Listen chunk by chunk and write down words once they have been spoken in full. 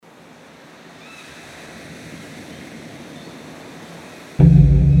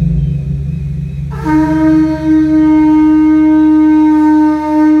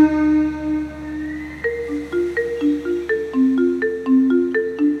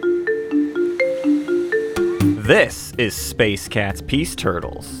This is Space Cat's Peace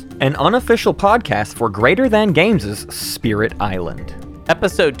Turtles, an unofficial podcast for Greater Than Games' Spirit Island.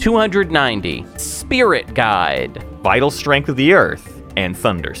 Episode 290, Spirit Guide. Vital Strength of the Earth and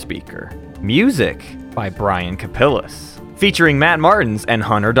Thunderspeaker. Music by Brian Capillas, featuring Matt Martins and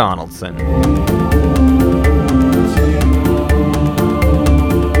Hunter Donaldson.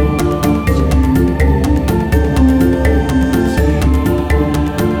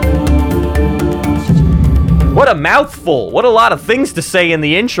 What a mouthful! What a lot of things to say in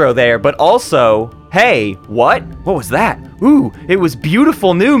the intro there, but also, hey, what? What was that? Ooh, it was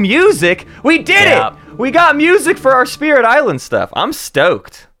beautiful new music! We did it! We got music for our Spirit Island stuff. I'm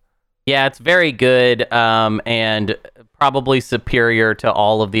stoked. Yeah, it's very good, and probably superior to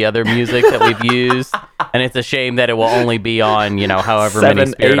all of the other music that we've used. And it's a shame that it will only be on, however many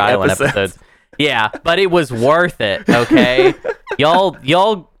Spirit Island episodes. Yeah, but it was worth it, okay?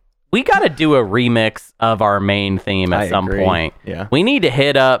 Y'all, we got to do a remix of our main theme at some point. Yeah. We need to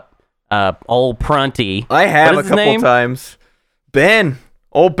hit up old Prunty. I have a couple times. Ben.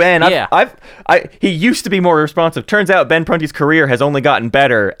 Old Ben. Yeah. He used to be more responsive. Turns out Ben Prunty's career has only gotten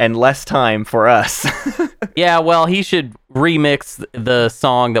better and less time for us. Yeah, well, he should remix the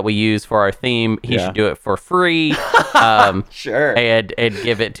song that we use for our theme. He should do it for free. Sure. And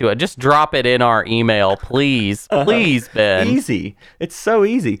give it to it. Just drop it in our email, please. Please, Ben. Easy. It's so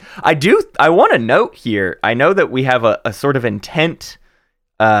easy. I want to note here, I know that we have a sort of intent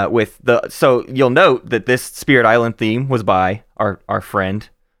so you'll note that this Spirit Island theme was by our friend,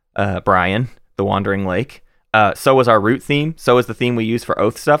 Brian, the Wandering Lake. So was our root theme. So was the theme we use for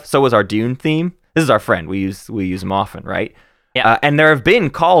Oath stuff. So was our Dune theme. This is our friend. We use him often, right? Yeah. And there have been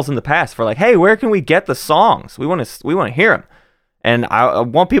calls in the past for like, hey, where can we get the songs? We want to hear them. And I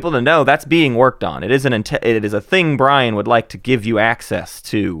want people to know that's being worked on. It is a thing Brian would like to give you access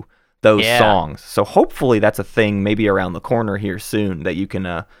to those songs. So hopefully that's a thing maybe around the corner here soon that you can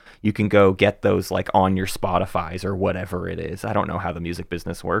go get those like on your Spotifys or whatever it is. I don't know how the music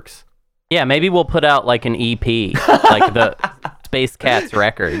business works. Yeah, maybe we'll put out like an EP, like the Space Cats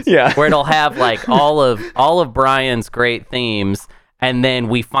records, where it'll have like all of Brian's great themes, and then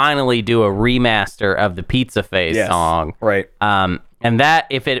we finally do a remaster of the Pizza Face song. Right. And that,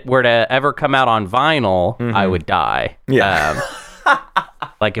 if it were to ever come out on vinyl, I would die. Yeah.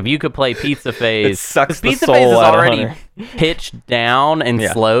 Like if you could play Pizza Face, it sucks the Pizza soul Face is out of already Hunter. pitched down and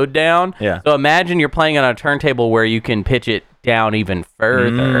slowed down. Yeah. So imagine you're playing on a turntable where you can pitch it down even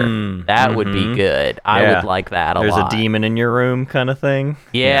further. That would be good. I would like that a lot. There's a demon in your room kind of thing.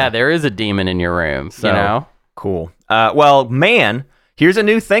 Yeah, there is a demon in your room. So, cool. Well, man, here's a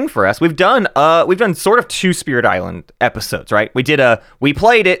new thing for us. We've done sort of 2 Spirit Island episodes, right? We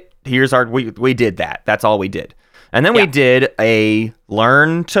played it. We did that. That's all we did. And then we did a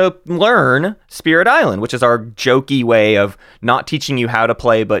Learn to Learn Spirit Island, which is our jokey way of not teaching you how to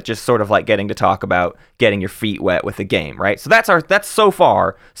play, but just sort of like getting to talk about getting your feet wet with the game, right? So that's so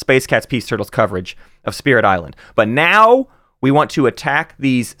far Space Cat's Peace Turtles coverage of Spirit Island. But now we want to attack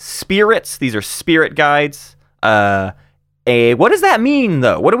these spirits. These are spirit guides. What does that mean,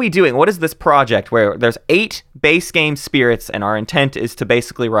 though? What are we doing? What is this project where there's 8 base game spirits, and our intent is to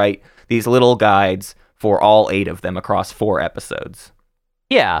basically write these little guides for all 8 of them across 4 episodes?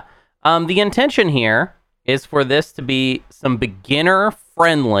 Yeah. The intention here is for this to be some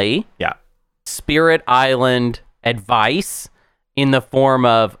beginner-friendly Spirit Island advice in the form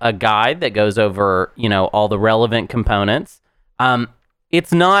of a guide that goes over, all the relevant components. We're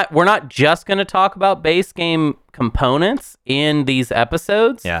not just going to talk about base game components in these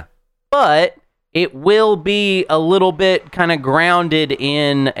episodes. Yeah. But it will be a little bit kind of grounded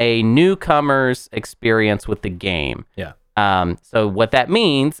in a newcomer's experience with the game. Yeah. So what that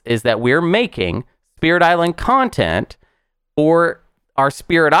means is that we're making Spirit Island content for our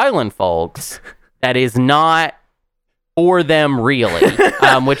Spirit Island folks that is not for them really,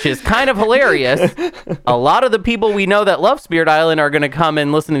 which is kind of hilarious. A lot of the people we know that love Spirit Island are going to come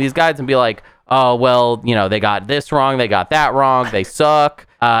and listen to these guides and be like, oh, well, they got this wrong, they got that wrong, they suck.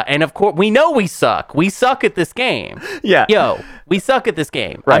 And of course, we know we suck. We suck at this game. Yeah. We suck at this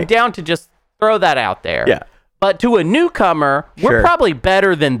game. Right. I'm down to just throw that out there. Yeah. But to a newcomer, we're probably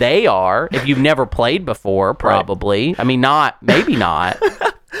better than they are if you've never played before, probably. Right. I mean, maybe not.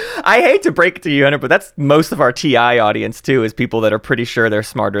 I hate to break it to you, Hunter, but that's most of our TI audience, too, is people that are pretty sure they're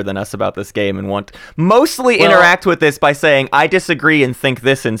smarter than us about this game and want mostly interact with this by saying, I disagree and think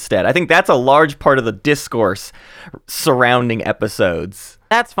this instead. I think that's a large part of the discourse surrounding episodes.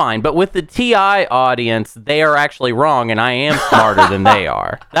 That's fine, but with the TI audience, they are actually wrong, and I am smarter than they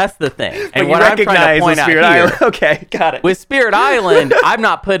are. That's the thing. And what I'm trying to point out here, okay, got it. with Spirit Island, I've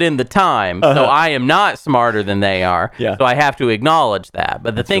not put in the time, so I am not smarter than they are. Yeah. So I have to acknowledge that.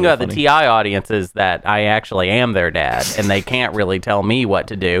 But the thing really about funny. the TI audience is that I actually am their dad, and they can't really tell me what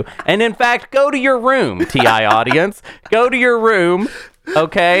to do. And in fact, go to your room, TI audience. Go to your room,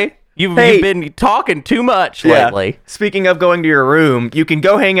 okay? You've been talking too much lately. Speaking of going to your room, you can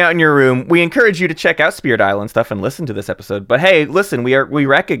go hang out in your room. We encourage you to check out Spirit Island stuff and listen to this episode. But hey, listen, we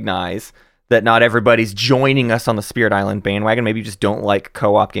recognize that not everybody's joining us on the Spirit Island bandwagon. Maybe you just don't like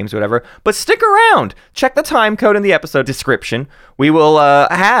co-op games or whatever. But stick around. Check the time code in the episode description. We will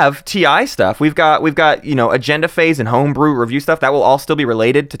have TI stuff. We've got agenda phase and homebrew review stuff that will all still be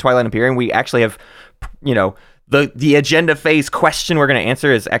related to Twilight Imperium. We actually have the agenda phase question we're going to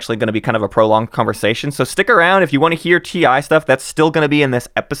answer is actually going to be kind of a prolonged conversation. So stick around. If you want to hear TI stuff, that's still going to be in this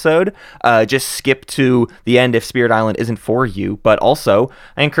episode. Just skip to the end if Spirit Island isn't for you. But also,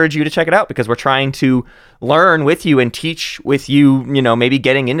 I encourage you to check it out because we're trying to learn with you and teach with you, maybe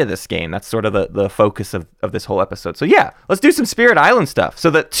getting into this game. That's sort of the focus of this whole episode. So yeah, let's do some Spirit Island stuff. So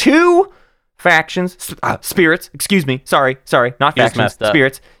the two spirits, excuse me, sorry, not factions,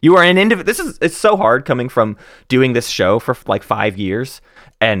 spirits. You are an individual. It's so hard coming from doing this show for like 5 years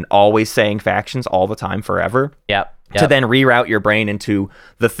and always saying factions all the time forever. Yep. To then reroute your brain into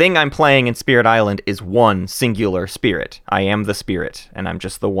the thing I'm playing in Spirit Island is one singular spirit. I am the spirit, and I'm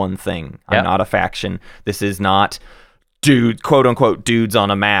just the one thing. I'm not a faction. This is not quote unquote dudes on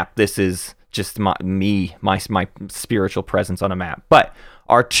a map. This is just my spiritual presence on a map. But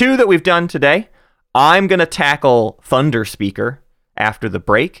our two that we've done today, I'm going to tackle Thunderspeaker after the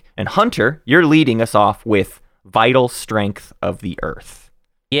break. And Hunter, you're leading us off with Vital Strength of the Earth.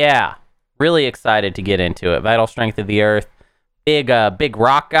 Yeah, really excited to get into it. Vital Strength of the Earth. Big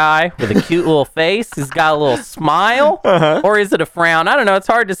rock guy with a cute little face. He's got a little smile. Or is it a frown? I don't know. It's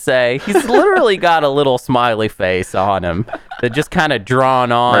hard to say. He's literally got a little smiley face on him that just kind of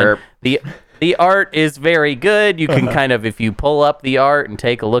drawn on. The art is very good. You can kind of, if you pull up the art and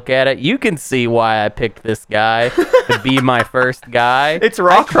take a look at it, you can see why I picked this guy to be my first guy. It's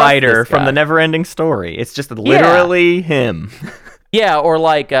Rockbiter from the Neverending Story. It's just literally him. Yeah, or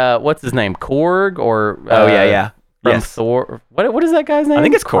like, what's his name? Korg? Or from Thor. What is that guy's name? I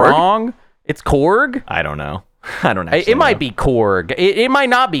think it's Korg. Krong? It's Korg? I don't know. I don't know. It might be Korg. It might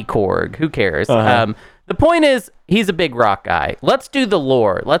not be Korg. Who cares? The point is, he's a big rock guy. Let's do the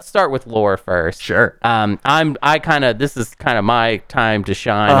lore. Let's start with lore first. Sure. This is kind of my time to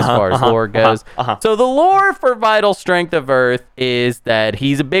shine as far as lore goes. So the lore for Vital Strength of Earth is that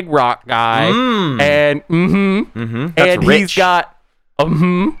he's a big rock guy, and That's rich.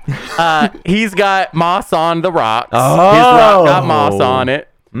 He's got moss on the rocks. Oh. His rock got moss on it,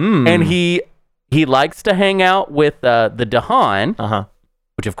 and he likes to hang out with the Dahan.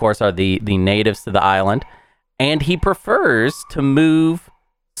 Which of course are the natives to the island, and he prefers to move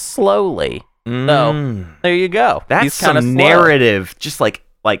slowly. So there you go. That's some narrative, just like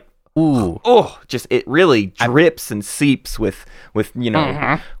just it really drips and seeps with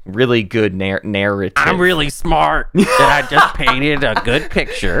really good narrative. I'm really smart that I just painted a good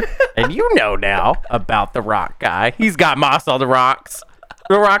picture, and you know now about the rock guy. He's got moss on the rocks.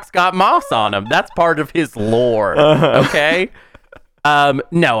 The rocks got moss on him. That's part of his lore. Okay.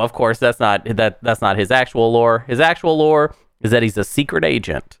 No, of course that's not his actual lore. His actual lore is that he's a secret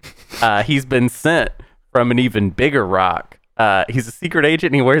agent. He's been sent from an even bigger rock. He's a secret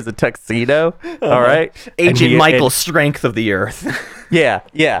agent and he wears a tuxedo. All right. Agent Michael Strength of the Earth. Yeah.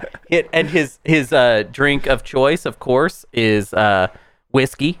 And his drink of choice, of course, is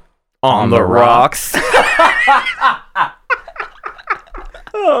whiskey on the rocks.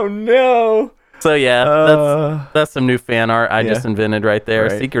 Oh no. So yeah, that's some new fan art I just invented right there.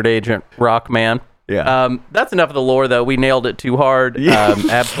 Right. Secret Agent Rockman. Yeah. That's enough of the lore, though. We nailed it too hard.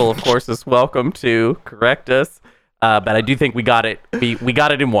 Absol, of course, is welcome to correct us. But I do think we got it. We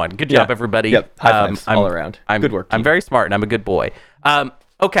got it in one. Good job, everybody. Yep. High fives all around. Good work. I'm very smart and I'm a good boy.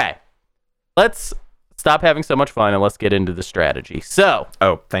 Okay. Let's stop having so much fun and let's get into the strategy. So.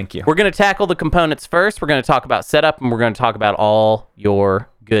 Oh, thank you. We're going to tackle the components first. We're going to talk about setup and we're going to talk about all your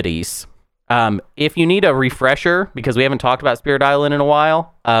goodies. If you need a refresher, because we haven't talked about Spirit Island in a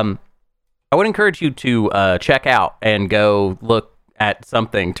while, I would encourage you to check out and go look at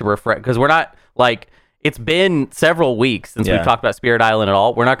something to refresh, because we're not it's been several weeks since we've talked about Spirit Island at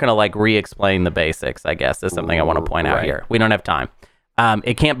all. We're not going to re-explain the basics, I guess, is something I want to point out here. We don't have time.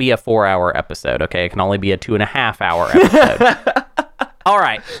 It can't be a 4-hour episode, okay? It can only be a 2.5-hour episode. All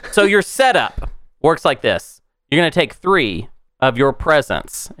right. So your setup works like this. You're going to take 3 of your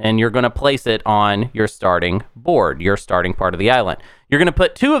presence, and you're going to place it on your starting board, your starting part of the island. You're going to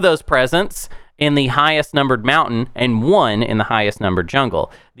put 2 of those presents in the highest numbered mountain and 1 in the highest numbered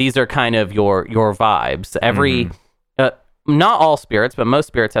jungle. These are kind of your vibes. Not all spirits, but most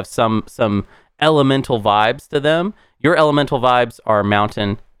spirits have some elemental vibes to them. Your elemental vibes are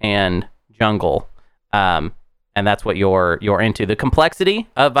mountain and jungle, and that's what you're into. The complexity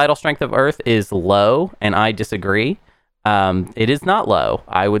of Vital Strength of Earth is low, and I disagree. It is not low.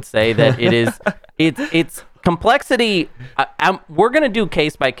 I would say that it is. It's complexity. We're gonna do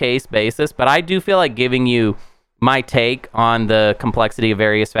case by case basis, but I do feel like giving you my take on the complexity of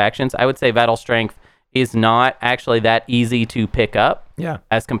various factions. I would say Vital Strength is not actually that easy to pick up. Yeah.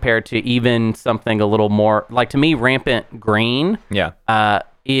 As compared to even something a little more like, to me, Rampant Green. Yeah.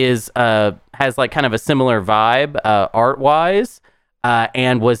 Has like kind of a similar vibe art wise,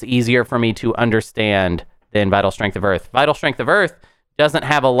 and was easier for me to understand than Vital Strength of Earth. Vital Strength of Earth doesn't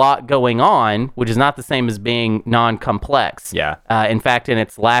have a lot going on, which is not the same as being non-complex. Yeah. In fact, in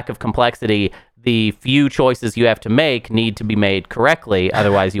its lack of complexity, the few choices you have to make need to be made correctly,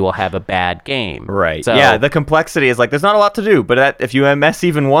 otherwise you will have a bad game. Right. So, yeah, the complexity is like, there's not a lot to do, but if you mess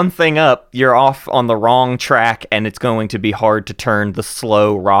even one thing up, you're off on the wrong track, and it's going to be hard to turn the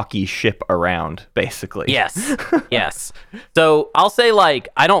slow, rocky ship around, basically. Yes. Yes. So I'll say, like,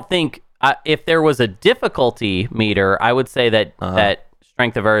 I don't think, if there was a difficulty meter, I would say that that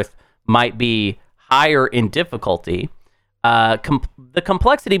Strength of Earth might be higher in difficulty. The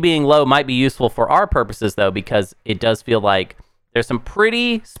complexity being low might be useful for our purposes, though, because it does feel like there's some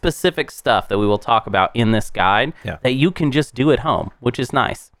pretty specific stuff that we will talk about in this guide that you can just do at home, which is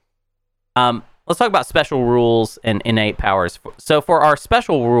nice. Let's talk about special rules and innate powers. So for our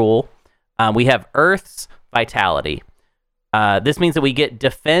special rule, we have Earth's Vitality. This means that we get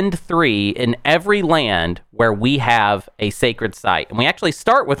Defend 3 in every land where we have a sacred site. And we actually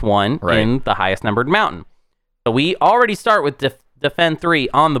start with one in the highest numbered mountain. So we already start with Defend 3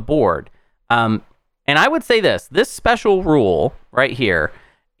 on the board. And I would say this special rule right here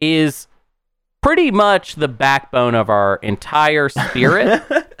is pretty much the backbone of our entire spirit.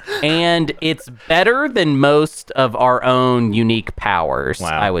 And it's better than most of our own unique powers,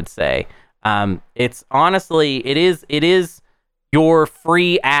 I would say. It's honestly, it is your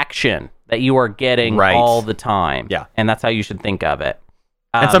free action that you are getting all the time. Yeah. And that's how you should think of it.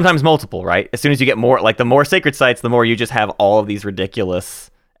 And sometimes multiple, right? As soon as you get more, like the more sacred sites, the more you just have all of these ridiculous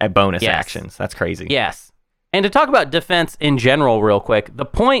bonus actions. That's crazy. Yes. And to talk about defense in general real quick, the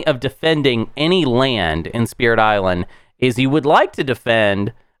point of defending any land in Spirit Island is you would like to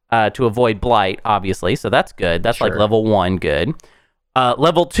defend to avoid blight, obviously. So that's good. That's like level 1 good.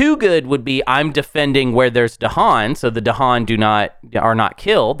 Level 2 good would be I'm defending where there's Dahan, so the Dahan are not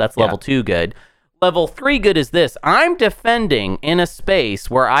killed. That's level 2 good. Level 3 good is this. I'm defending in a space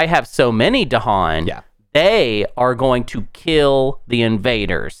where I have so many Dahan, they are going to kill the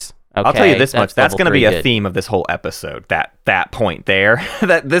invaders. Okay? I'll tell you this much. That's going to be a theme of this whole episode, that point there.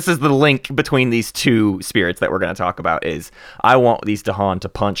 That this is the link between these two spirits that we're going to talk about is I want these Dahan to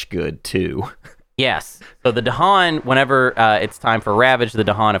punch good too. Yes. So the Dahan, whenever it's time for Ravage, the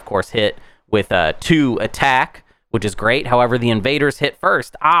Dahan, of course, hit with 2 attack, which is great. However, the invaders hit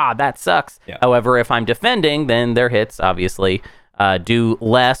first. That sucks. Yeah. However, if I'm defending, then their hits obviously do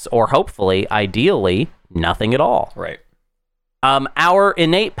less, or hopefully, ideally, nothing at all. Right. Our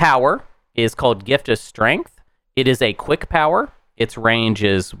innate power is called Gift of Strength. It is a quick power. Its range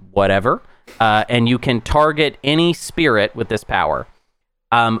is whatever. And you can target any spirit with this power.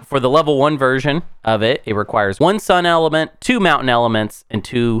 For the level 1 version of it, it requires 1 sun element, 2 mountain elements, and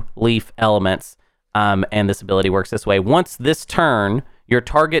 2 leaf elements. And this ability works this way. Once this turn, your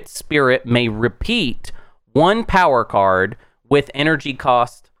target spirit may repeat 1 power card with energy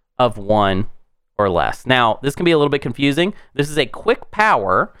cost of 1 or less. Now, this can be a little bit confusing. This is a quick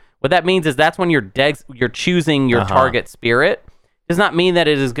power. What that means is that's when you're choosing your target spirit. Does not mean that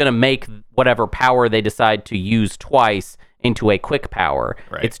it is going to make whatever power they decide to use twice into a quick power.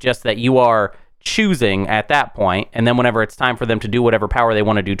 Right. It's just that you are choosing at that point, and then whenever it's time for them to do whatever power they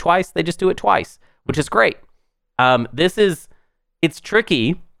want to do twice, they just do it twice, which is great. It's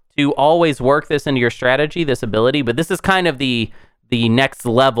tricky to always work this into your strategy, this ability, but this is kind of the next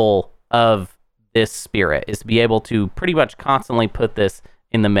level of this spirit, is to be able to pretty much constantly put this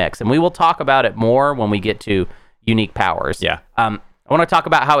in the mix. And we will talk about it more when we get to unique powers. Yeah. I want to talk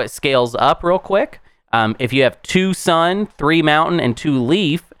about how it scales up real quick. If you have 2 sun, 3 mountain, and 2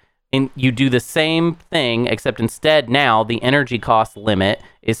 leaf, and you do the same thing, except instead now the energy cost limit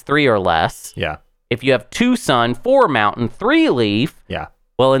is 3 or less. Yeah. If you have 2 sun, 4 mountain, 3 leaf,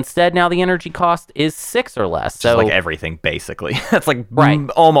 Well, instead, now the energy cost is 6 or less. So just like everything, basically. That's like Right.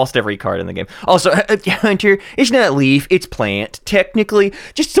 Almost every card in the game. Also, Hunter, it's not leaf, it's plant. Technically,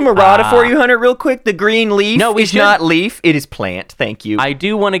 just some errata for you, Hunter, real quick. The green leaf is not leaf, it is plant. Thank you. I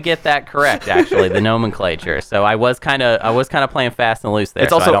do want to get that correct, actually, the nomenclature. So I was kind of playing fast and loose there.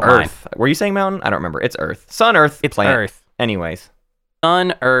 It's so also I don't earth. mind. Were you saying mountain? I don't remember. It's earth. Sun, earth, It's plant. earth. Anyways.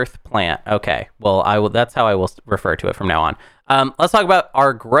 Sun, earth, plant. Okay. Well, that's how I will refer to it from now on. Let's talk about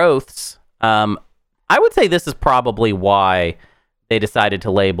our growths. I would say this is probably why they decided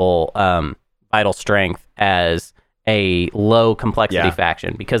to label Vital Strength as a low complexity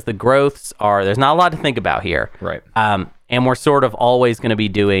faction, because the growths there's not a lot to think about here. Right. And we're sort of always going to be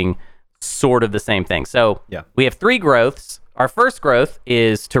doing sort of the same thing. So we have 3 growths. Our first growth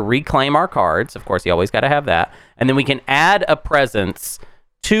is to reclaim our cards. Of course, you always got to have that. And then we can add a presence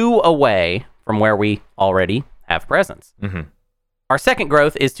 2 away from where we already have presence. Mm-hmm. Our second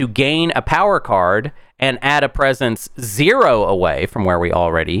growth is to gain a power card and add a presence 0 away from where we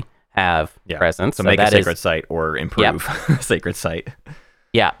already have presence. So make a sacred site or improve sacred site.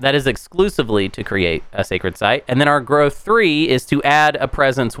 Yeah, that is exclusively to create a sacred site. And then our growth 3 is to add a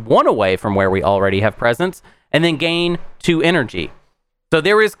presence 1 away from where we already have presence and then gain 2 energy. So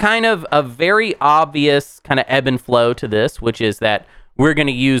there is kind of a very obvious kind of ebb and flow to this, which is that we're going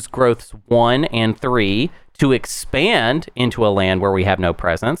to use growths 1 and 3 to expand into a land where we have no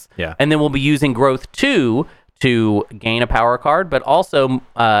presence. Yeah. And then we'll be using growth 2 to gain a power card, but also,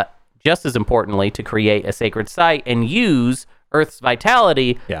 just as importantly, to create a sacred site and use Earth's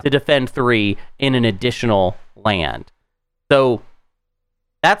vitality to defend 3 in an additional land. So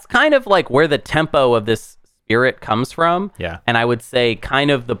that's kind of like where the tempo of this spirit comes from. Yeah. And I would say kind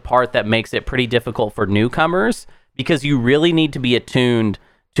of the part that makes it pretty difficult for newcomers, because you really need to be attuned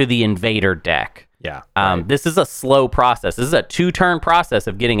to the invader deck. Yeah. This is a slow process. This is a 2-turn process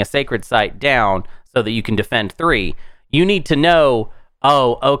of getting a sacred site down so that you can defend 3. You need to know,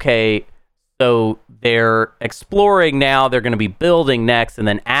 okay, so they're exploring now, they're going to be building next, and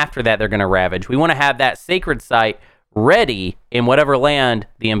then after that, they're going to ravage. We want to have that sacred site ready in whatever land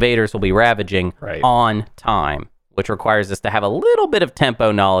the invaders will be ravaging on time, which requires us to have a little bit of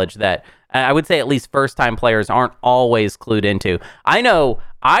tempo knowledge that I would say at least first-time players aren't always clued into. I know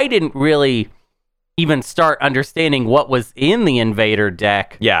I didn't really even start understanding what was in the invader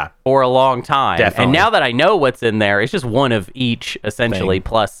deck for a long time. Definitely. And now that I know what's in there, it's just one of each, essentially,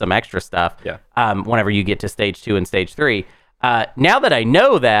 plus some extra stuff whenever you get to stage 2 and stage 3. Now that I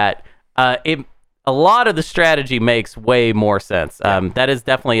know that, a lot of the strategy makes way more sense. That is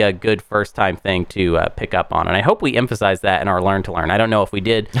definitely a good first-time thing to pick up on, and I hope we emphasize that in our Learn to Learn. I don't know if we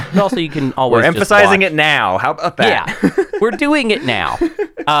did, but also you can always We're emphasizing it now. How about that? Yeah, we're doing it now.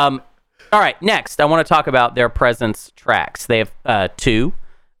 All right, next, I want to talk about their presence tracks. They have 2,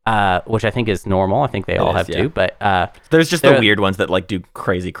 which I think is normal. I think they all have 2, but there's just the weird ones that like do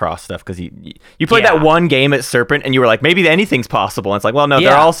crazy cross stuff, because you played that one game at Serpent and you were like, maybe anything's possible. And it's like, well, no,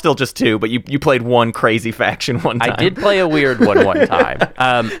 they're all still just 2, but you played one crazy faction one time. I did play a weird one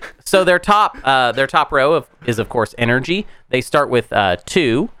time. So their top row is of course energy. They start with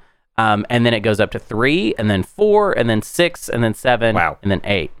 2, and then it goes up to 3, and then 4, and then 6, and then 7, and then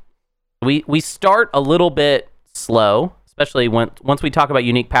 8. We start a little bit slow, especially once we talk about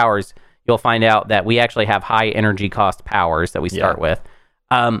unique powers. You'll find out that we actually have high energy cost powers that we start with.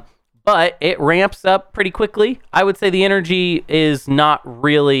 But it ramps up pretty quickly. I would say the energy is not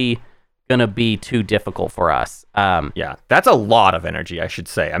really going to be too difficult for us. That's a lot of energy, I should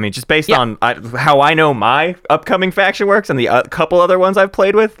say. I mean, just based on how I know my upcoming faction works and the couple other ones I've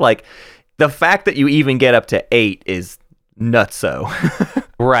played with, like the fact that you even get up to 8 is nutso.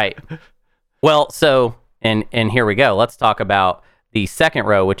 Right. Well, so, and here we go. Let's talk about the second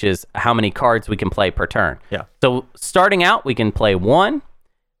row, which is how many cards we can play per turn. Yeah. So starting out, we can play 1,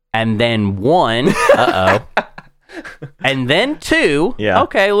 and then 1. And then 2. Yeah.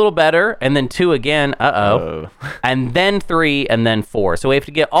 Okay, a little better. And then 2 again. And then 3, and then 4. So we have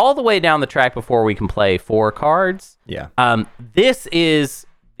to get all the way down the track before we can play 4 cards. Yeah. This is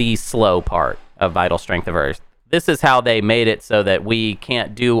the slow part of Vital Strength of Earth. This is how they made it so that we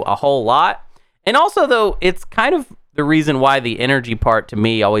can't do a whole lot. And also, though, it's kind of the reason why the energy part to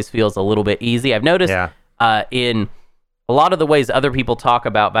me always feels a little bit easy. I've noticed in a lot of the ways other people talk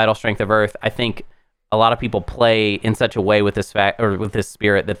about Vital Strength of Earth, I think a lot of people play in such a way with this with this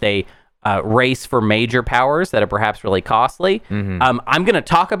spirit that they race for major powers that are perhaps really costly. I'm going to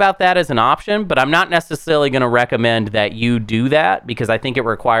talk about that as an option, but I'm not necessarily going to recommend that you do that, because I think it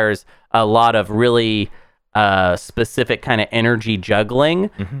requires a lot of really specific kind of energy juggling.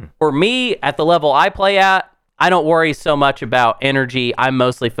 For me, at the level I play at, I don't worry so much about energy. I'm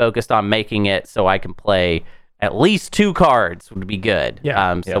mostly focused on making it so I can play at least 2 cards would be good.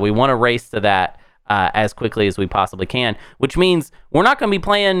 So we want to race to that as quickly as we possibly can, which means we're not going to be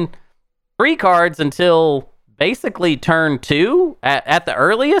playing 3 cards until basically turn 2 at the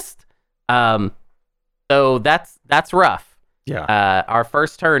earliest. So that's rough. Yeah. Our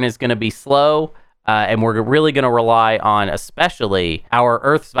first turn is going to be slow, and we're really going to rely on especially our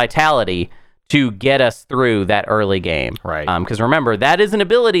Earth's Vitality to get us through that early game. Right. Because remember, that is an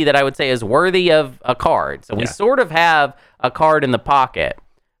ability that I would say is worthy of a card. So we sort of have a card in the pocket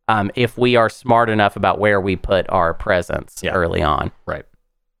if we are smart enough about where we put our presence early on. Right.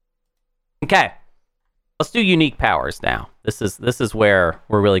 Okay. Let's do unique powers now. This is where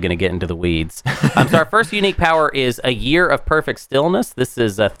we're really going to get into the weeds. So our first unique power is a Year of Perfect Stillness. This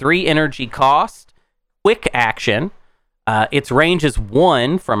is a 3 energy cost, quick action. Its range is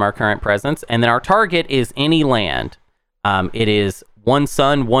 1 from our current presence, and then our target is any land. It is 1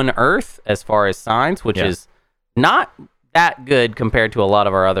 sun, 1 earth as far as signs, which is not that good compared to a lot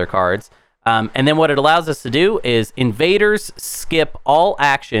of our other cards. And then what it allows us to do is invaders skip all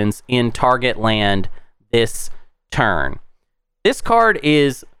actions in target land this turn. This card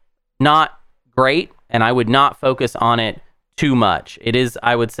is not great, and I would not focus on it too much. It is,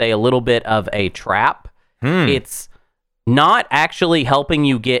 I would say, a little bit of a trap. It's not actually helping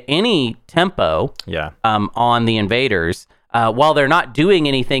you get any tempo on the invaders. While they're not doing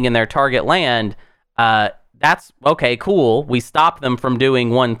anything in their target land, that's okay, cool. We stop them from doing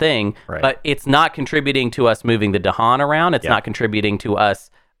one thing, but it's not contributing to us moving the Dahan around. It's not contributing to us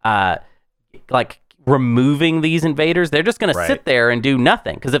removing these invaders. They're just going to sit there and do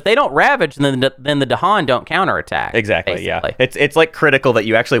nothing. Because if they don't ravage, then the Dahan don't counterattack. Exactly, basically. yeah. It's like critical that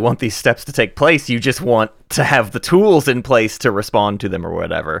you actually want these steps to take place. You just want to have the tools in place to respond to them or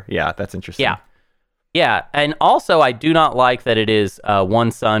whatever. Yeah, that's interesting. Yeah, and also I do not like that it is 1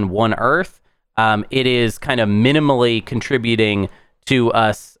 sun, 1 earth. It is kind of minimally contributing to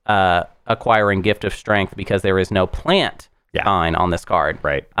us acquiring Gift of Strength because there is no plant sign on this card.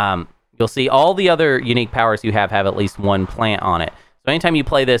 Right. You'll see all the other unique powers you have at least 1 plant on it. So anytime you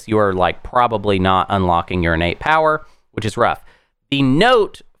play this, you are probably not unlocking your innate power, which is rough. The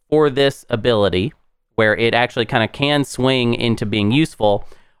note for this ability, where it actually kind of can swing into being useful,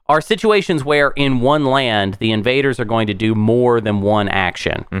 are situations where in 1 land, the invaders are going to do more than 1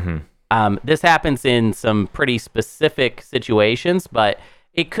 action. This happens in some pretty specific situations, but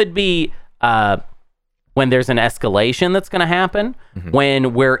it could be when there's an escalation that's going to happen,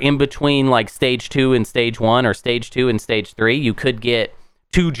 when we're in between stage 2 and stage 1 or stage 2 and stage 3, you could get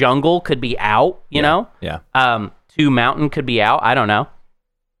 2 jungle could be out, you know? 2 mountain could be out. I don't know.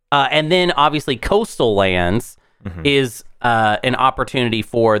 And then obviously coastal lands is an opportunity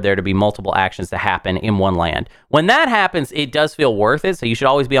for there to be multiple actions to happen in 1 land. When that happens, it does feel worth it. So you should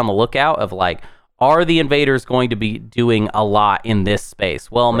always be on the lookout of are the invaders going to be doing a lot in this space?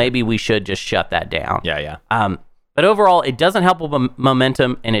 Well, maybe we should just shut that down. But overall, it doesn't help with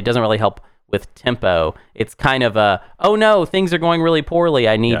momentum, and it doesn't really help with tempo. It's kind of a, oh no, things are going really poorly.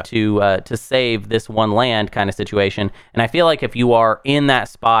 I need to save this 1 land kind of situation. And I feel like if you are in that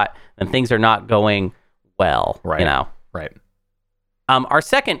spot, then things are not going well. You know. Our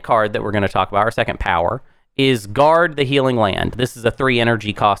second card that we're going to talk about, our second power, is Guard the Healing Land. This is a 3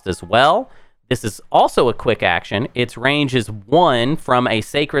 energy cost as well. This is also a quick action. Its range is 1 from a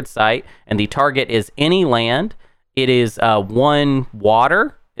sacred site, and the target is any land. It is 1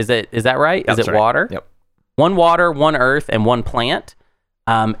 water. Is that right? Is it water? Yep. 1 water, 1 earth, and 1 plant.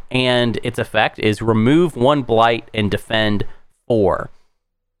 And its effect is remove 1 blight and defend 4.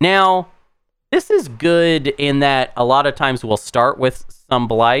 Now, this is good in that a lot of times we'll start with some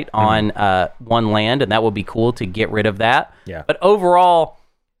blight on 1 land, and that will be cool to get rid of that. But overall,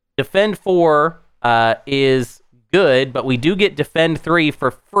 defend 4 is good, but we do get defend 3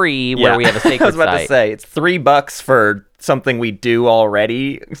 for free where we have a sacred site. I was about to say, it's $3 for something we do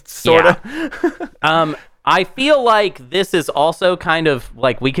already, sort of. I feel like this is also kind of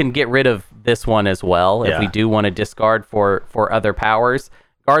we can get rid of this one as well if we do want to discard for other powers.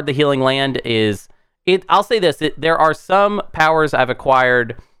 Guard the Healing Land is it. I'll say this: there are some powers I've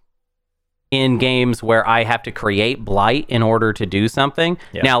acquired in games where I have to create blight in order to do something.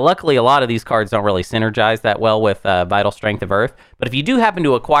 Now, luckily, a lot of these cards don't really synergize that well with Vital Strength of Earth. But if you do happen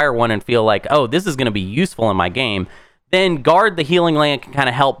to acquire one and feel like, oh, this is going to be useful in my game, then Guard the Healing Land can kind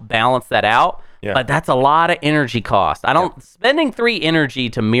of help balance that out. But that's a lot of energy cost. Spending 3 energy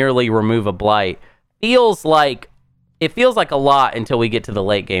to merely remove a blight feels like a lot until we get to the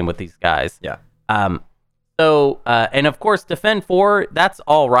late game with these guys. So and of course defend 4, that's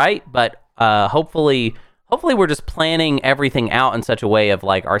all right, but hopefully hopefully we're just planning everything out in such a way of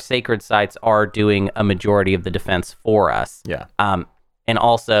like our sacred sites are doing a majority of the defense for us. Yeah. And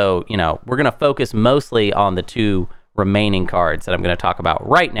also, we're going to focus mostly on the 2 remaining cards that I'm going to talk about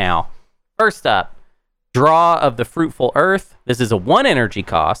right now. First up, Draw of the Fruitful Earth. This is a 1 energy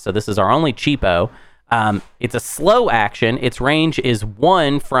cost, so this is our only cheapo. It's a slow action. Its range is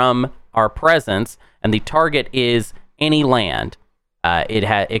 1 from our presence, and the target is any land.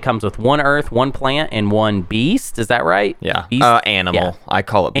 It comes with 1 earth, 1 plant, and 1 beast. Is that right? Yeah. Beast? Animal. Yeah. I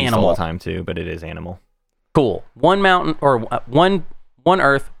call it beast Animal. all the time too, but it is animal. Cool. 1 mountain, or 1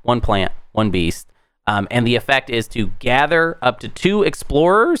 earth, 1 plant, 1 beast. And the effect is to gather up to 2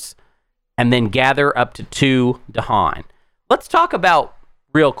 explorers and then gather up to 2 Dahan. Let's talk about,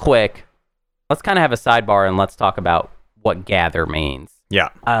 real quick, let's kind of have a sidebar and let's talk about what gather means. Yeah.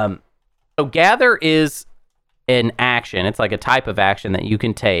 So gather is an action. It's like a type of action that you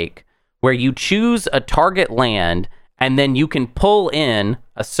can take where you choose a target land and then you can pull in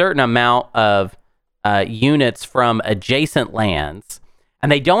a certain amount of units from adjacent lands.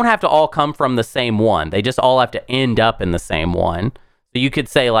 And they don't have to all come from the same one. They just all have to end up in the same one. So you could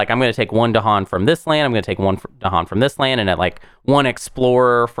say, like, I'm going to take 1 Dahan from this land. I'm going to take 1 Dahan from this land, and at like 1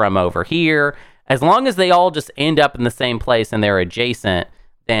 explorer from over here. As long as they all just end up in the same place and they're adjacent,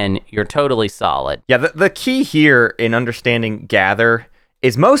 then you're totally solid. Yeah, the key here in understanding gather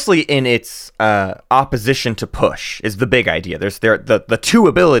is mostly in its opposition to push is the big idea. The 2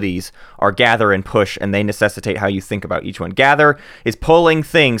 abilities are gather and push, and they necessitate how you think about each one. Gather is pulling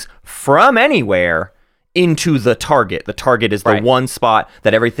things from anywhere into the target. The target is the one spot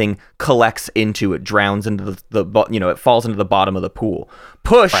that everything collects into. It drowns into it falls into the bottom of the pool.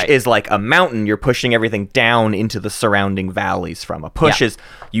 Push is like a mountain. You're pushing everything down into the surrounding valleys from. A push is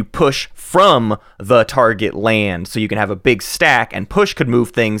you push from the target land, so you can have a big stack, and push could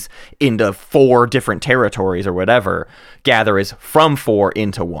move things into 4 different territories or whatever. Gather is from 4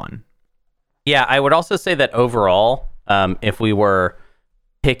 into 1. Yeah, I would also say that overall, if we were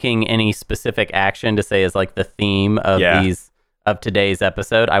picking any specific action to say is like the theme of today's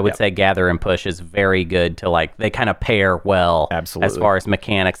episode, I would say gather and push is very good to like, they kind of pair well. Absolutely. As far as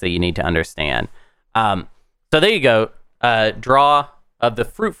mechanics that you need to understand. So there you go. Draw of the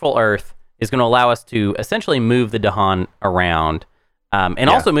Fruitful Earth is going to allow us to essentially move the Dahan around and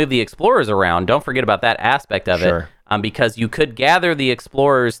also move the explorers around. Don't forget about that aspect of it, because you could gather the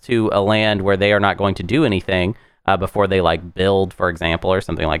explorers to a land where they are not going to do anything before they like build, for example, or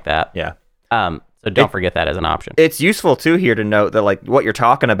something like that. Yeah. So don't forget that as an option. It's useful too here to note that like what you're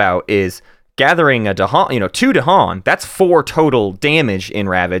talking about is gathering a Dahan, 2 Dahan. That's 4 total damage in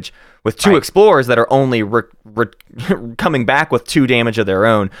Ravage with 2 explorers that are only coming back with 2 damage of their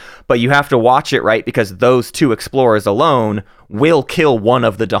own. But you have to watch it, right? Because those 2 explorers alone will kill one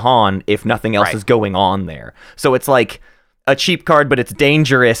of the Dahan if nothing else is going on there. So it's like a cheap card, but it's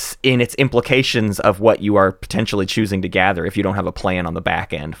dangerous in its implications of what you are potentially choosing to gather if you don't have a plan on the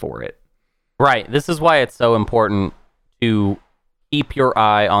back end for it. Right. This is why it's so important to keep your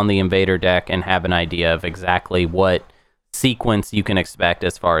eye on the invader deck and have an idea of exactly what sequence you can expect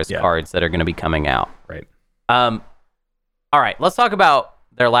as far as cards that are going to be coming out. Right. All right. Let's talk about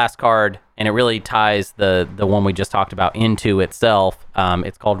their last card, and it really ties the one we just talked about into itself.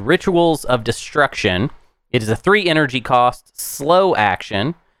 It's called Rituals of Destruction. It is a 3 energy cost, slow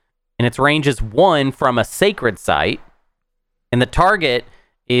action, and its range is 1 from a sacred site, and the target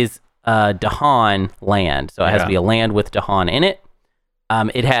is Dahan land. So it has to be a land with Dahan in it.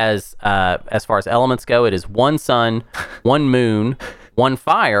 It has, as far as elements go, it is 1 sun, 1 moon, 1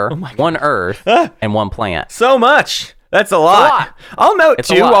 fire, 1 earth, and 1 plant. So much. That's a lot. I'll note,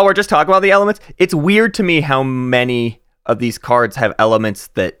 too, while we're just talking about the elements, it's weird to me how many of these cards have elements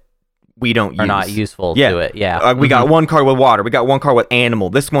that we don't use. Are not useful to it, we got 1 card with water. We got 1 card with animal.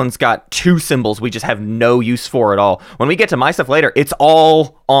 This one's got 2 symbols we just have no use for at all. When we get to my stuff later, it's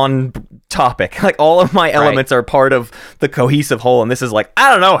all on topic. Like, all of my elements are part of the cohesive whole, and this is like, I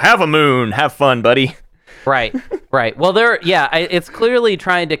don't know, have a moon. Have fun, buddy. Right. Well, it's clearly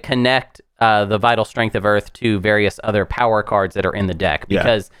trying to connect the Vital Strength of Earth to various other power cards that are in the deck,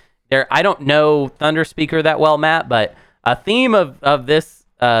 because I don't know Thunderspeaker that well, Matt, but a theme of this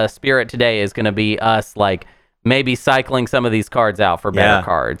spirit today is going to be us like maybe cycling some of these cards out for better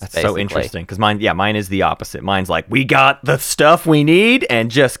cards. That's basically. So interesting, because mine is the opposite. Mine's like, we got the stuff we need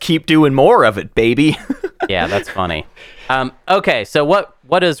and just keep doing more of it, baby. Yeah, that's funny. Okay, so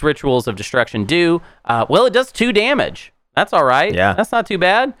what does Rituals of Destruction do? Well, it does 2 damage. That's all right. Yeah, that's not too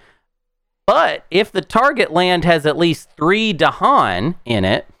bad. But if the target land has at least 3 Dahan in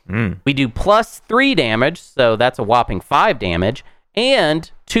it, we do plus 3 damage, so that's a whopping 5 damage, and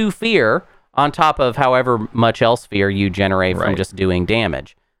 2 fear on top of however much else fear you generate from just doing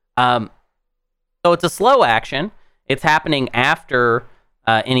damage. So it's a slow action. It's happening after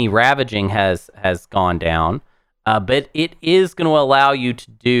any ravaging has gone down, but it is going to allow you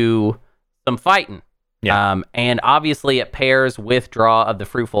to do some fighting. Yeah. And obviously it pairs with Draw of the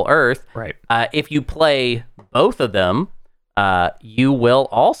Fruitful Earth. Right. If you play both of them, you will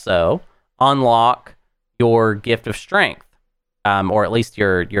also unlock your Gift of Strength, or at least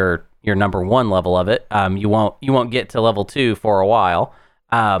your number 1 level of it. You won't get to level 2 for a while.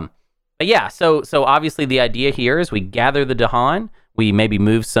 But yeah, so obviously the idea here is we gather the Dahan, we maybe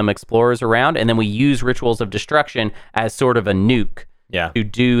move some explorers around, and then we use Rituals of Destruction as sort of a nuke to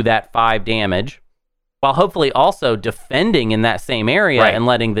do that 5 damage, while hopefully also defending in that same area and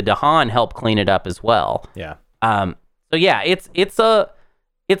letting the Dahan help clean it up as well. Yeah. So yeah, it's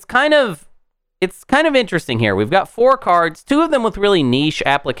kind of interesting here. We've got 4 cards, 2 of them with really niche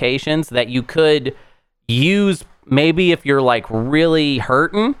applications that you could use maybe if you're like really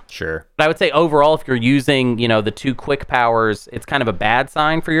hurting. Sure. But I would say overall, if you're using, the 2 quick powers, it's kind of a bad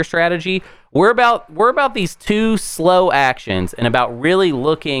sign for your strategy. We're about these 2 slow actions and about really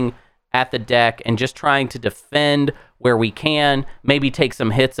looking at the deck and just trying to defend where we can, maybe take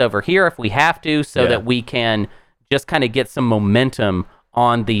some hits over here if we have to, so that we can just kind of get some momentum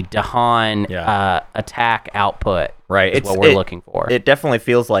on the Dahan attack output. Right. It's what we're looking for. It definitely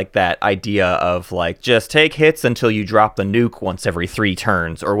feels like that idea of like, just take hits until you drop the nuke once every 3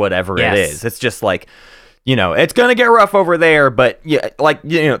 turns or whatever it is. It's just like, it's going to get rough over there, but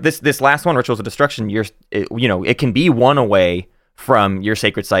this last one, Rituals of Destruction, it can be 1 away from your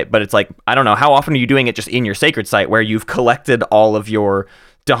sacred site, but it's like, I don't know, how often are you doing it just in your sacred site where you've collected all of your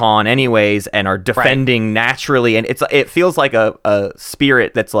Dahan anyways and are defending naturally, and it feels like a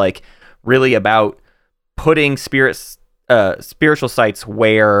spirit that's like really about putting spiritual sites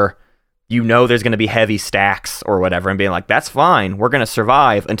where there's going to be heavy stacks or whatever, and being like, that's fine, we're going to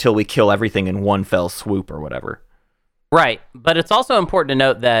survive until we kill everything in one fell swoop or whatever. Right, but it's also important to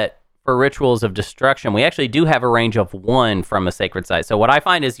note that for Rituals of Destruction, we actually do have a range of 1 from a sacred site. So what I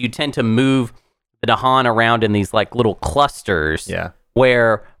find is you tend to move the Dahan around in these like little clusters,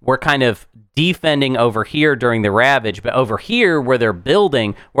 where we're kind of defending over here during the ravage, but over here where they're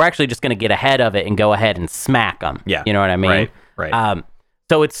building, we're actually just going to get ahead of it and go ahead and smack them. Yeah. You know what I mean? Right.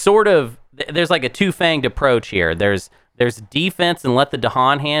 So it's sort of, there's like a 2-fanged approach here. There's defense and let the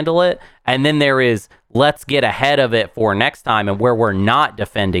Dahan handle it, and then there is let's get ahead of it for next time, and where we're not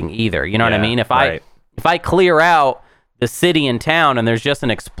defending either. You know what I mean? If I clear out the city and town and there's just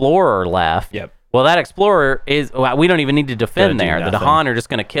an explorer left, well, that explorer we don't even need to defend there. The Dahan are just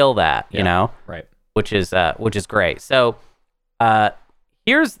going to kill that, Right. Which is great. So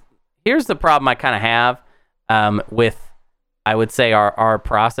here's the problem I kind of have with, I would say, our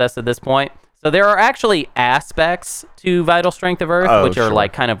process at this point. So there are actually aspects to Vital Strength of Earth, which are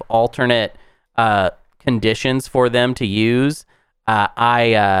like kind of alternate conditions for them to use.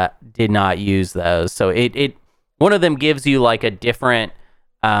 I did not use those. So it one of them gives you like a different,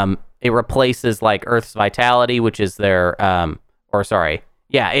 it replaces like Earth's Vitality, which is their, one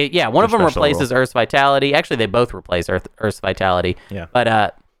of them replaces Earth's Vitality. Actually, they both replace Earth's Vitality. Yeah.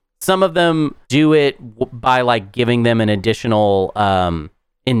 But some of them do it by like giving them an additional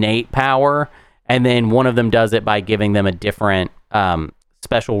innate power, and then one of them does it by giving them a different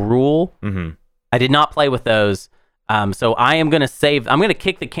special rule. Mm-hmm. I did not play with those, so I'm going to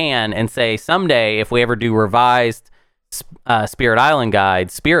kick the can and say someday if we ever do revised Spirit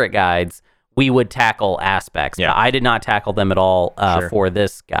guides, we would tackle aspects. Yeah. But I did not tackle them at all for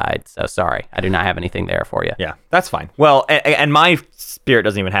this guide, so sorry, I do not have anything there for you. Yeah, that's fine. Well, and my spirit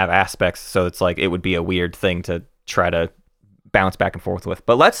doesn't even have aspects, so it's like it would be a weird thing to try to bounce back and forth with.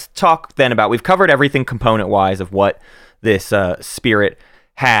 But let's talk then about, we've covered everything component-wise of what this spirit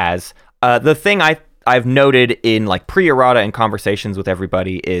has. The thing I've noted in like pre-errata and conversations with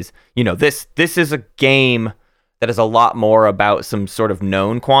everybody is, this is a game that is a lot more about some sort of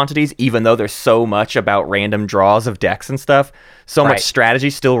known quantities, even though there's so much about random draws of decks and stuff. So much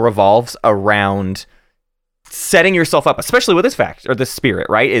strategy still revolves around setting yourself up, especially with this fact or this spirit,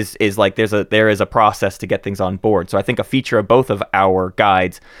 right? Is like there is a process to get things on board. So I think a feature of both of our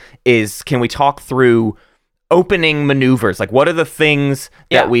guides is, can we talk through opening maneuvers? Like, what are the things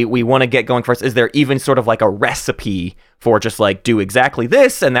that we want to get going first? Is there even sort of like a recipe for just like, do exactly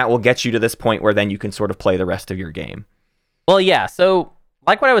this, and that will get you to this point where then you can sort of play the rest of your game? Well, yeah. So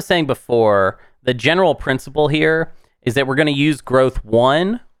like what I was saying before, the general principle here is that we're going to use growth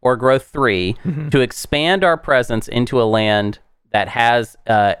 1 or growth 3 to expand our presence into a land that has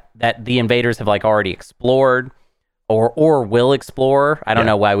that the invaders have like already explored, or will explore. I don't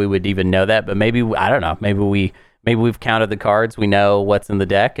know why we would even know that, but maybe I don't know. Maybe we've counted the cards. We know what's in the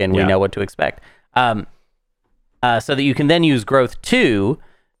deck, and we know what to expect. So that you can then use Growth 2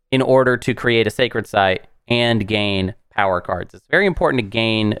 in order to create a sacred site and gain power cards. It's very important to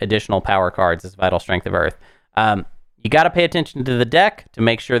gain additional power cards as Vital Strength of Earth. You got to pay attention to the deck to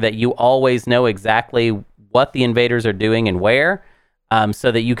make sure that you always know exactly what the invaders are doing and where,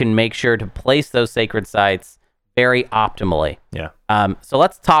 so that you can make sure to place those sacred sites very optimally. Yeah. So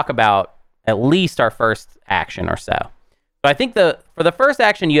let's talk about at least our first action or so. So I think for the first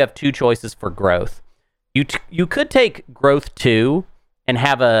action, you have two choices for growth. You could take Growth 2 and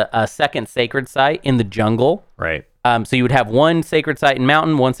have a second sacred site in the jungle. Right. So you would have one sacred site in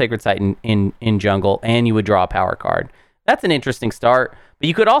mountain, one sacred site in jungle, and you would draw a power card. That's an interesting start. But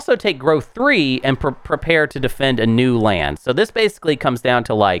you could also take Growth 3 and prepare to defend a new land. So this basically comes down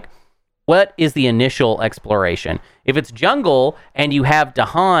to like, what is the initial exploration? If it's jungle and you have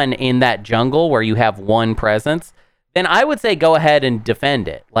Dahan in that jungle where you have one presence, then I would say go ahead and defend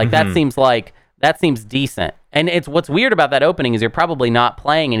it. Like that seems decent. And it's what's weird about that opening is you're probably not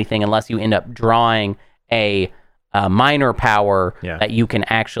playing anything unless you end up drawing a minor power that you can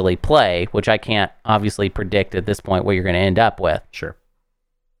actually play, which I can't obviously predict at this point what you're going to end up with. Sure.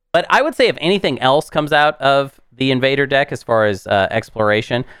 But I would say if anything else comes out of the Invader deck as far as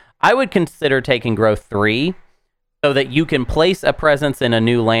exploration, I would consider taking Growth 3 so that you can place a presence in a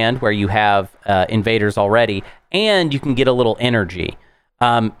new land where you have invaders already, and you can get a little energy.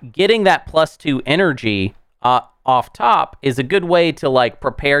 Getting that +2 energy off top is a good way to like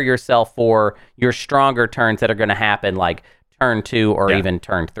prepare yourself for your stronger turns that are going to happen like turn 2 or even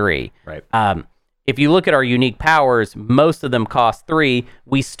turn 3. Right. If you look at our unique powers, most of them cost 3.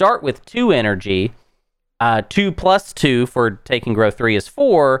 We start with 2 energy. 2 + 2 for taking Growth 3 is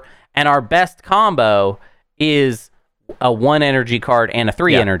 4, and our best combo is a 1 energy card and a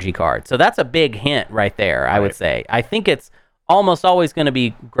 3 energy card. So that's a big hint right there, I would say. I think it's almost always going to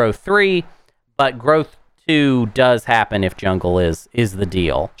be Growth 3, but Growth 2 does happen if jungle is the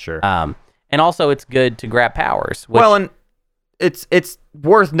deal. Sure. And also it's good to grab powers. Well, and it's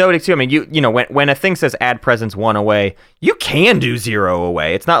worth noting too. I mean, you know when a thing says add presence 1 away, you can do 0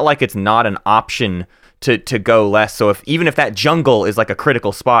 away. It's not like it's not an option to go less. So even if that jungle is like a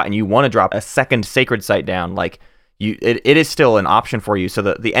critical spot and you want to drop a second sacred site down, like it is still an option for you. So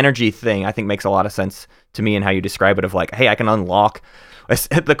the energy thing I think makes a lot of sense to me in how you describe it of like, hey, I can unlock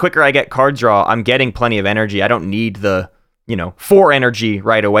the quicker I get card draw, I'm getting plenty of energy. I don't need the 4 energy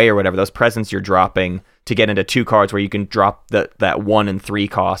right away or whatever. Those presents you're dropping to get into 2 cards where you can drop that 1 and 3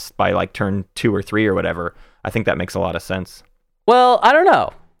 cost by like turn 2 or 3 or whatever. I think that makes a lot of sense. Well, I don't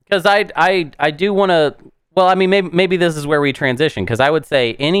know. Because I do want to, well, I mean, maybe this is where we transition, because I would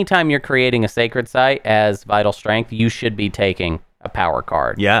say anytime you're creating a sacred site as Vital Strength, you should be taking a power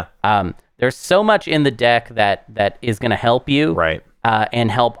card. Yeah. There's so much in the deck that is going to help you. Right. And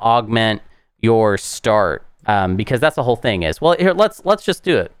help augment your start. Because that's the whole thing is, well, here, let's just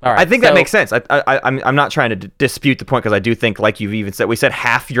do it. All right. I think that makes sense. I'm not trying to dispute the point, because I do think, like you've even said, we said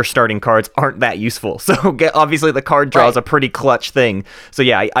half your starting cards aren't that useful. So obviously the card draw is a pretty clutch thing. So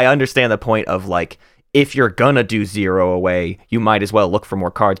yeah, I understand the point of like, if you're gonna do 0 away, you might as well look for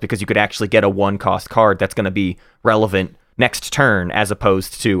more cards, because you could actually get a 1-cost card that's gonna be relevant next turn, as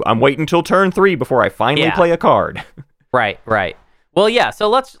opposed to I'm waiting until turn 3 before I finally play a card. Right. Well, yeah, so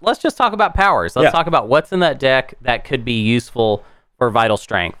let's just talk about powers. Let's talk about what's in that deck that could be useful for Vital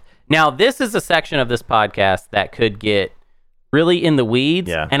Strength. Now, this is a section of this podcast that could get really in the weeds,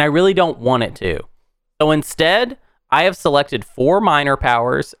 and I really don't want it to. So instead, I have selected 4 minor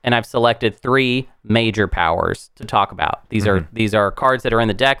powers, and I've selected 3 major powers to talk about. These are cards that are in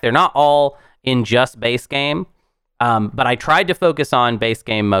the deck. They're not all in just base game, but I tried to focus on base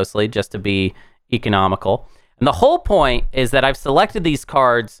game mostly just to be economical. And the whole point is that I've selected these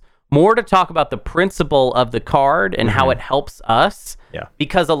cards more to talk about the principle of the card and how it helps us. Yeah.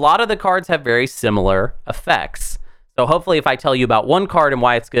 Because a lot of the cards have very similar effects. So hopefully if I tell you about one card and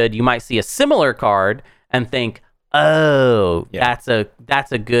why it's good, you might see a similar card and think, oh, that's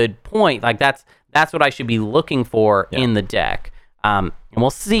a good point. Like that's what I should be looking for in the deck. And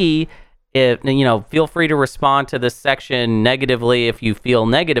we'll see if, feel free to respond to this section negatively if you feel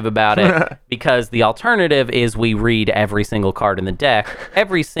negative about it, because the alternative is we read every single card in the deck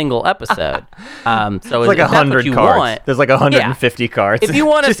every single episode. So it's like 100 cards. There's like 150 cards. If you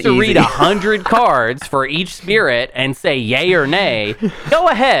want us to read 100 cards for each spirit and say yay or nay, go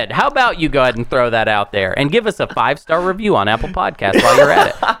ahead. How about you go ahead and throw that out there and give us a 5-star review on Apple Podcasts while you're at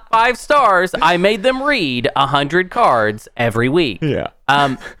it. 5 stars. I made them read 100 cards every week. Yeah.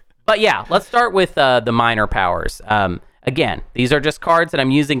 But yeah, let's start with the minor powers. Again, these are just cards that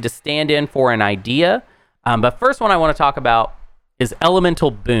I'm using to stand in for an idea. But first one I want to talk about is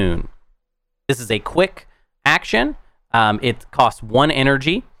Elemental Boon. This is a quick action. It costs 1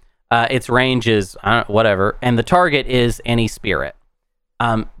 energy. Its range is whatever, and the target is any spirit.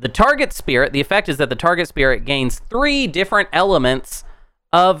 The target spirit, the effect is that the target spirit gains 3 different elements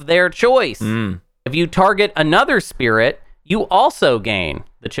of their choice. If you target another spirit, you also gain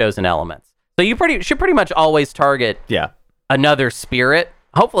the chosen elements. So you should pretty much always target another spirit.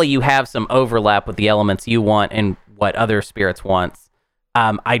 Hopefully you have some overlap with the elements you want and what other spirits wants.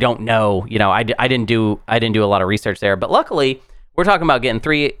 I don't know. I didn't do a lot of research there, but luckily we're talking about getting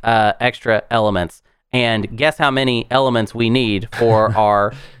 3 extra elements. And guess how many elements we need for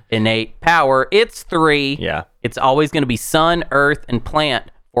our innate power? It's 3. Yeah. It's always going to be sun, earth, and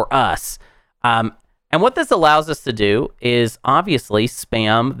plant for us. And what this allows us to do is obviously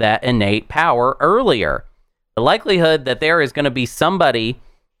spam that innate power earlier. The likelihood that there is going to be somebody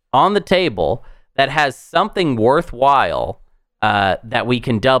on the table that has something worthwhile that we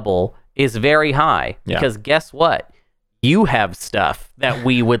can double is very high. Yeah. Because guess what? You have stuff that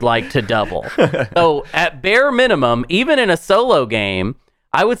we would like to double. So at bare minimum, even in a solo game,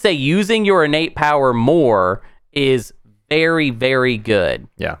 I would say using your innate power more is very, very good.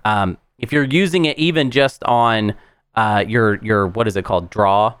 Yeah. If you're using it even just on your what is it called?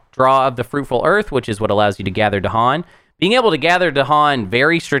 Draw of the fruitful earth, which is what allows you to gather Dahan. Being able to gather Dahan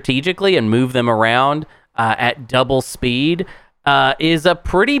very strategically and move them around at double speed is a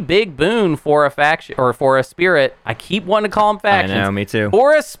pretty big boon for a faction or for a spirit. I keep wanting to call them factions. I know, me too.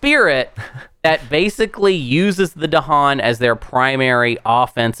 For a spirit that basically uses the Dahan as their primary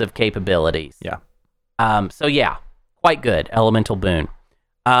offensive capabilities. Yeah. So yeah, quite good. Elemental boon.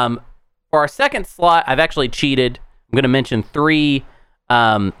 For our second slot, I've actually cheated. I'm going to mention 3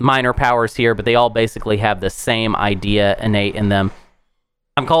 minor powers here, but they all basically have the same idea innate in them.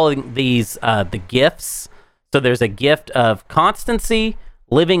 I'm calling these the gifts. So there's a gift of constancy,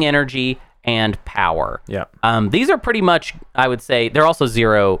 living energy, and power. Yeah. These are pretty much, I would say, they're also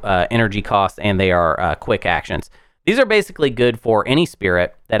 0 energy cost, and they are quick actions. These are basically good for any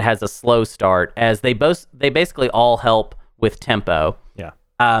spirit that has a slow start, as they basically all help with tempo. Yeah.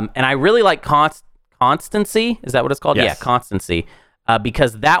 And I really like constancy. Is that what it's called? Yes. Yeah, constancy.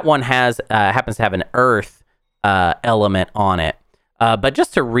 Because that one happens to have an earth element on it. But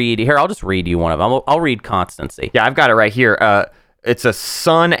just to read here, I'll just read you one of them. I'll read constancy. Yeah, I've got it right here. It's a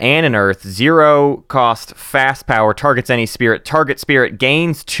sun and an earth, 0 cost, fast power, targets any spirit. Target spirit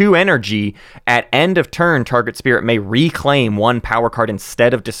gains 2 energy. At end of turn, target spirit may reclaim 1 power card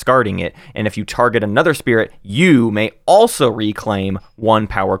instead of discarding it. And if you target another spirit, you may also reclaim 1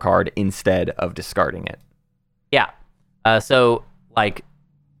 power card instead of discarding it. Yeah. So, like,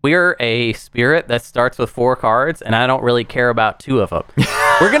 we're a spirit that starts with 4 cards, and I don't really care about 2 of them.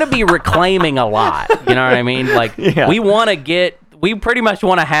 We're going to be reclaiming a lot. You know what I mean? Like, we pretty much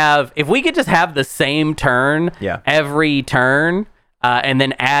want to have, if we could just have the same turn every turn, and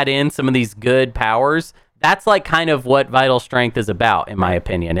then add in some of these good powers, that's like kind of what Vital Strength is about, in my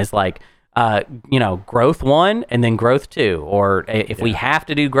opinion, is like, growth 1 and then growth 2. Or if we have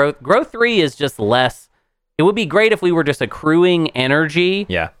to do growth 3 is just less. It would be great if we were just accruing energy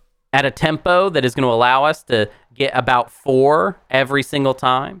at a tempo that is going to allow us to get about 4 every single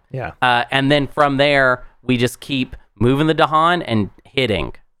time. Yeah. And then from there, we just keep moving the Dahan and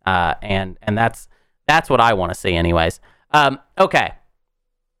hitting. And that's what I want to see anyways. Okay.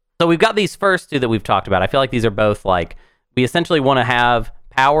 So we've got these first 2 that we've talked about. I feel like these are both like, we essentially want to have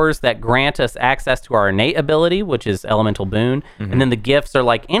powers that grant us access to our innate ability, which is Elemental Boon. Mm-hmm. And then the gifts are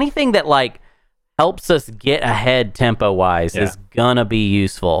like anything that like helps us get ahead tempo-wise is gonna be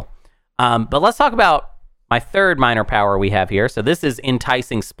useful. But let's talk about my third minor power we have here. So this is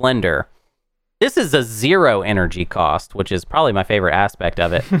Enticing Splendor. This is a 0 energy cost, which is probably my favorite aspect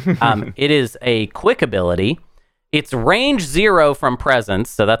of it. It is a quick ability. It's range 0 from presence,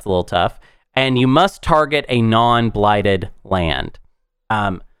 so that's a little tough. And you must target a non-blighted land.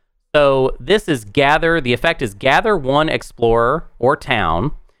 So this is the effect is gather 1 explorer or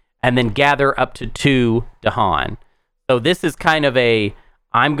town, and then gather up to 2 Dahan. So this is kind of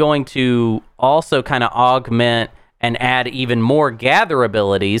I'm going to also kind of augment and add even more gather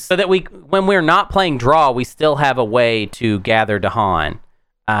abilities so that when we're not playing draw, we still have a way to gather Dahan.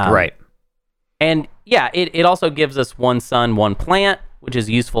 Right. And yeah, it also gives us 1 sun, 1 plant, which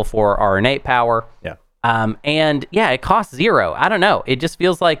is useful for our innate power. Yeah. And yeah, it costs 0. I don't know. It just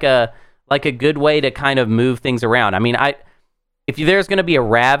feels like a good way to kind of move things around. I mean, if there's going to be a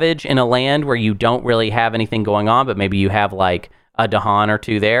ravage in a land where you don't really have anything going on, but maybe you have like a Dahan or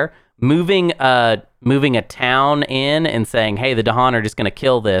two there. Moving a town in and saying, hey, the Dahan are just going to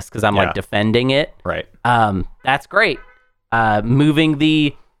kill this because I'm like defending it. Right. That's great. Moving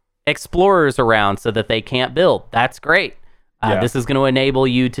the explorers around so that they can't build. That's great. This is going to enable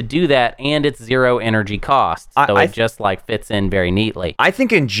you to do that, and it's 0 energy cost. So it just like fits in very neatly. I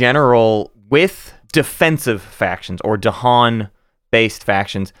think in general, with defensive factions or Dahan-based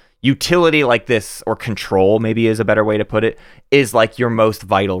factions, utility like this, or control maybe is a better way to put it, is like your most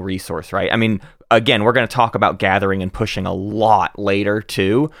vital resource, right? I mean, again, we're going to talk about gathering and pushing a lot later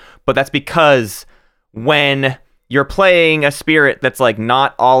too, but that's because when you're playing a spirit that's like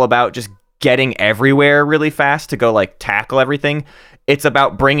not all about just getting everywhere really fast to go like tackle everything, it's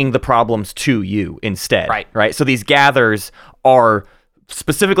about bringing the problems to you instead. Right. So these gathers are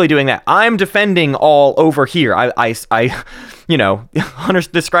specifically doing that. I'm defending all over here. I Hunter's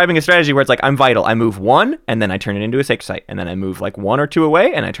describing a strategy where it's like, I'm vital. I move 1 and then I turn it into a sacred site, and then I move like 1 or 2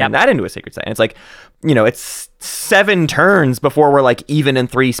 away and I turn that into a sacred site. And it's like, it's 7 turns before we're like even in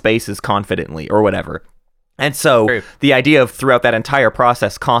 3 spaces confidently or whatever. And so the idea of throughout that entire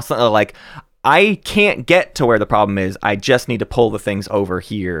process, constantly like, I can't get to where the problem is, I just need to pull the things over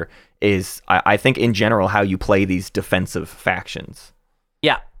here, is, I think, in general, how you play these defensive factions.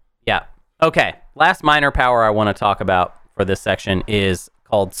 Yeah. Okay. Last minor power I want to talk about for this section is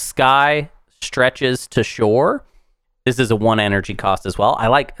called Sky Stretches to Shore. This is a 1 energy cost as well. I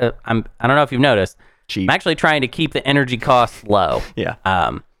like, I don't know if you've noticed, cheap. I'm actually trying to keep the energy cost low. Yeah.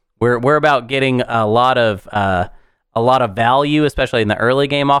 We're about getting a lot of value, especially in the early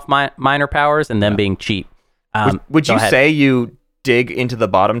game, off minor powers, and them being cheap. Would you say you dig into the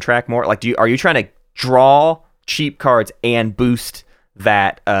bottom track more? Like, are you trying to draw cheap cards and boost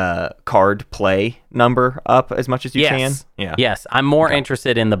that card play number up as much as you can? Yeah. Yes, I'm more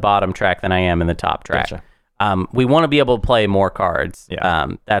interested in the bottom track than I am in the top track. Gotcha. We want to be able to play more cards. Yeah.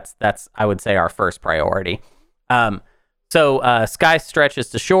 That's I would say our first priority. So Sky Stretches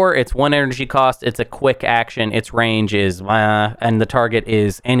to Shore, it's 1 energy cost, it's a quick action, its range is, and the target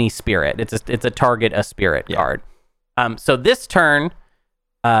is any spirit. It's a target a spirit card. So this turn,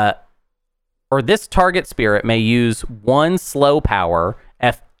 or this target spirit may use 1 slow power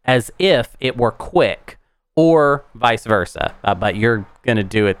as if it were quick, or vice versa. But you're going to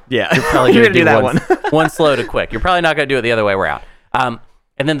do it. Yeah, you're probably going to do that one. 1 slow to quick. You're probably not going to do it the other way around.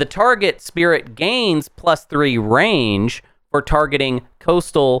 And then the target spirit gains +3 range for targeting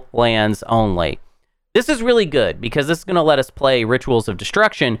coastal lands only. This is really good because this is going to let us play Rituals of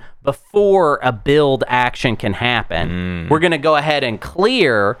Destruction before a build action can happen. We're going to go ahead and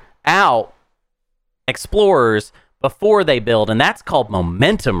clear out explorers before they build, and that's called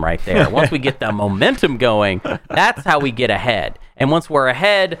momentum right there. Once we get the momentum going, that's how we get ahead. And once we're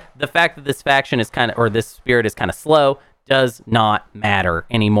ahead, the fact that this faction is this spirit is kind of slow does not matter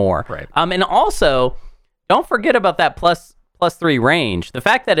anymore. Right. And also, don't forget about that +3 range. The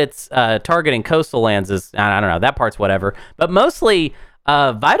fact that it's targeting coastal lands is, I don't know, that part's whatever. But mostly,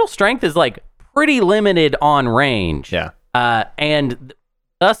 Vital Strength is like pretty limited on range. Yeah. And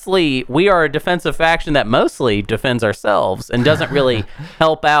thusly, we are a defensive faction that mostly defends ourselves and doesn't really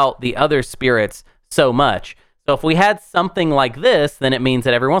help out the other spirits so much. So if we had something like this, then it means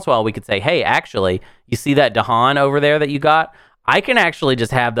that every once in a while we could say, hey, actually, you see that Dahan over there that you got? I can actually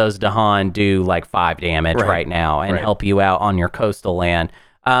just have those Dahan do like 5 damage right now and help you out on your coastal land,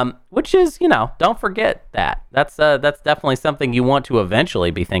 which is, don't forget that. That's definitely something you want to eventually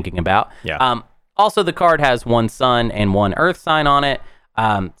be thinking about. Yeah. Also, the card has 1 sun and 1 earth sign on it,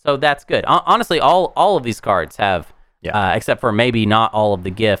 so that's good. Honestly, all of these cards have, except for maybe not all of the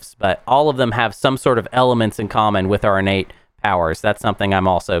gifts, but all of them have some sort of elements in common with our innate powers. That's something I'm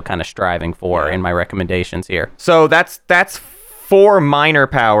also kind of striving for in my recommendations here. So that's 4 minor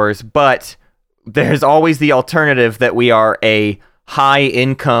powers, but there's always the alternative that we are a high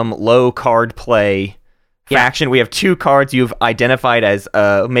income, low card play faction. We have 2 cards you've identified as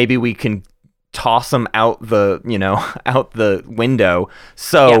maybe we can toss them out the window.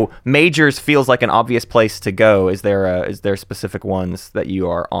 So majors feels like an obvious place to go. Is there specific ones that you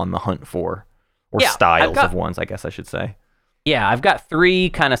are on the hunt for, or styles of ones, I guess I should say? Yeah, I've got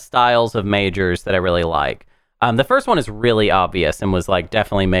 3 kind of styles of majors that I really like. The first one is really obvious and was like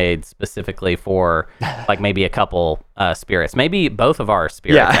definitely made specifically for like maybe a couple spirits, maybe both of our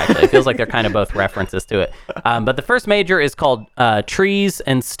spirits. Actually, it feels like they're kind of both references to it. But the first major is called Trees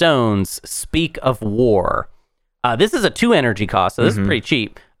and Stones Speak of War. This is a 2 energy cost, so this is pretty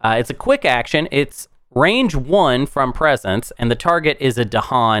cheap. It's a quick action. It's range 1 from presence, and the target is a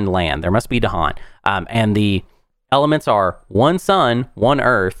Dahan land. There must be Dahan, and the elements are 1 sun, 1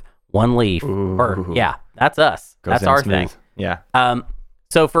 earth, 1 leaf. That's us. That's our thing. Yeah.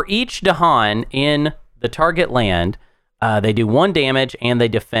 So for each Dahan in the target land, they do 1 damage and they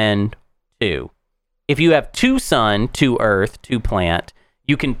defend 2. If you have 2 sun, 2 earth, 2 plant,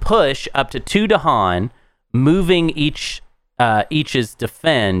 you can push up to 2 Dahan, moving each's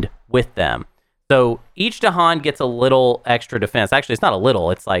defend with them. So each Dahan gets a little extra defense. Actually, it's not a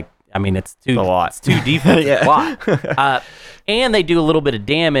little. It's like, I mean, it's 2. A lot. It's 2 defense. It's a lot. And they do a little bit of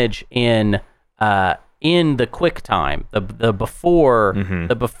damage in the quick time, the before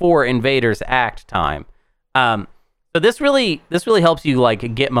invaders act time. So this really helps you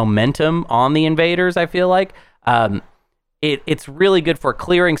like get momentum on the invaders. I feel like it's really good for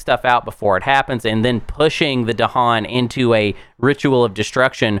clearing stuff out before it happens, and then pushing the Dahan into a ritual of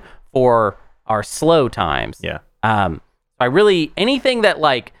destruction for our slow times. Yeah. Anything that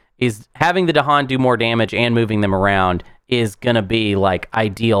like is having the Dahan do more damage and moving them around is gonna be like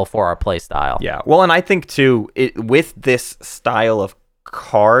ideal for our play style. Yeah. Well, and I think too, with this style of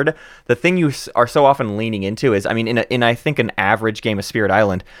card, the thing you are so often leaning into is, I mean, in I think an average game of Spirit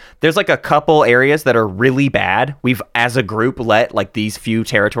Island, there's like a couple areas that are really bad. We've as a group let like these few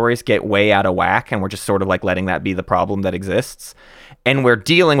territories get way out of whack, and we're just sort of like letting that be the problem that exists. And we're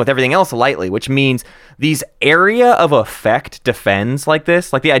dealing with everything else lightly, which means these area of effect defends like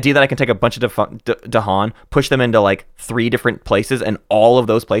this, like the idea that I can take a bunch of Dahan, push them into like 3 different places, and all of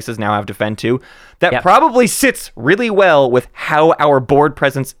those places now have defend too. That probably sits really well with how our board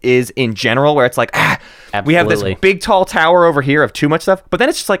presence is in general, where it's like, we have this big tall tower over here of too much stuff, but then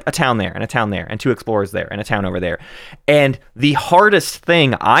it's just like a town there and a town there and 2 explorers there and a town over there. And the hardest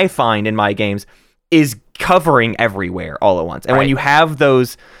thing I find in my games is covering everywhere all at once. And when you have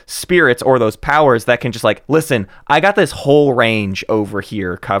those spirits or those powers that can just like, listen, I got this whole range over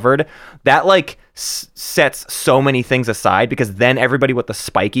here covered, that like sets so many things aside, because then everybody with the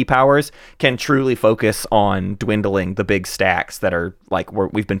spiky powers can truly focus on dwindling the big stacks that are like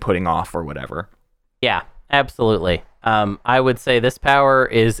we've been putting off or whatever. Yeah, absolutely. I would say this power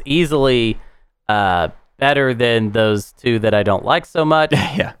is easily better than those 2 that I don't like so much.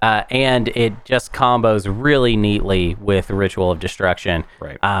 Yeah. And it just combos really neatly with Ritual of Destruction.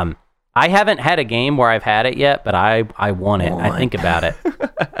 Right. I haven't had a game where I've had it yet, but I want it. I think about it.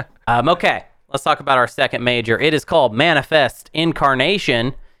 Okay, let's talk about our second major. It is called Manifest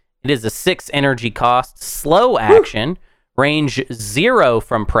Incarnation. It is a 6 energy cost, slow action, range 0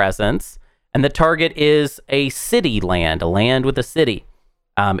 from presence, and the target is a city land, a land with a city.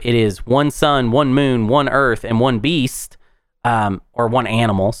 It is 1 sun, 1 moon, 1 earth, and 1 beast, or 1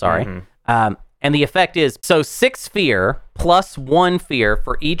 animal, sorry. Mm-hmm. And the effect is, 6 fear plus 1 fear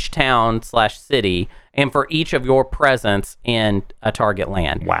for each town/city, and for each of your presence in a target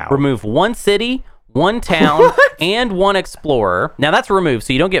land. Wow. Remove 1 city, 1 town, and 1 explorer. Now that's removed,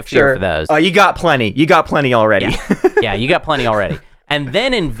 so you don't get fear for those. You got plenty. You got plenty already. Yeah, you got plenty already. And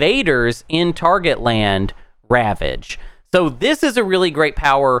then invaders in target land ravage. So this is a really great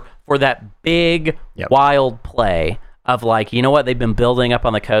power for that big, wild play of like, you know what, they've been building up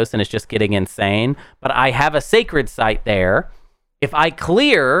on the coast and it's just getting insane, but I have a sacred site there. If I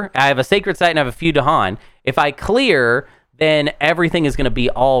clear, I have a sacred site and I have a few Dahan. If I clear, then everything is going to be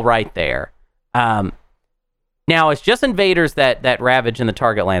all right there. Now, it's just invaders that ravage in the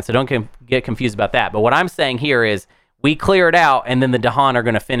target land, so don't get confused about that. But what I'm saying here is we clear it out, and then the Dahan are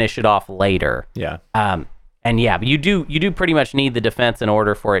going to finish it off later. Yeah. And yeah, but you do pretty much need the defense in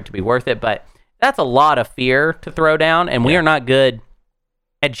order for it to be worth it, but that's a lot of fear to throw down, and we are not good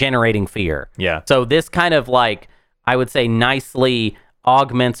at generating fear. Yeah. So this kind of like, I would say, nicely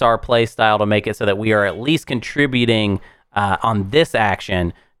augments our play style to make it so that we are at least contributing on this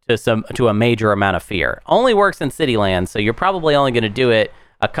action to a major amount of fear. Only works in city land, so you're probably only going to do it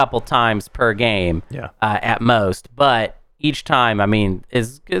a couple times per game at most, but each time, I mean,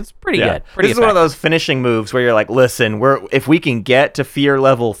 is pretty good. Pretty this is one of those finishing moves where you're like, listen, if we can get to fear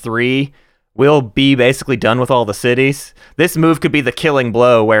level 3, we'll be basically done with all the cities. This move could be the killing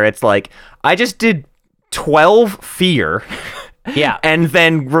blow where it's like, I just did 12 fear. Yeah. And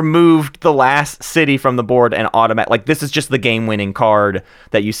then removed the last city from the board and like, this is just the game-winning card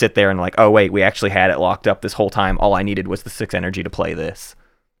that you sit there and like, oh, wait, we actually had it locked up this whole time. All I needed was the 6 energy to play this.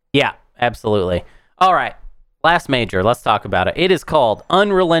 Yeah, absolutely. All right. Last major, let's talk about it. It is called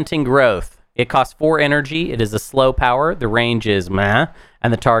Unrelenting Growth. It costs 4 energy. It is a slow power. The range is meh,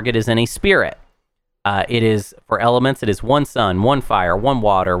 and the target is any spirit. It is, for elements, it is 1 sun, 1 fire, 1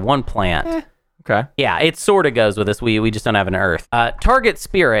 water, 1 plant. Okay. Yeah, it sort of goes with this. We just don't have an earth. Target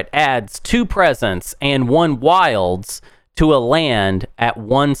spirit adds 2 presence and 1 wilds to a land at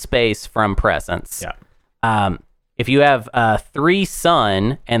 1 space from presence. Yeah. If you have 3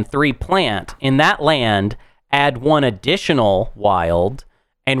 sun and 3 plant, in that land, add one additional wild,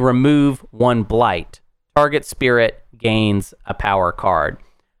 and remove one blight. Target spirit gains a power card.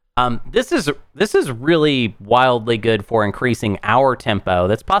 This is really wildly good for increasing our tempo.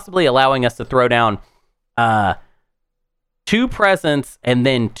 That's possibly allowing us to throw down 2 presents and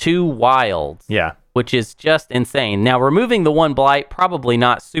then 2 wilds. Yeah. Which is just insane. Now, removing the 1 blight, probably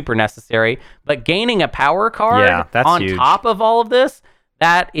not super necessary, but gaining a power card on huge. top of all of this,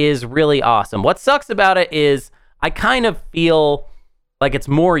 that is really awesome. What sucks about it is I kind of feel like it's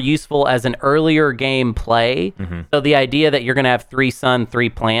more useful as an earlier game play. Mm-hmm. So the idea that you're going to have 3 sun, 3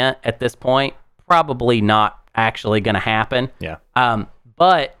 plant at this point, probably not actually going to happen. Yeah.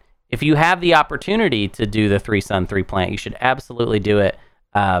 But if you have the opportunity to do the 3 sun, 3 plant, you should absolutely do it.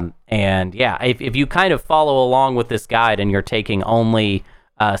 And yeah, if you kind of follow along with this guide and you're taking only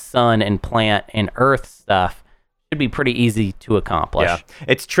sun and plant and earth stuff, it should be pretty easy to accomplish. Yeah.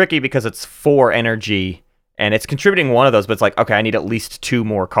 It's tricky because it's 4 energy and it's contributing one of those, but it's like, okay, I need at least 2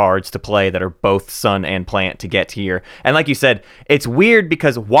 more cards to play that are both sun and plant to get here. And like you said, it's weird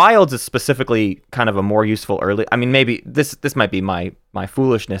because wilds is specifically kind of a more useful early. I mean, maybe this might be my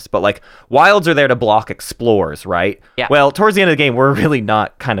foolishness, but like wilds are there to block explorers, right? Yeah. Well, towards the end of the game, we're really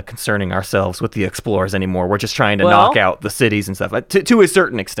not kind of concerning ourselves with the explorers anymore. We're just trying to knock out the cities and stuff to a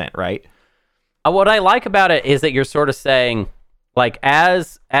certain extent, right? What I like about it is that you're sort of saying, like,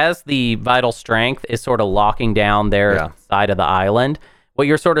 as the vital strength is sort of locking down their side of the island, what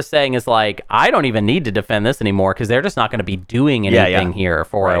you're sort of saying is like, I don't even need to defend this anymore because they're just not going to be doing anything here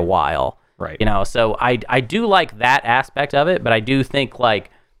for a while. Right. You know, so I do like that aspect of it, but I do think like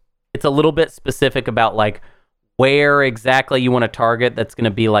it's a little bit specific about like where exactly you want to target. That's going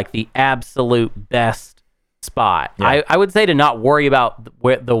to be like the absolute best spot. Yeah. I would say to not worry about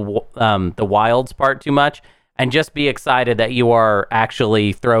the wilds part too much, and just be excited that you are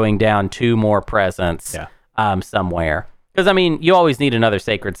actually throwing down 2 more presents somewhere. Because, I mean, you always need another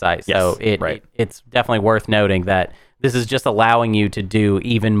sacred site. So it's definitely worth noting that this is just allowing you to do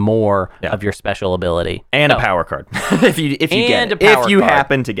even more of your special ability. And a power card. if you get it. If you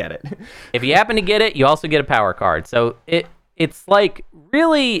happen to get it. If you happen to get it, you also get a power card. So it's like,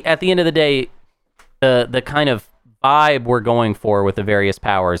 really, at the end of the day, the kind of vibe we're going for with the various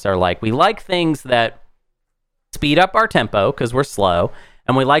powers are like, we like things that speed up our tempo because we're slow,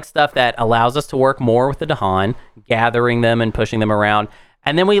 and we like stuff that allows us to work more with the Dahan, gathering them and pushing them around.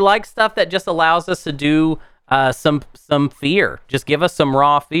 And then we like stuff that just allows us to do some fear. Just give us some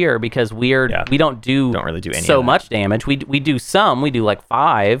raw fear because we don't really do any so much damage. We do some. We do like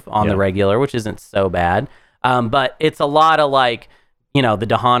 5 on the regular, which isn't so bad. But it's a lot of like, you know, the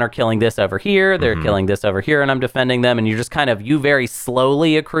Dahan are killing this over here, they're killing this over here, and I'm defending them, and you're just kind of, you very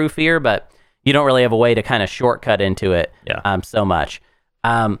slowly accrue fear, but you don't really have a way to kind of shortcut into it so much.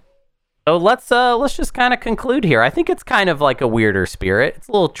 So let's just kind of conclude here. I think it's kind of like a weirder spirit. It's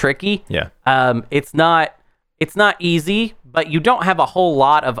a little tricky. Yeah. It's not easy, but you don't have a whole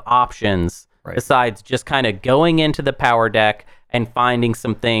lot of options besides just kind of going into the power deck and finding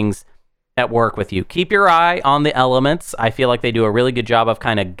some things that work with you. Keep your eye on the elements. I feel like they do a really good job of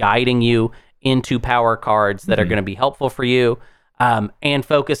kind of guiding you into power cards that are going to be helpful for you. And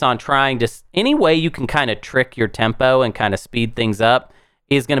focus on trying to, any way you can kind of trick your tempo and kind of speed things up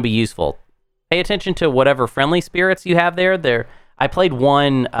is going to be useful. Pay attention to whatever friendly spirits you have there. I played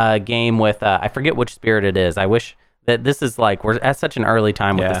one game with, I forget which spirit it is. I wish that this is like, we're at such an early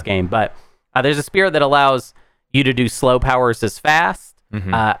time with this game, but there's a spirit that allows you to do slow powers as fast.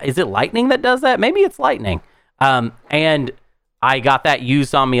 Is it lightning that does that? Maybe it's lightning. And I got that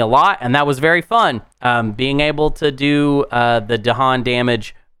used on me a lot, and that was very fun. Being able to do the Dahan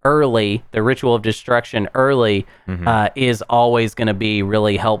damage early, the Ritual of Destruction early, is always going to be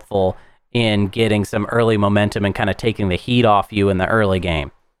really helpful in getting some early momentum and kind of taking the heat off you in the early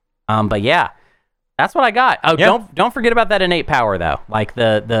game. But yeah, that's what I got. Oh, don't forget about that innate power though. Like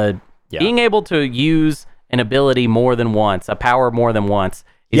the being able to use an ability more than once, a power more than once,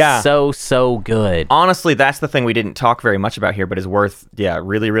 is so good. Honestly, that's the thing we didn't talk very much about here, but is worth,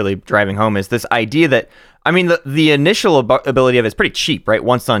 really, really driving home, is this idea that, I mean, the initial ability of it is pretty cheap, right?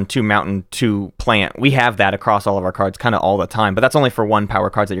 1 sun, 2 mountain, 2 plant. We have that across all of our cards kind of all the time, but that's only for 1 power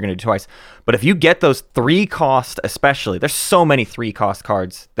cards that you're going to do twice. But if you get those 3 cost, especially, there's so many 3 cost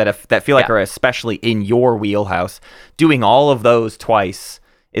cards that feel like are especially in your wheelhouse. Doing all of those twice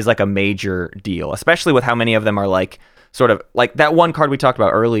is like a major deal, especially with how many of them are like, sort of like that one card we talked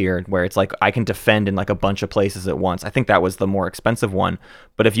about earlier where it's like I can defend in like a bunch of places at once. I think that was the more expensive one.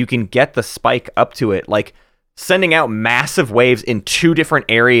 But if you can get the spike up to it, like sending out massive waves in 2 different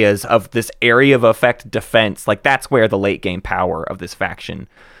areas of this area of effect defense. Like, that's where the late game power of this faction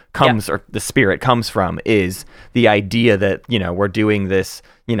comes, or the spirit comes from, is the idea that, we're doing this,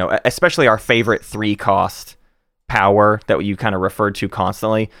 especially our favorite 3 cost power that you kind of referred to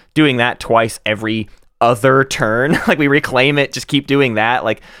constantly, doing that twice every other turn. Like, we reclaim it, just keep doing that.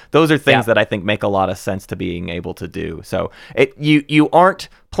 Like, those are things that I think make a lot of sense to being able to do. So you aren't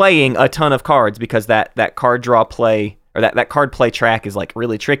playing a ton of cards, because that card draw play, or that card play track is like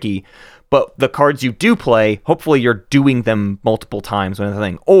really tricky. But the cards you do play, hopefully you're doing them multiple times when the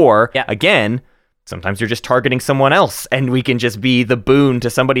thing. Or again, sometimes you're just targeting someone else, and we can just be the boon to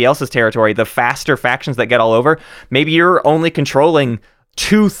somebody else's territory. The faster factions that get all over, maybe you're only controlling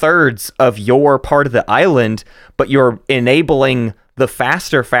 2/3 of your part of the island, but you're enabling the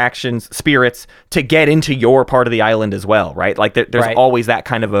faster factions, spirits, to get into your part of the island as well, right? Like, there's always that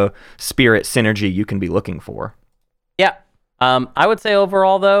kind of a spirit synergy you can be looking for. Yeah. I would say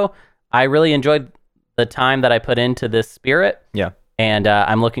overall, though, I really enjoyed the time that I put into this spirit. Yeah. And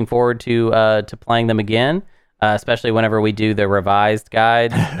I'm looking forward to playing them again, especially whenever we do the revised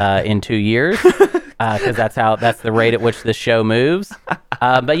guide in 2 years, because that's the rate at which the show moves.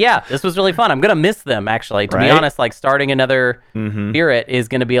 But yeah, this was really fun. I'm gonna miss them, actually. To be honest, like, starting another spirit is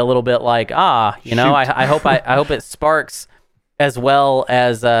gonna be a little bit like, I hope it sparks as well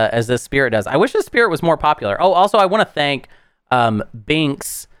as this spirit does. I wish this spirit was more popular. Oh, also, I want to thank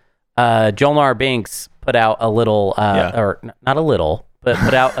Binks. Jolnar Binks put out a little, or not a little, but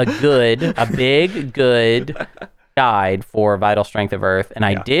put out a big good guide for Vital Strength of Earth, and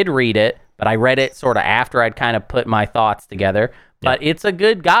I did read it, but I read it sort of after I'd kind of put my thoughts together. But it's a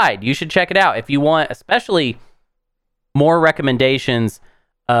good guide. You should check it out if you want, especially more recommendations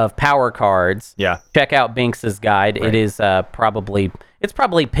of power cards. Yeah, check out Binks's guide. It is probably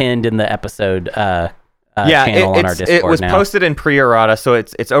pinned in the episode. Channel on our Discord. It was now. posted in pre-errata, so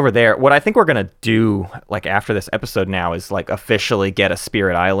it's over there. What I think we're gonna do, like, after this episode now, is like officially get a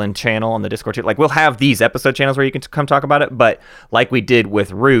Spirit Island channel on the Discord too. Like, we'll have these episode channels where you can come talk about it, but like we did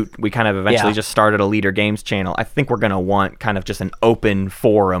with Root, we kind of eventually just started a Leader Games channel. I think we're gonna want kind of just an open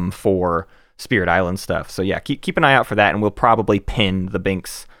forum for Spirit Island stuff. So yeah, keep an eye out for that, and we'll probably pin the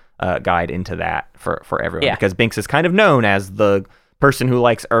Binks guide into that for everyone, because Binks is kind of known as the person who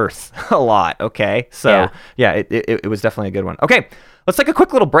likes Earth a lot. Okay, so it was definitely a good one. Okay, let's take a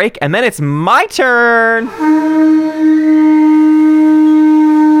quick little break, and then it's my turn.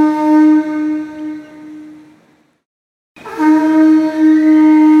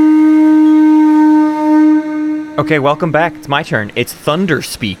 Okay, welcome back. It's my turn. It's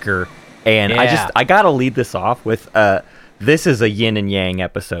Thunderspeaker, and I gotta lead this off with this is a yin and yang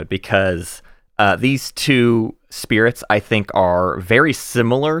episode, because these 2 spirits, I think, are very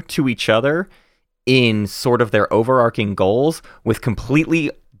similar to each other in sort of their overarching goals, with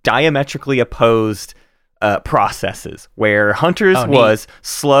completely diametrically opposed processes. Where Hunter's was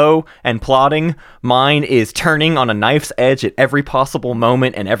slow and plodding, mine is turning on a knife's edge at every possible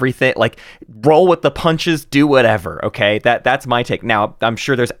moment and everything. Like, roll with the punches, do whatever. Okay, that's my take. Now, I'm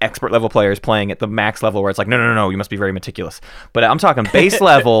sure there's expert level players playing at the max level where it's like, no, you must be very meticulous. But I'm talking base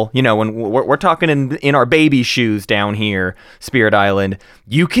level. When we're talking in our baby shoes down here, Spirit Island,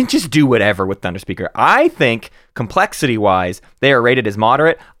 you can just do whatever with Thunderspeaker. I think complexity wise, they are rated as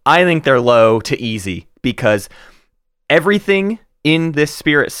moderate. I think they're low to easy, because everything in this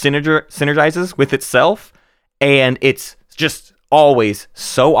spirit synergizes with itself, and it's just always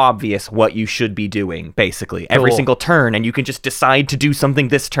so obvious what you should be doing, basically, every single turn, and you can just decide to do something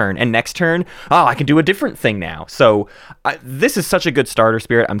this turn, and next turn, I can do a different thing now. So this is such a good starter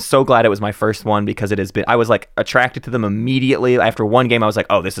spirit. I'm so glad it was my first one, because I was like attracted to them immediately. After one game, I was like,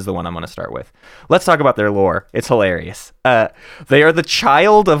 oh, this is the one I'm going to start with. Let's talk about their lore. It's hilarious. They are the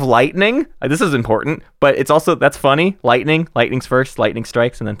child of lightning. This is important, but it's also, that's funny. Lightning's first, lightning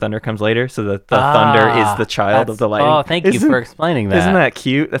strikes, and then thunder comes later. So the thunder is the child of the lightning. Oh, thank you for explaining that. Isn't that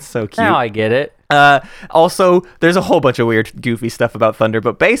cute? That's so cute. Now I get it. Also, there's a whole bunch of weird, goofy stuff about Thunder,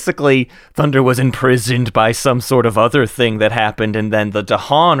 but basically, Thunder was imprisoned by some sort of other thing that happened, and then the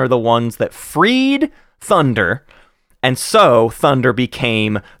Dahan are the ones that freed Thunder, and so Thunder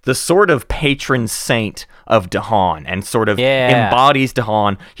became the sort of patron saint of Dahan, and sort of embodies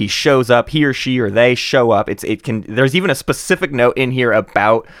Dahan. He shows up, he or she or they show up. There's even a specific note in here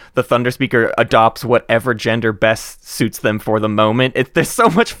about the Thunderspeaker adopts whatever gender best suits them for the moment. There's so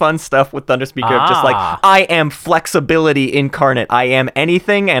much fun stuff with Thunderspeaker of just like, I am flexibility incarnate. I am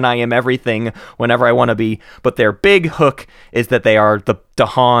anything and I am everything whenever I want to be. But their big hook is that they are the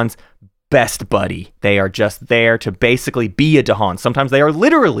Dahan's best buddy. They are just there to basically be a Dahan. Sometimes they are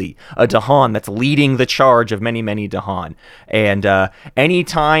literally a Dahan that's leading the charge of many, many Dahan. And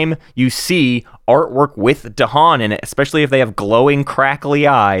anytime you see artwork with Dahan in it, especially if they have glowing, crackly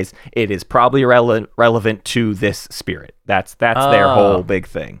eyes, it is probably relevant to this spirit. That's their whole big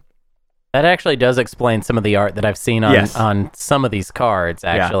thing. That actually does explain some of the art that I've seen on some of these cards,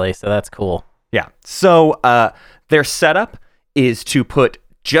 actually. Yeah. So that's cool. Yeah. So their setup is to put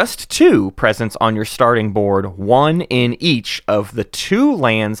just 2 presents on your starting board, 1 in each of the 2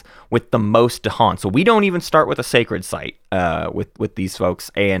 lands with the most Dahan. So we don't even start with a sacred site with these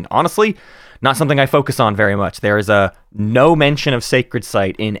folks. And honestly, not something I focus on very much. There is no mention of sacred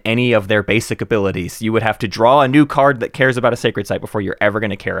site in any of their basic abilities. You would have to draw a new card that cares about a sacred site before you're ever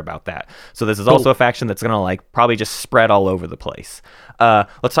going to care about that. So this is also a faction that's going to probably just spread all over the place.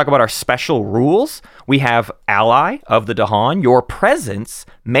 Let's talk about our special rules. We have ally of the Dahan. Your presence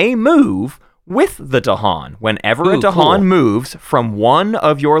may move with the Dahan. Whenever a Dahan moves from one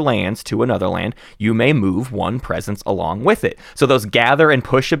of your lands to another land, you may move 1 presence along with it. So those gather and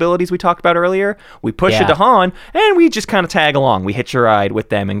push abilities we talked about earlier, we push a Dahan and we just kind of tag along. We hitch a ride with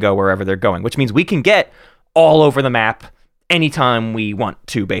them and go wherever they're going, which means we can get all over the map anytime we want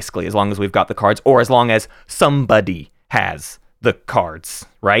to, basically, as long as we've got the cards or as long as somebody has the cards,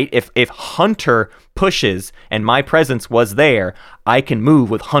 right? If Hunter pushes and my presence was there, I can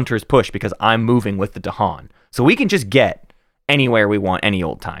move with Hunter's push because I'm moving with the Dahan. So we can just get anywhere we want any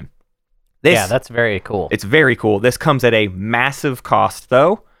old time. That's very cool. It's very cool. This comes at a massive cost,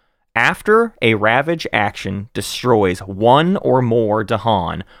 though. After a Ravage action destroys 1 or more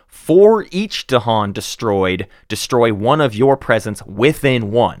Dahan, for each Dahan destroyed, destroy 1 of your presence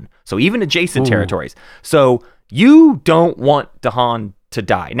within 1. So even adjacent territories. So you don't want Dahan to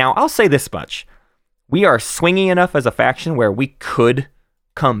die. Now, I'll say this much. We are swingy enough as a faction where we could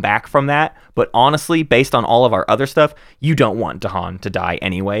come back from that, but honestly, based on all of our other stuff, you don't want Dahan to die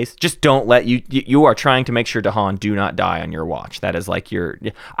anyways. Just don't let you are trying to make sure Dahan do not die on your watch. That is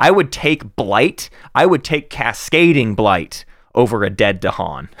I would take Blight. I would take Cascading Blight over a dead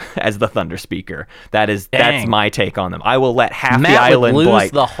Dahan as the Thunderspeaker. That's my take on them. I will let half Matt the island would lose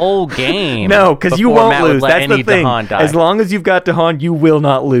blight the whole game. No, because you won't Matt lose. That's the thing. As long as you've got Dahan, you will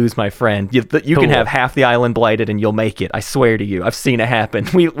not lose, my friend. You can have half the island blighted and you'll make it. I swear to you. I've seen it happen.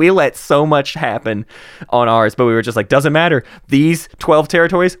 We let so much happen on ours, but we were just like, doesn't matter. These 12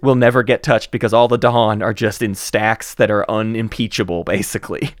 territories will never get touched because all the Dahan are just in stacks that are unimpeachable,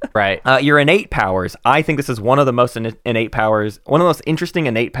 basically. Right. Your innate powers. I think this is one of the most innate powers, one of the most interesting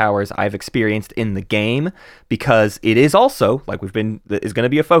innate powers I've experienced in the game, because it is also, is going to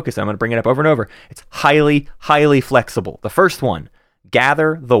be a focus. I'm going to bring it up over and over. It's highly, highly flexible. The first one,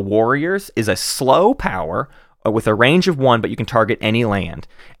 Gather the Warriors, is a slow power with a range of 1, but you can target any land.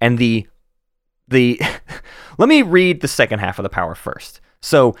 And the let me read the second half of the power first.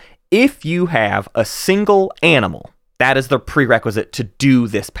 So if you have a single animal, that is the prerequisite to do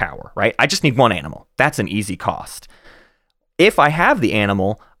this power, right? I just need 1 animal. That's an easy cost. If I have the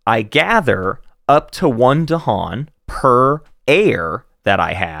animal, I gather up to 1 Dahan per heir that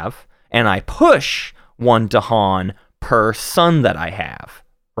I have, and I push 1 Dahan per son that I have,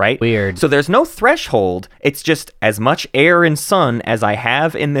 right? Weird. So there's no threshold. It's just as much heir and son as I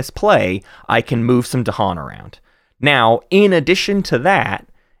have in this play, I can move some Dahan around. Now, in addition to that,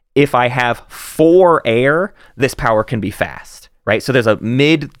 if I have 4 heir, this power can be fast, right? So there's a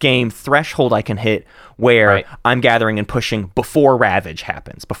mid-game threshold I can hit where I'm gathering and pushing before Ravage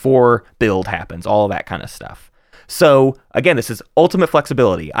happens, before build happens, all of that kind of stuff. So again, this is ultimate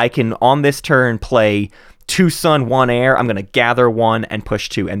flexibility. I can, on this turn, play 2 son, 1 heir. I'm going to gather 1 and push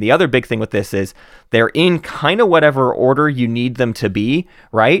 2. And the other big thing with this is they're in kind of whatever order you need them to be,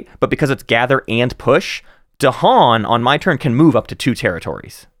 right? But because it's gather and push, Dahan on my turn can move up to 2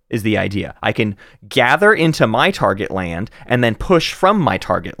 territories. Is the idea. I can gather into my target land and then push from my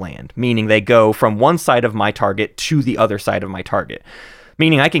target land, meaning they go from one side of my target to the other side of my target,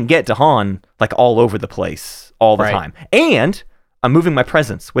 meaning I can get Dahan all over the place all the time. And I'm moving my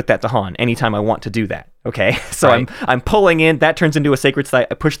presence with that Dahan anytime I want to do that. Okay, so I'm pulling in, that turns into a sacred site,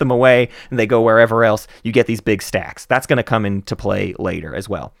 I push them away and they go wherever else. You get these big stacks. That's going to come into play later as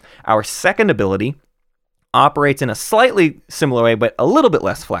well. Our second ability operates in a slightly similar way, but a little bit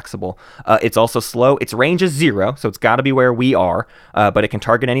less flexible. It's also slow. Its range is 0, so it's got to be where we are, but it can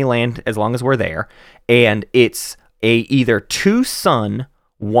target any land as long as we're there. And it's a either 2 sun,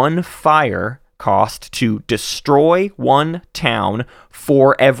 1 fire cost to destroy 1 town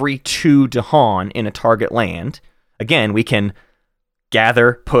for every 2 Dahan in a target land. Again, we can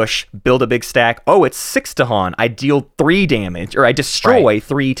gather, push, build a big stack. Oh, it's 6 Dahan. I deal 3 damage, or I destroy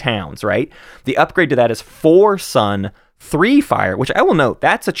 3 towns, right? The upgrade to that is 4 sun, 3 fire, which I will note,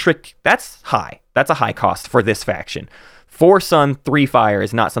 that's a trick. That's high. That's a high cost for this faction. 4 sun, 3 fire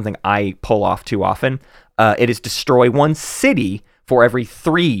is not something I pull off too often. It is destroy 1 city for every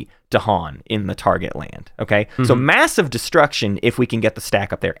 3 Dahan in the target land, okay? So massive destruction if we can get the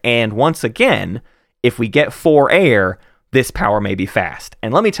stack up there. And once again, if we get 4 air, this power may be fast.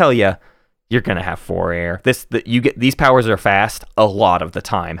 And let me tell you, you're going to have 4 air. These powers are fast a lot of the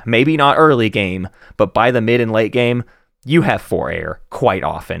time. Maybe not early game, but by the mid and late game, you have 4 air quite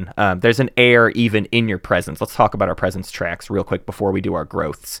often. There's an air even in your presence. Let's talk about our presence tracks real quick before we do our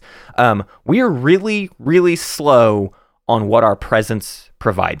growths. We are really, really slow on what our presence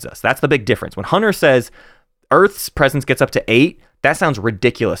provides us. That's the big difference. When Hunter says Earth's presence gets up to 8, that sounds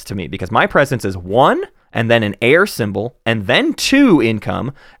ridiculous to me because my presence is 1 and then an air symbol and then 2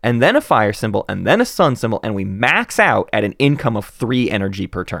 income and then a fire symbol and then a sun symbol, and we max out at an income of 3 energy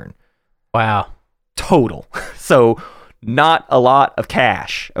per turn. Wow. Total. So not a lot of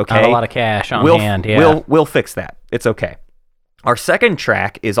cash, okay? Not a lot of cash on hand, yeah. We'll fix that. It's okay. Our second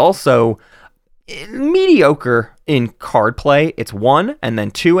track is also mediocre in card play. It's 1 and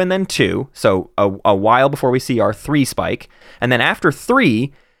then 2 and then 2. So a while before we see our 3 spike. And then after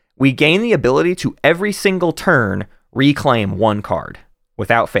 3, we gain the ability to every single turn reclaim 1 card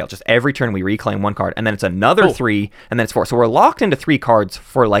without fail. Just every turn we reclaim 1 card. And then it's another 3 and then it's 4. So we're locked into 3 cards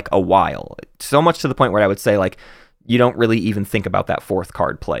for like a while. So much to the point where I would say like you don't really even think about that 4th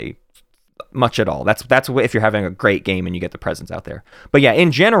card play much at all. That's if you're having a great game and you get the presence out there. But yeah,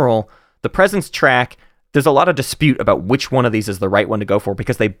 in general, the presence track, there's a lot of dispute about which one of these is the right one to go for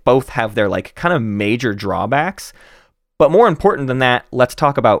because they both have their like kind of major drawbacks. But more important than that, let's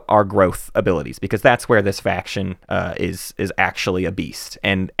talk about our growth abilities because that's where this faction is actually a beast.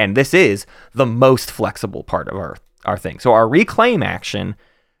 And this is the most flexible part of our thing. So our reclaim action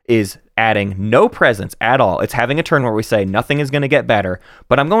is adding no presence at all. It's having a turn where we say nothing is going to get better,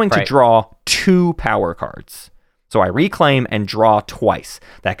 but I'm going to draw 2 power cards. So I reclaim and draw twice.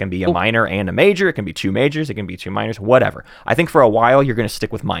 That can be a minor and a major. It can be 2 majors. It can be 2 minors, whatever. I think for a while, you're going to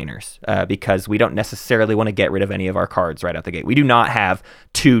stick with minors because we don't necessarily want to get rid of any of our cards right out the gate. We do not have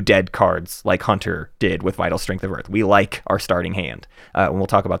 2 dead cards like Hunter did with Vital Strength of Earth. We like our starting hand. And we'll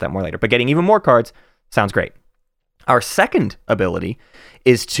talk about that more later. But getting even more cards sounds great. Our second ability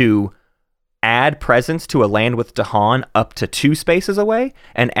is to add presence to a land with Dahan up to 2 spaces away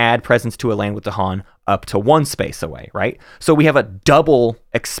and add presence to a land with Dahan up to 1 space away, right? So we have a double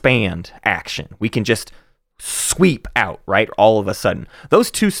expand action. We can just sweep out, right? All of a sudden. Those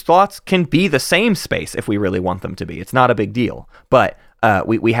 2 slots can be the same space if we really want them to be. It's not a big deal. But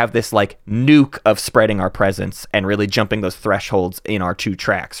we have this like nuke of spreading our presence and really jumping those thresholds in our 2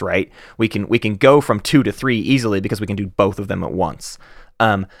 tracks, right? We can go from 2 to 3 easily because we can do both of them at once.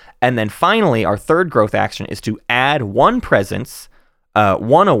 And then finally, our third growth action is to add 1 presence,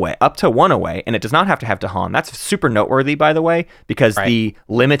 1 away, up to 1 away, and it does not have to have Dahan. That's super noteworthy, by the way, because the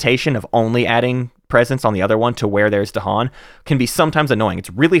limitation of only adding presence on the other one to where there's Dahan can be sometimes annoying. It's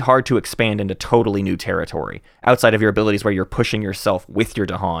really hard to expand into totally new territory outside of your abilities where you're pushing yourself with your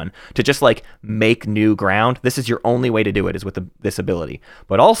Dahan to just like make new ground. This is your only way to do it is with this ability.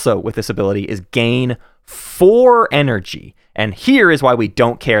 But also with this ability is gain 4 energy. And here is why we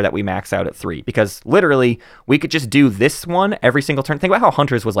don't care that we max out at 3, because literally we could just do this one every single turn. Think about how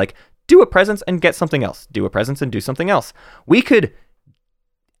Hunter's was like, do a presence and get something else. Do a presence and do something else. We could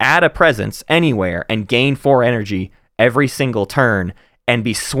add a presence anywhere and gain 4 energy every single turn and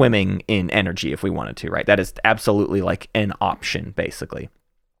be swimming in energy if we wanted to, right? That is absolutely like an option, basically.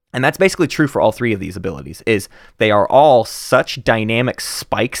 And that's basically true for all 3 of these abilities, is they are all such dynamic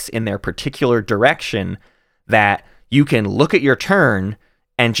spikes in their particular direction that you can look at your turn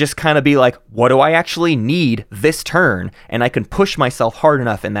and just kind of be like, what do I actually need this turn? And I can push myself hard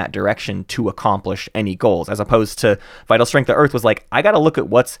enough in that direction to accomplish any goals, as opposed to Vital Strength of Earth was like, I got to look at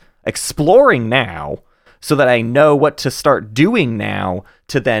what's exploring now so that I know what to start doing now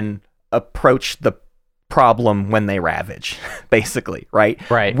to then approach the problem when they ravage, basically, right?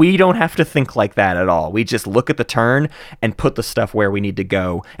 Right. We don't have to think like that at all. We just look at the turn and put the stuff where we need to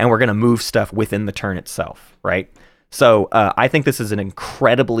go, and we're going to move stuff within the turn itself, right? So I think this is an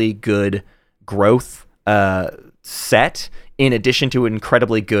incredibly good growth set, in addition to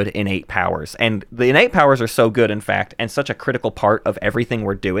incredibly good innate powers. And the innate powers are so good, in fact, and such a critical part of everything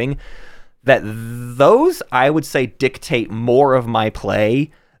we're doing, that those, I would say, dictate more of my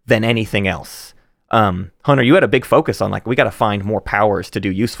play than anything else. Hunter, you had a big focus on like, we got to find more powers to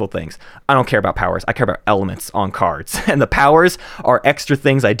do useful things. I don't care about powers. I care about elements on cards. And the powers are extra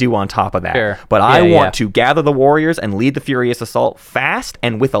things I do on top of that. Sure. But I want to gather the warriors and lead the furious assault fast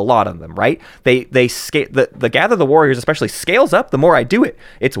and with a lot of them, right? They scale, the gather the warriors especially scales up the more I do it.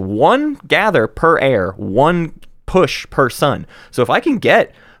 It's 1 gather per air, 1 push per sun. So if I can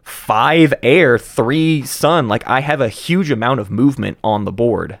get 5 air, 3 sun, like I have a huge amount of movement on the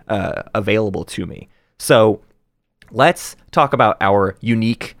board available to me. So let's talk about our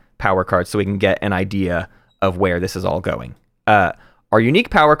unique power cards so we can get an idea of where this is all going. Our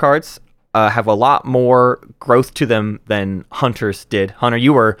unique power cards have a lot more growth to them than Hunter's did. Hunter,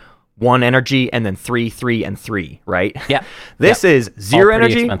 you were 1 energy and then 3, 3, and 3, right? Yeah. This is 0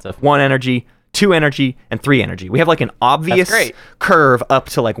 energy, expensive. 1 energy, 2 energy, and 3 energy. We have like an obvious curve up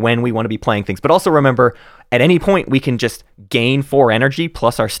to like when we want to be playing things. But also remember, at any point we can just gain 4 energy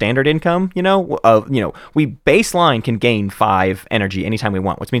plus our standard income. We baseline can gain 5 energy anytime we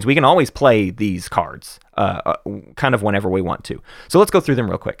want, which means we can always play these cards kind of whenever we want to. So let's go through them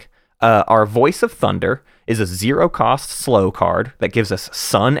real quick. Our Voice of Thunder is a 0-cost slow card that gives us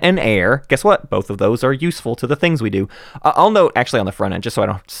sun and air. Guess what? Both of those are useful to the things we do. I'll note actually on the front end, just so I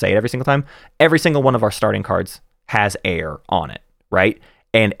don't have to say it every single time, every single one of our starting cards has air on it, right?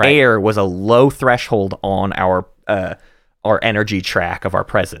 And air was a low threshold on our energy track of our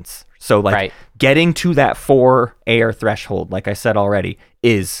presence. So getting to that 4 air threshold, like I said already,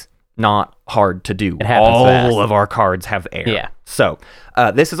 is not hard to do. It happens fast. All of our cards have air. Yeah. So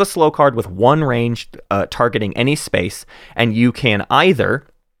this is a slow card with 1 range targeting any space, and you can either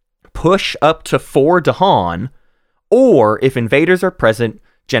push up to 4 Dahan, or if invaders are present,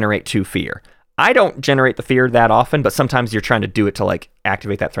 generate 2 fear. I don't generate the fear that often, but sometimes you're trying to do it to like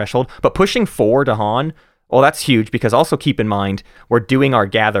activate that threshold. But pushing 4 Dahan, well, that's huge, because also keep in mind, we're doing our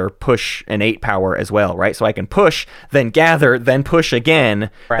gather, push, and 8 power as well, right? So I can push, then gather, then push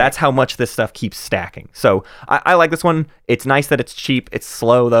again. Right. That's how much this stuff keeps stacking. So I like this one. It's nice that it's cheap. It's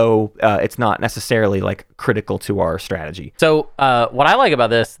slow, though. It's not necessarily like critical to our strategy. So what I like about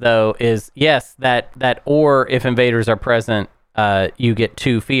this, though, is, yes, that or if invaders are present, you get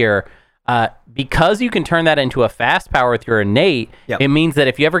 2 fear. Because you can turn that into a fast power with your innate, it means that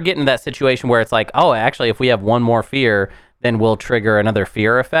if you ever get into that situation where it's like, oh, actually, if we have 1 more fear, then we'll trigger another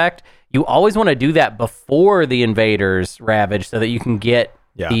fear effect. You always want to do that before the invaders ravage so that you can get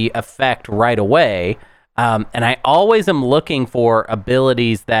the effect right away. And I always am looking for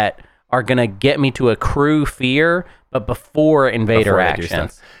abilities that are going to get me to accrue fear, but before invader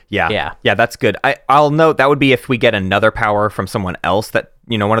actions. Yeah, that's good. I'll note that would be if we get another power from someone else that,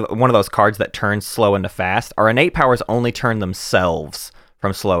 one of those cards that turns slow into fast. Our innate powers only turn themselves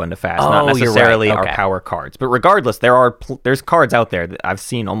from slow into fast, not necessarily our power cards. But regardless, there's cards out there that I've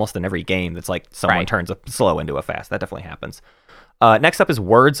seen almost in every game that's like someone turns a slow into a fast. That definitely happens. Next up is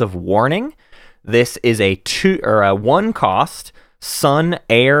Words of Warning. This is a 1 cost sun,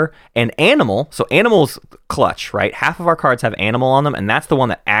 air, and animal. So animal's clutch, right? Half of our cards have animal on them, and that's the one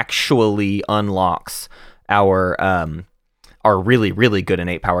that actually unlocks our really, really good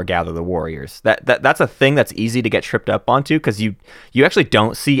innate power gather the warriors. That's a thing that's easy to get tripped up onto, because you actually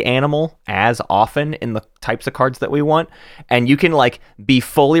don't see animal as often in the types of cards that we want, and you can like be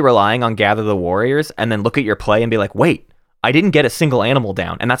fully relying on gather the warriors and then look at your play and be like, wait, I didn't get a single animal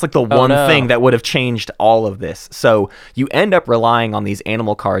down. And that's like the one thing that would have changed all of this. So you end up relying on these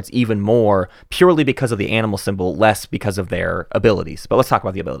animal cards even more purely because of the animal symbol, less because of their abilities. But let's talk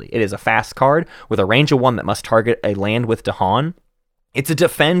about the ability. It is a fast card with a range of 1 that must target a land with Dahan. It's a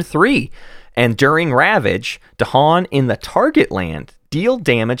defend 3. And during Ravage, Dahan in the target land deal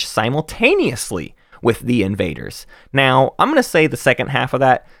damage simultaneously with the invaders. Now, I'm going to say the second half of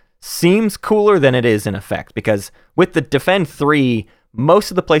that seems cooler than it is in effect, because with the defend 3, most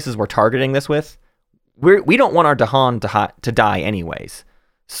of the places we're targeting this with, we don't want our Dahan to die anyways.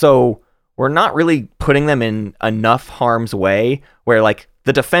 So we're not really putting them in enough harm's way where like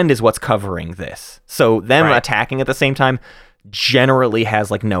the defend is what's covering this. So them attacking at the same time generally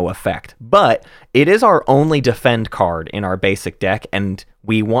has like no effect. But it is our only defend card in our basic deck, and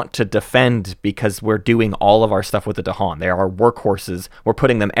we want to defend because we're doing all of our stuff with the Dahan. They are our workhorses. We're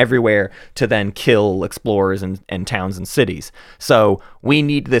putting them everywhere to then kill explorers and towns and cities. So we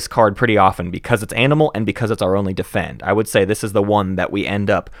need this card pretty often because it's animal and because it's our only defend. I would say this is the one that we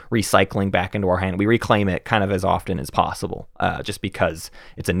end up recycling back into our hand. We reclaim it kind of as often as possible, just because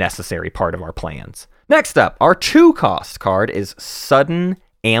it's a necessary part of our plans. Next up, our 2-cost card is Sudden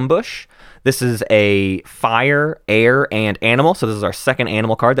Ambush. This is a fire, air, and animal. So this is our second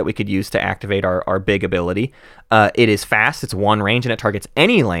animal card that we could use to activate our big ability. It is fast. It's one range, and it targets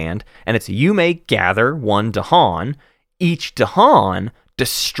any land. And it's you may gather one Dahan. Each Dahan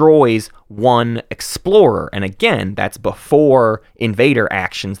destroys one explorer. And again, that's before invader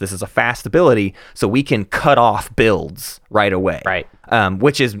actions. This is a fast ability, so we can cut off builds right away. Right.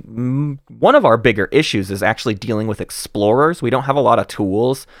 Which is one of our bigger issues is actually dealing with explorers. We don't have a lot of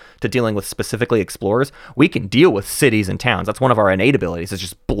tools to dealing with specifically explorers. We can deal with cities and towns. That's one of our innate abilities, is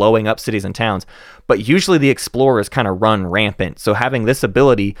just blowing up cities and towns. But usually the explorers kind of run rampant. So having this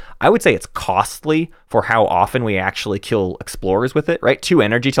ability, I would say it's costly for how often we actually kill explorers with it, right? 2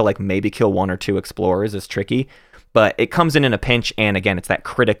 energy to like maybe kill 1 or 2 explorers is tricky. But it comes in a pinch, and again, it's that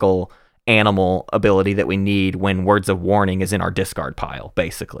critical animal ability that we need when Words of Warning is in our discard pile,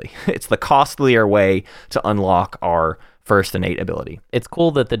 basically. It's the costlier way to unlock our first innate ability. It's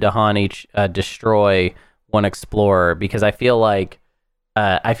cool that the Dahan each destroy one explorer, because I feel like,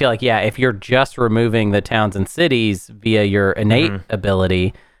 yeah, if you're just removing the towns and cities via your innate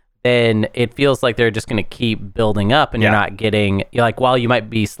ability, then it feels like they're just going to keep building up, and you're not getting, like, while you might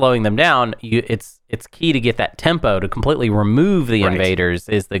be slowing them down, it's key to get that tempo to completely remove the invaders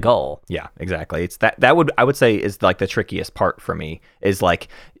is the goal. Yeah, exactly. It's that would, I would say, is like the trickiest part for me, is like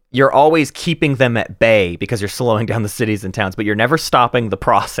you're always keeping them at bay because you're slowing down the cities and towns, but you're never stopping the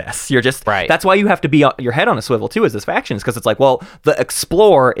process. You're just, that's why you have to be your head on a swivel too as this faction, is because it's like, well, the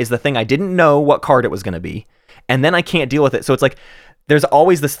Explorer is the thing I didn't know what card it was going to be, and then I can't deal with it. So it's like, there's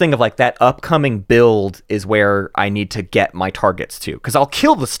always this thing of like that upcoming build is where I need to get my targets to, because I'll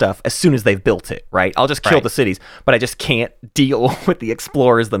kill the stuff as soon as they've built it, right? I'll just kill the cities, but I just can't deal with the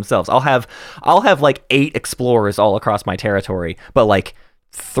explorers themselves. I'll have like 8 explorers all across my territory, but like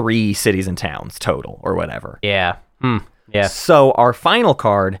 3 cities and towns total or whatever. Yeah. Yeah. So our final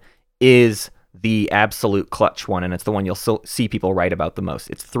card is the absolute clutch one, and it's the one you'll see people write about the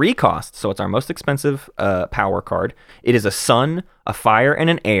most. It's 3 costs, so it's our most expensive power card. It is a sun, a fire, and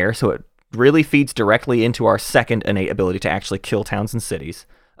an air, so it really feeds directly into our second innate ability to actually kill towns and cities.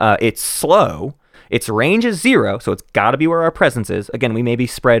 It's slow. Its range is 0, so it's got to be where our presence is. Again, we maybe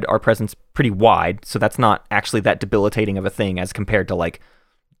spread our presence pretty wide, so that's not actually that debilitating of a thing as compared to like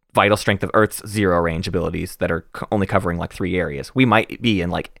Vital Strength of Earth's 0 range abilities that are only covering like 3 areas. We might be in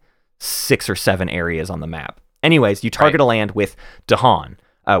like 6 or 7 areas on the map. Anyways, you target a land with Dahan,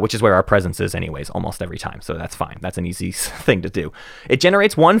 which is where our presence is anyways, almost every time. So that's fine. That's an easy thing to do. It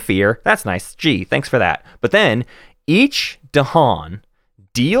generates 1 fear. That's nice. Gee, thanks for that. But then each Dahan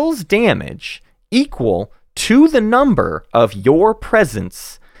deals damage equal to the number of your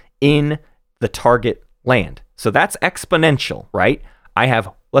presence in the target land. So that's exponential, right?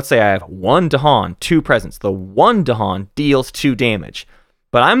 Let's say I have 1 Dahan, 2 presence. The 1 Dahan deals 2 damage.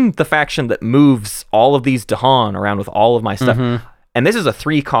 But I'm the faction that moves all of these Dahan around with all of my stuff. And this is a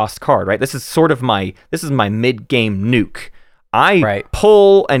 3-cost card, right? This is sort of my mid-game nuke. I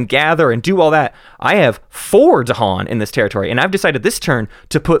pull and gather and do all that. I have 4 Dahan in this territory, and I've decided this turn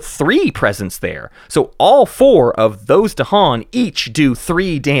to put 3 presence there. So all 4 of those Dahan each do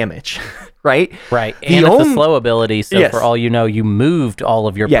 3 damage, right? Right. And it's a slow ability, so for all you know, you moved all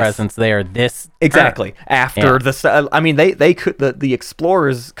of your presence there this Exactly. After the... I mean, they could... The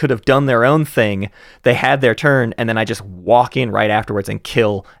explorers could have done their own thing. They had their turn, and then I just walk in right afterwards and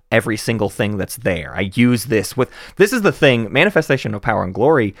kill every single thing that's there. I use this with... This is the thing. Manifestation of Power and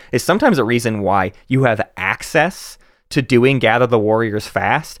Glory is sometimes a reason why you have access to doing Gather the Warriors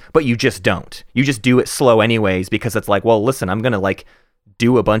fast, but you just don't. You just do it slow anyways, because it's like, well, listen, I'm going to like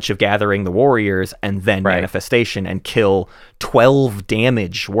do a bunch of Gathering the Warriors and then Manifestation and kill 12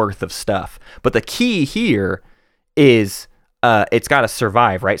 damage worth of stuff. But the key here is it's got to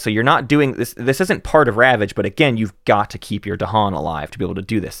survive, right? So you're not doing this. This isn't part of Ravage, but again, you've got to keep your Dahan alive to be able to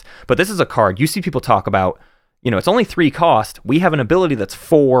do this. But this is a card you see people talk about, it's only 3 cost. We have an ability that's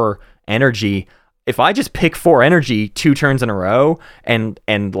 4 energy. If I just pick 4 energy 2 turns in a row and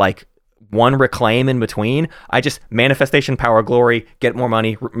like 1 reclaim in between, I just Manifestation, Power, Glory, get more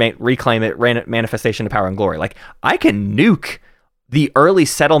money, reclaim it, Manifestation to Power and Glory. Like, I can nuke the early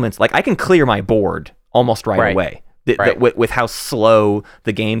settlements. Like, I can clear my board almost right away. With how slow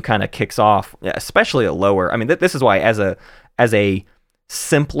the game kind of kicks off, especially at lower. I mean, this is why as a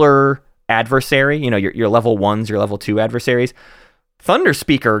simpler adversary, your level 1s, your level 2 adversaries,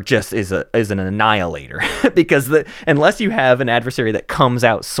 Thunderspeaker just is an annihilator because unless you have an adversary that comes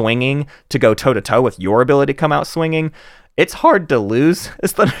out swinging to go toe to toe with your ability to come out swinging, it's hard to lose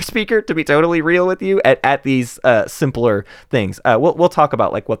as Thunderspeaker, to be totally real with you, at these simpler things. We'll talk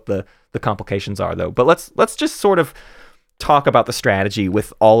about like what the complications are though, but let's just sort of talk about the strategy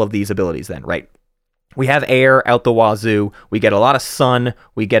with all of these abilities then, right? We have air out the wazoo, we get a lot of sun,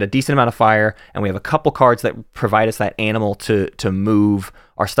 we get a decent amount of fire, and we have a couple cards that provide us that animal to move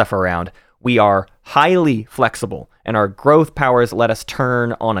our stuff around. We are highly flexible, and our growth powers let us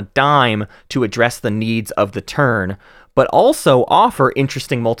turn on a dime to address the needs of the turn, but also offer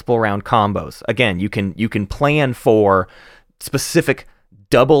interesting multiple round combos. Again, you can plan for specific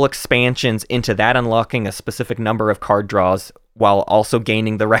double expansions into that, unlocking a specific number of card draws while also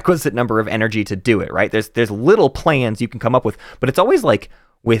gaining the requisite number of energy to do it, right? There's little plans you can come up with, but it's always like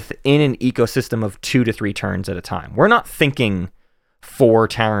within an ecosystem of 2 to 3 turns at a time. We're not thinking 4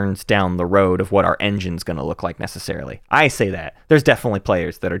 turns down the road of what our engine's going to look like necessarily. I say that. There's definitely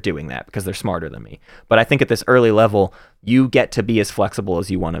players that are doing that because they're smarter than me. But I think at this early level, you get to be as flexible as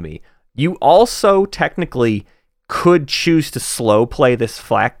you want to be. You also technically could choose to slow play this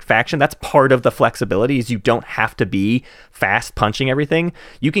faction. That's part of the flexibility, is you don't have to be fast punching everything.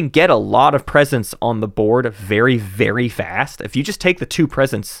 You can get a lot of presence on the board very, very fast. If you just take the 2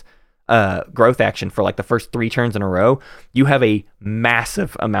 presence growth action for like the first 3 turns in a row, you have a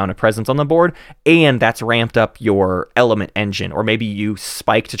massive amount of presence on the board, and that's ramped up your element engine, or maybe you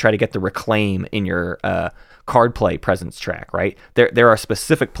spike to try to get the reclaim in your card play presence track, right? There are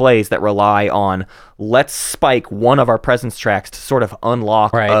specific plays that rely on, let's spike one of our presence tracks to sort of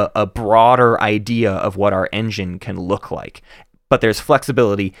unlock a broader idea of what our engine can look like. But there's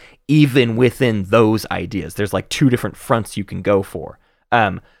flexibility even within those ideas. There's like 2 different fronts you can go for.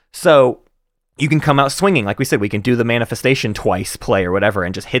 So you can come out swinging. Like we said, we can do the manifestation twice play or whatever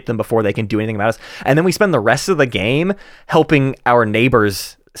and just hit them before they can do anything about us. And then we spend the rest of the game helping our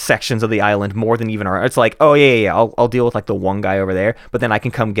neighbors' sections of the island more than even our... It's like, oh, yeah, I'll deal with like the one guy over there, but then I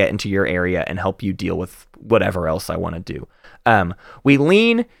can come get into your area and help you deal with whatever else I want to do. We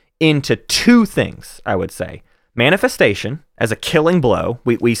lean into 2 things, I would say. Manifestation as a killing blow.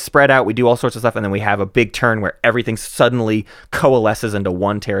 We spread out, we do all sorts of stuff, and then we have a big turn where everything suddenly coalesces into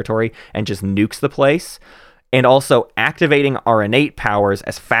one territory and just nukes the place. And also activating our innate powers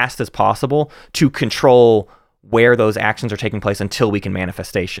as fast as possible to control where those actions are taking place until we can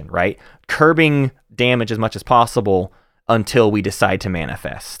manifestation, right? Curbing damage as much as possible until we decide to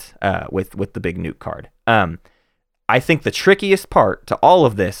manifest with the big nuke card. I think the trickiest part to all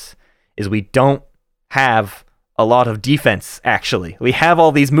of this is we don't have a lot of defense, actually. We have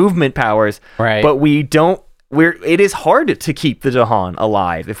all these movement powers, right, but it is hard to keep the Dahan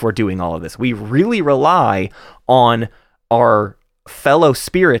alive if we're doing all of this. We really rely on our fellow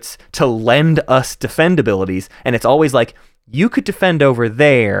spirits to lend us defend abilities, and it's always like, you could defend over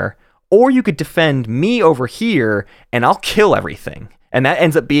there, or you could defend me over here, and I'll kill everything. And that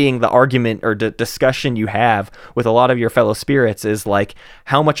ends up being the argument or discussion you have with a lot of your fellow spirits, is like,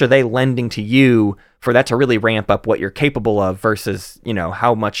 how much are they lending to you for that to really ramp up what you're capable of versus,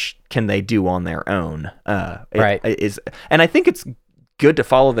 how much can they do on their own? Right. And I think it's good to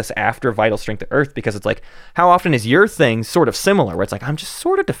follow this after Vital Strength of Earth, because it's like, how often is your thing sort of similar, where it's like, I'm just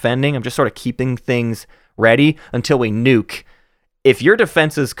sort of defending, I'm just sort of keeping things ready until we nuke. If your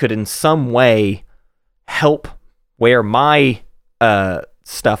defenses could in some way help where my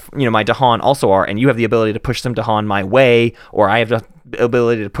stuff, my Dahan also are, and you have the ability to push some Dahan my way, or I have the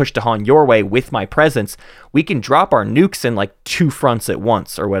ability to push Dahan your way with my presence, we can drop our nukes in like 2 fronts at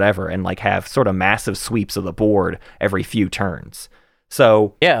once or whatever, and like have sort of massive sweeps of the board every few turns.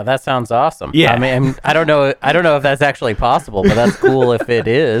 So yeah, that sounds awesome. Yeah, I mean, I don't know if that's actually possible, but that's cool if it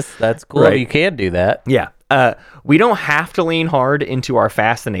is. That's cool if you can do that. Yeah. We don't have to lean hard into our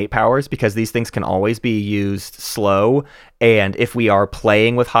fast innate powers, because these things can always be used slow. And if we are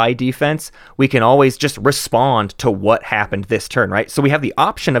playing with high defense, we can always just respond to what happened this turn, right? So we have the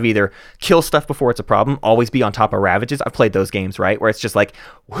option of either kill stuff before it's a problem, always be on top of ravages. I've played those games, right? Where it's just like,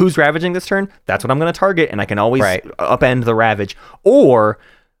 who's ravaging this turn? That's what I'm going to target, and I can always upend the ravage. Or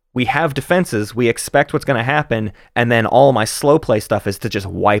we have defenses, we expect what's going to happen, and then all my slow play stuff is to just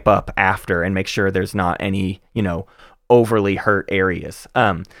wipe up after and make sure there's not any, overly hurt areas.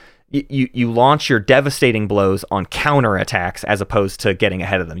 You launch your devastating blows on counter attacks as opposed to getting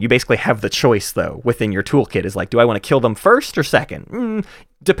ahead of them. You basically have the choice, though, within your toolkit, is like, do I want to kill them first or second?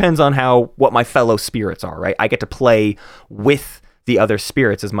 Depends on what my fellow spirits are, right? I get to play with the other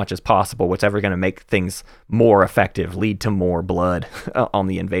spirits as much as possible, whatever going to make things more effective, lead to more blood on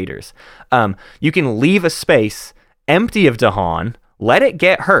the invaders. You can leave a space empty of Dahan, let it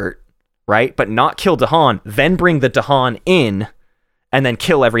get hurt, right? But not kill Dahan, then bring the Dahan in, and then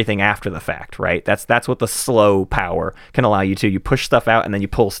kill everything after the fact, right? That's what the slow power can allow you to. You push stuff out, and then you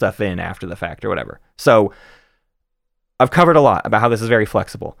pull stuff in after the fact or whatever. So I've covered a lot about how this is very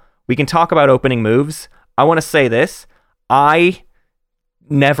flexible. We can talk about opening moves. I want to say this. I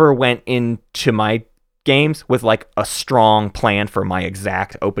never went into my games with like a strong plan for my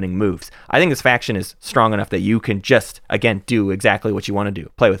exact opening moves. I think this faction is strong enough that you can just, again, do exactly what you want to do.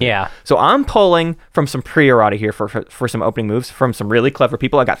 Play with it. Yeah. So I'm pulling from some pre-errata here for some opening moves from some really clever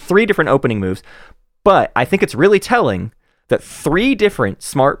people. I got 3 different opening moves, but I think it's really telling that 3 different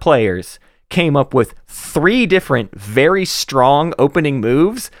smart players came up with 3 different very strong opening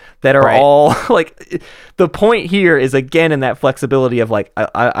moves that are all like, the point here is again in that flexibility of like,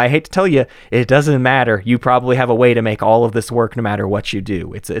 I hate to tell you, it doesn't matter. You probably have a way to make all of this work no matter what you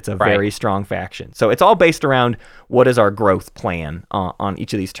do. It's a very strong faction. So it's all based around what is our growth plan on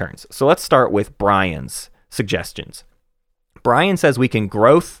each of these turns. So let's start with Brian's suggestions. Brian says we can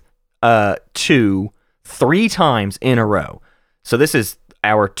growth 2 3 times in a row. So this is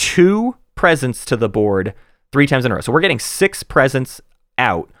our 2 presents to the board 3 times in a row. So we're getting 6 presents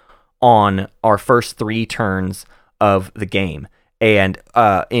out on our first 3 turns of the game. And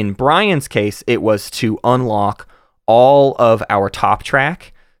in Brian's case, it was to unlock all of our top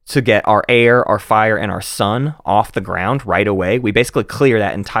track to get our air, our fire, and our sun off the ground right away. We basically clear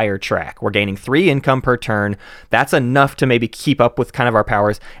that entire track. We're gaining 3 income per turn. That's enough to maybe keep up with kind of our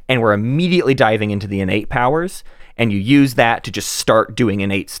powers. And we're immediately diving into the innate powers. And you use that to just start doing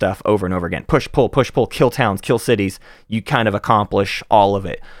innate stuff over and over again. Push, pull, kill towns, kill cities. You kind of accomplish all of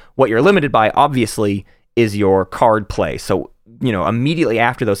it. What you're limited by, obviously, is your card play. So, immediately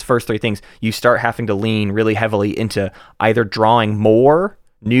after those first 3 things, you start having to lean really heavily into either drawing more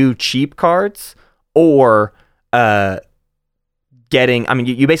new cheap cards or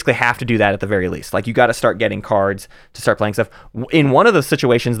you basically have to do that at the very least. Like, you got to start getting cards to start playing stuff. In one of those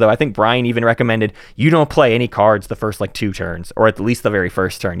situations, though, I think Brian even recommended you don't play any cards the first 2 turns, or at least the very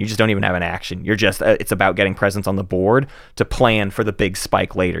first turn. You just don't even have an action. You're just it's about getting presence on the board to plan for the big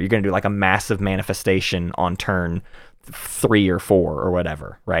spike later. You're going to do like a massive manifestation on turn 3 or 4 or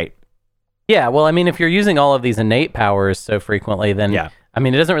whatever, right? Yeah, well, I mean, if you're using all of these innate powers so frequently, then I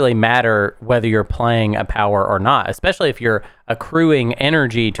mean, it doesn't really matter whether you're playing a power or not, especially if you're accruing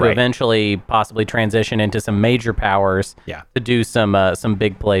energy to eventually possibly transition into some major powers to do some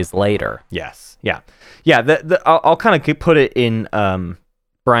big plays later. Yes. Yeah. I'll kind of put it in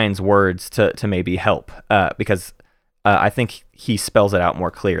Brian's words to maybe help because I think he spells it out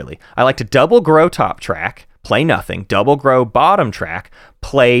more clearly. I like to double grow top track, play nothing, double grow bottom track,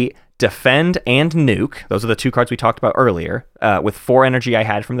 play defend and nuke. Those are the 2 cards we talked about earlier with 4 energy I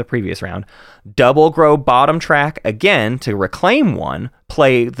had from the previous round. Double grow bottom track again to reclaim 1,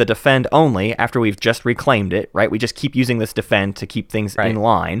 play the defend only after we've just reclaimed it, right? We just keep using this defend to keep things in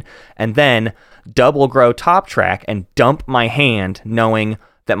line. And then double grow top track and dump my hand knowing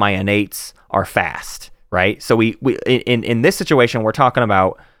that my innates are fast, right? So we in this situation, we're talking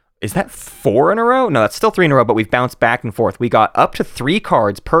about, is that 4 in a row? No, that's still 3 in a row, but we've bounced back and forth. We got up to 3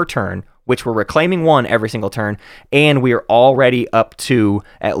 cards per turn, which we're reclaiming 1 every single turn, and we're already up to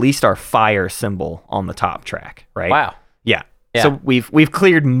at least our fire symbol on the top track, right? Wow. Yeah. So we've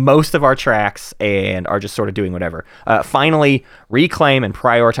cleared most of our tracks and are just sort of doing whatever. Finally, reclaim and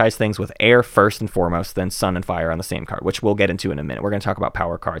prioritize things with air first and foremost, then sun and fire on the same card, which we'll get into in a minute. We're going to talk about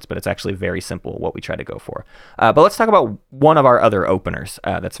power cards, but it's actually very simple what we try to go for. But let's talk about one of our other openers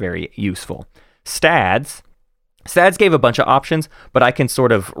that's very useful. Stads. Stads gave a bunch of options, but I can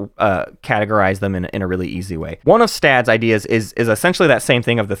sort of categorize them in a really easy way. One of Stads' ideas is essentially that same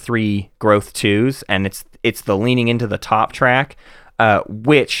thing of the 3 growth 2s, and it's the leaning into the top track,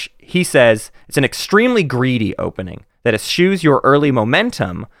 which he says it's an extremely greedy opening that eschews your early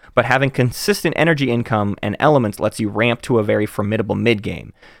momentum, but having consistent energy income and elements lets you ramp to a very formidable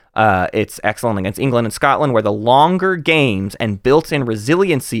mid-game. It's excellent against England and Scotland, where the longer games and built-in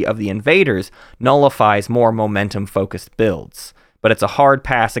resiliency of the invaders nullifies more momentum-focused builds. But it's a hard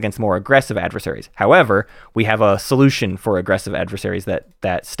pass against more aggressive adversaries. However, we have a solution for aggressive adversaries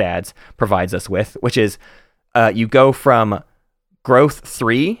that Stads provides us with, which is you go from growth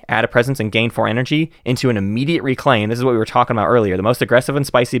 3, add a presence and gain 4 energy, into an immediate reclaim. This is what we were talking about earlier. The most aggressive and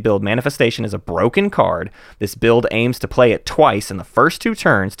spicy build, Manifestation, is a broken card. This build aims to play it twice in the first 2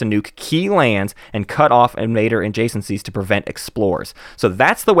 turns to nuke key lands and cut off invader adjacencies to prevent explorers. So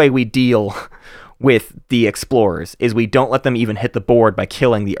that's the way we deal with the explorers, is we don't let them even hit the board by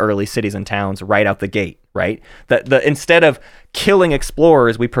killing the early cities and towns right out the gate, right? Instead of killing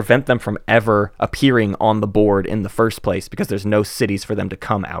explorers, we prevent them from ever appearing on the board in the first place because there's no cities for them to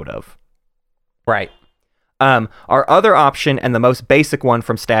come out of. Right. Our other option, and the most basic one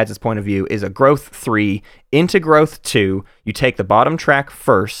from Stads' point of view, is a growth 3 into growth 2. You take the bottom track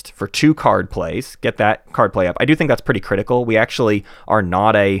first for 2 card plays. Get that card play up. I do think that's pretty critical. We actually are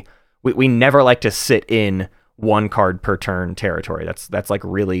not we never like to sit in one card per turn territory. That's like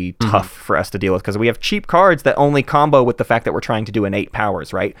really tough for us to deal with because we have cheap cards that only combo with the fact that we're trying to do innate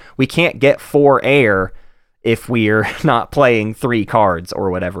powers, right? We can't get 4 air if we're not playing 3 cards or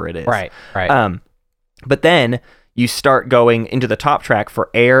whatever it is. Right. But then you start going into the top track for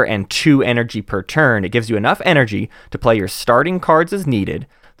air and 2 energy per turn. It gives you enough energy to play your starting cards as needed.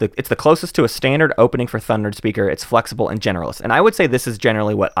 It's the closest to a standard opening for Thunderspeaker. It's flexible and generalist. And I would say this is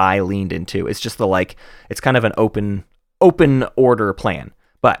generally what I leaned into. It's just it's kind of an open order plan.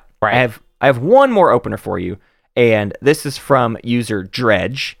 But I have one more opener for you, and this is from user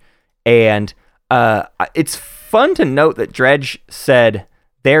Dredge. And it's fun to note that Dredge said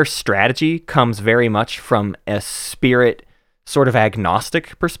their strategy comes very much from a spirit sort of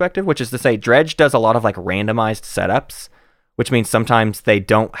agnostic perspective, which is to say Dredge does a lot of like randomized setups, which means sometimes they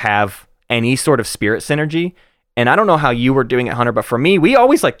don't have any sort of spirit synergy. And I don't know how you were doing it, Hunter, but for me, we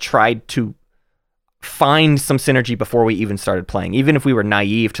always like tried to find some synergy before we even started playing, even if we were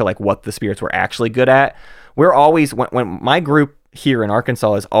naive to like what the spirits were actually good at. We're always, when my group here in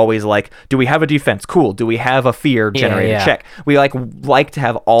Arkansas is always like, do we have a defense? Cool. Do we have a fear generator? Check. We like to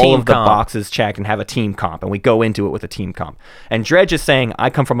have all team of the comp. boxes checked and have a team comp, and we go into it with a team comp. And Dredge is saying, I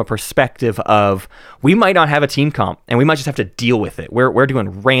come from a perspective of we might not have a team comp, and we might just have to deal with it. We're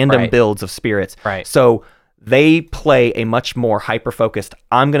doing random builds of spirits. Right. So they play a much more hyper-focused,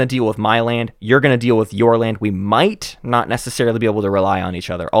 I'm going to deal with my land, you're going to deal with your land. We might not necessarily be able to rely on each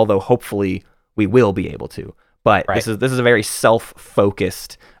other, although hopefully we will be able to. But this is a very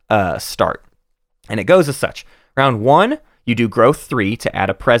self-focused start. And it goes as such. Round 1, you do growth 3 to add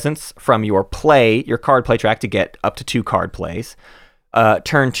a presence from your card play track to get up to 2 card plays.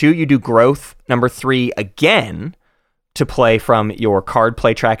 Turn 2, you do growth number 3 again to play from your card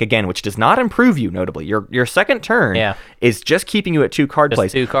play track again, which does not improve you, notably. Your second turn is just keeping you at 2 card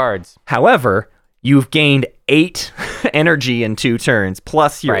plays. 2 cards. However, you've gained 8 energy in 2 turns,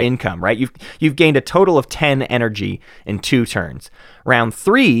 plus your income, right? You've gained a total of 10 energy in 2 turns. Round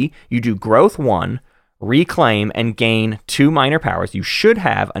 3, you do growth 1, reclaim, and gain 2 minor powers. You should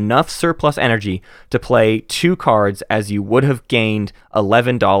have enough surplus energy to play 2 cards, as you would have gained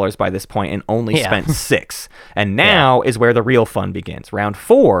 $11 by this point and only spent 6. And now is where the real fun begins. Round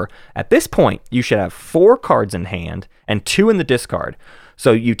 4, at this point, you should have 4 cards in hand and 2 in the discard.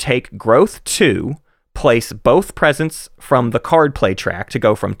 So you take growth 2, place both presents from the card play track to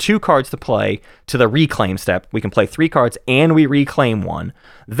go from 2 cards to play to the reclaim step. We can play 3 cards and we reclaim 1.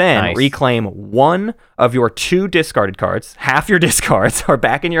 Then reclaim 1 of your 2 discarded cards. Half your discards are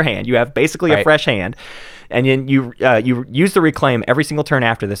back in your hand. You have basically a fresh hand. And then you use the reclaim every single turn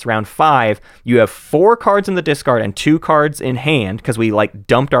after this. Round 5, you have 4 cards in the discard and 2 cards in hand because we like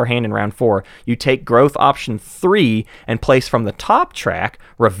dumped our hand in round 4. You take growth option 3 and place from the top track,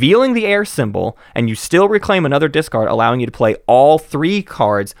 revealing the air symbol, and you still reclaim another discard, allowing you to play all 3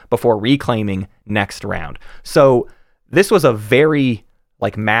 cards before reclaiming next round. So this was a very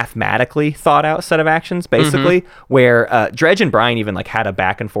like mathematically thought out set of actions, basically, where Dredge and Brian even like had a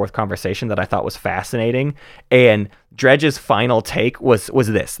back and forth conversation that I thought was fascinating. And Dredge's final take was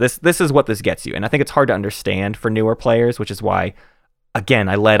this is what this gets you. And I think it's hard to understand for newer players, which is why, again,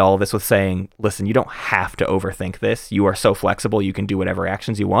 I led all of this with saying, listen, you don't have to overthink this. You are so flexible. You can do whatever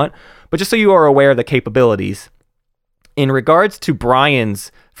actions you want. But just so you are aware of the capabilities, in regards to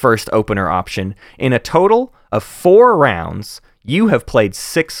Brian's first opener option, in a total of 4 rounds, you have played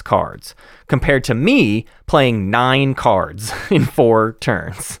 6 cards, compared to me playing 9 cards in 4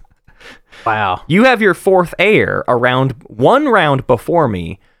 turns. Wow. You have your 4th air around 1 round before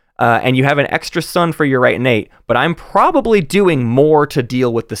me, and you have an extra sun for your right innate, but I'm probably doing more to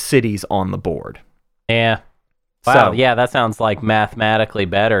deal with the cities on the board. Yeah. Wow, So- yeah, that sounds like mathematically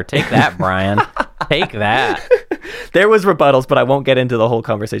better. Take that, Brian. Take that. There was rebuttals, but I won't get into the whole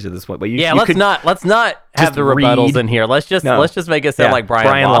conversation at this point. But Let's not have the rebuttals read. in here. Let's just make it sound like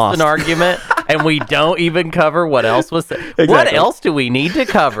Brian lost an argument, and we don't even cover what else was said. Exactly. What else do we need to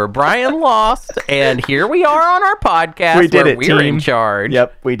cover? Brian lost, and here we are on our podcast. We did where it, we're team. in charge.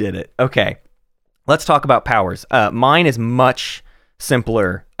 Yep, we did it. Okay, let's talk about powers. Mine is much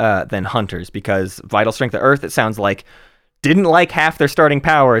simpler than Hunter's because Vital Strength of Earth, it sounds like, didn't like half their starting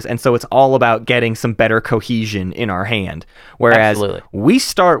powers, and so it's all about getting some better cohesion in our hand. Whereas Absolutely. we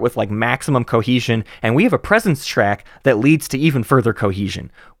start with like maximum cohesion, and we have a presence track that leads to even further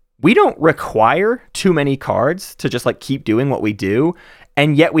cohesion. We don't require too many cards to just like keep doing what we do,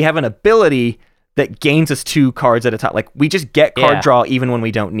 and yet we have an ability that gains us 2 cards at a time. Like we just get card draw even when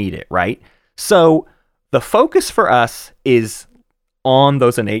we don't need it, right? So the focus for us is on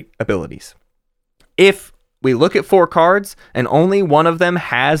those innate abilities. If we look at 4 cards and only one of them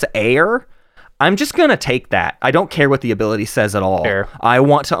has air, I'm just going to take that. I don't care what the ability says at all. Sure. I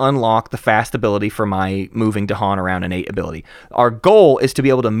want to unlock the fast ability for my moving Dahan around innate ability. Our goal is to be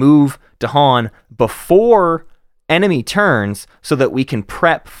able to move Dahan before enemy turns so that we can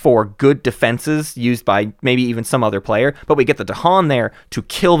prep for good defenses used by maybe even some other player, but we get the Dahan there to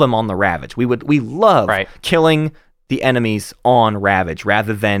kill them on the Ravage. We love killing the enemies on Ravage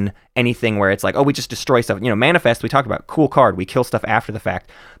rather than anything where it's like, oh, we just destroy stuff. Manifest, we talked about, cool card. We kill stuff after the fact,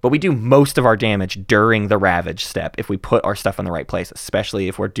 but we do most of our damage during the Ravage step if we put our stuff in the right place, especially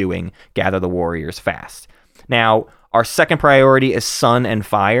if we're doing Gather the Warriors fast. Now, our second priority is Sun and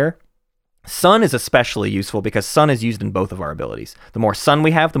Fire. Sun is especially useful because Sun is used in both of our abilities. The more Sun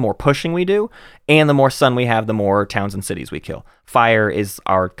we have, the more pushing we do, and the more Sun we have, the more towns and cities we kill. Fire is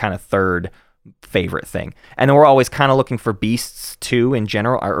our kind of third favorite thing. And then we're always kind of looking for beasts too in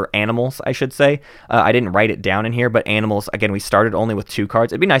general, or animals, I should say. I didn't write it down in here, but animals, again, we started only with 2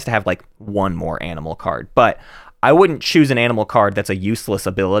 cards. It'd be nice to have like one more animal card, but I wouldn't choose an animal card that's a useless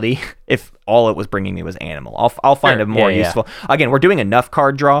ability if all it was bringing me was animal. I'll find a more useful. Again, we're doing enough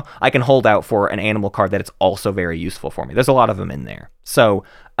card draw. I can hold out for an animal card that it's also very useful for me. There's a lot of them in there. So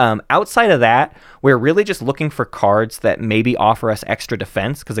outside of that, we're really just looking for cards that maybe offer us extra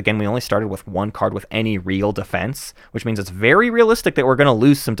defense, because again, we only started with 1 card with any real defense, which means it's very realistic that we're going to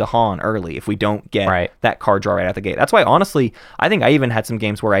lose some Dahan early if we don't get that card draw right out the gate. That's why, honestly, I think I even had some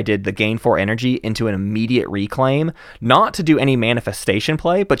games where I did the gain 4 energy into an immediate reclaim, not to do any manifestation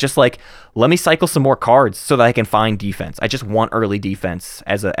play, but just like, let me cycle some more cards so that I can find defense. I just want early defense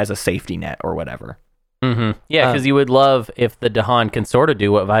as a safety net or whatever. Mm-hmm. Yeah, because you would love if the Dahan can sort of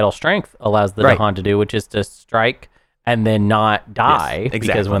do what Vital Strength allows the Dahan to do, which is to strike and then not die. Yes, exactly.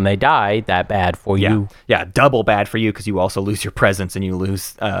 Because when they die, that bad for you. Yeah, double bad for you because you also lose your presence and you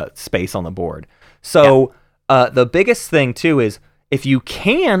lose space on the board. So the biggest thing, too, is if you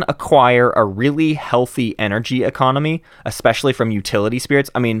can acquire a really healthy energy economy, especially from utility spirits.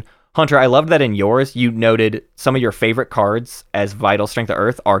 I mean, Hunter, I love that in yours, you noted some of your favorite cards as Vital Strength of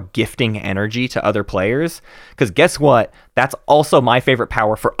Earth are gifting energy to other players. Because guess what? That's also my favorite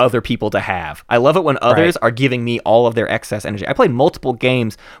power for other people to have. I love it when others are giving me all of their excess energy. I played multiple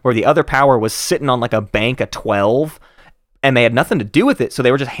games where the other power was sitting on like a bank of 12, and they had nothing to do with it, so they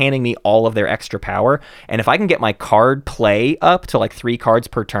were just handing me all of their extra power. And if I can get my card play up to like 3 cards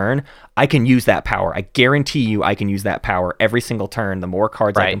per turn, I can use that power. I guarantee you I can use that power every single turn. The more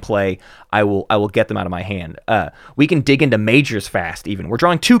cards I can play, I will get them out of my hand. We can dig into majors fast even. We're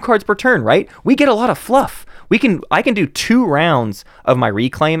drawing 2 cards per turn, right? We get a lot of fluff. I can do 2 rounds of my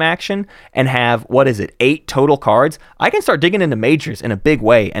reclaim action and have, 8 total cards. I can start digging into majors in a big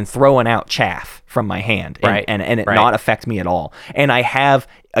way and throwing out chaff from my hand and it not affect me at all. And I have,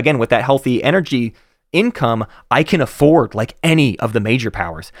 again, with that healthy energy income, I can afford like any of the major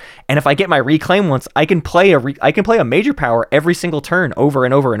powers. And if I get my reclaim once, I can play a major power every single turn over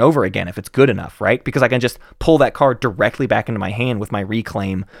and over and over again if it's good enough, right? Because I can just pull that card directly back into my hand with my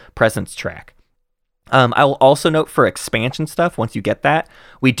reclaim presence track. I will also note for expansion stuff, once you get that,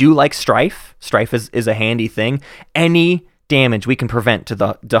 we do like Strife. Strife is a handy thing. Any damage we can prevent to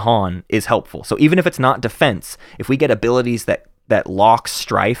the Dahan is helpful. So even if it's not defense, if we get abilities that lock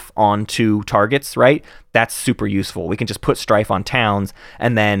Strife onto targets, right, that's super useful. We can just put Strife on towns,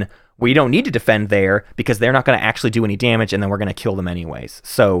 and then we don't need to defend there because they're not going to actually do any damage, and then we're going to kill them anyways.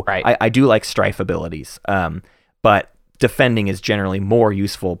 So I do like Strife abilities, but defending is generally more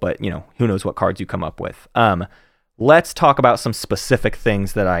useful, but who knows what cards you come up with. Let's talk about some specific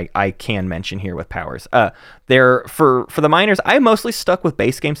things that I can mention here with powers. There for the minors, I mostly stuck with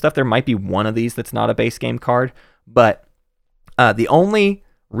base game stuff. There might be one of these that's not a base game card, but the only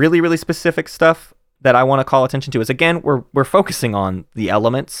really, really specific stuff that I want to call attention to is, again, we're focusing on the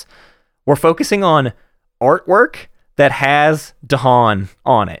elements. We're focusing on artwork that has Dahan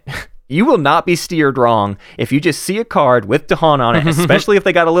on it. You will not be steered wrong if you just see a card with Dahan on it, especially if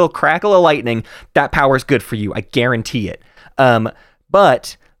they got a little crackle of lightning. That power is good for you. I guarantee it.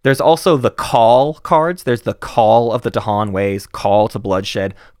 But there's also the call cards. There's the call of the Dahan ways, call to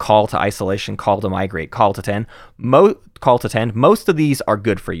bloodshed, call to isolation, call to migrate, call to tend. Call to tend. Most of these are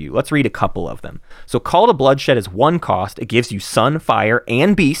good for you. Let's read a couple of them. So call to bloodshed is 1 cost. It gives you sun, fire,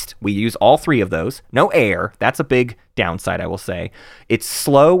 and beast. We use all 3 of those. No air. That's a big downside, I will say. It's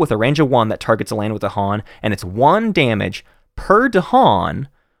slow with a range of 1 that targets a land with Dahan, and it's 1 damage per Dahan,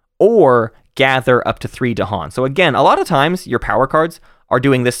 or gather up to 3 Dahan. So again, a lot of times your power cards are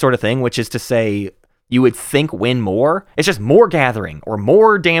doing this sort of thing, which is to say you would think win more. It's just more gathering or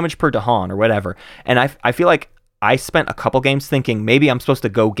more damage per Dahan or whatever. And I feel like I spent a couple games thinking maybe I'm supposed to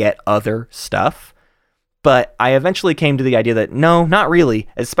go get other stuff, But I eventually came to the idea that no, not really,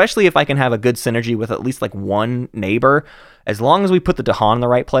 especially if I can have a good synergy with at least like one neighbor. As long as we put the Dahan in the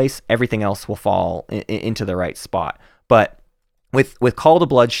right place, everything else will fall into the right spot. But with Call to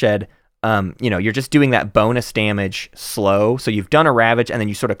Bloodshed, you're just doing that bonus damage slow. So you've done a Ravage, and then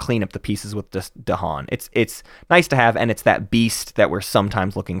you sort of clean up the pieces with this Dahan. It's nice to have, and it's that beast that we're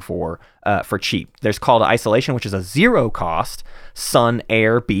sometimes looking for cheap. There's Call to Isolation, which is a 0 cost Sun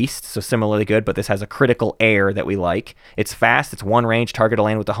Air beast, so similarly good, but this has a critical air that we like. It's fast. It's 1 range. Target a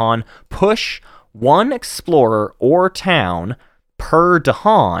land with Dahan. Push 1 explorer or town per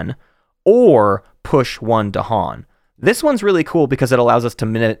Dahan, or push 1 Dahan. This one's really cool because it allows us to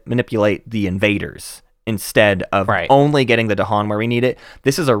manipulate the invaders instead of only getting the Dahan where we need it.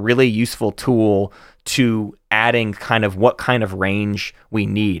 This is a really useful tool to adding kind of what kind of range we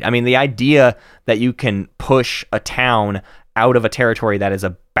need. I mean, the idea that you can push a town out of a territory that is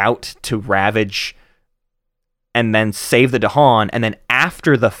about to ravage and then save the Dahan, and then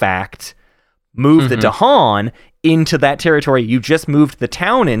after the fact move the Dahan into that territory you just moved the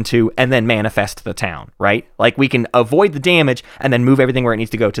town into, and then manifest the town, right? Like, we can avoid the damage and then move everything where it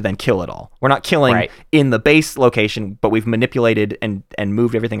needs to go to then kill it all. We're not killing in the base location, but we've manipulated and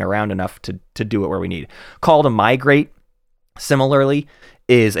moved everything around enough to do it where we need. Call to Migrate, similarly,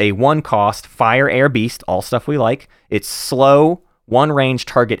 is a 1 cost fire air beast, all stuff we like. It's slow, 1 range,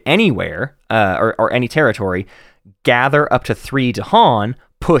 target anywhere or any territory, gather up to 3 Dahan,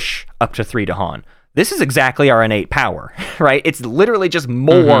 push up to 3 Dahan. This is exactly our innate power, right? It's literally just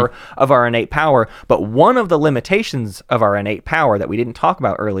more of our innate power. But one of the limitations of our innate power that we didn't talk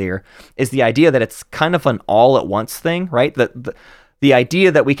about earlier is the idea that it's kind of an all-at-once thing, right? The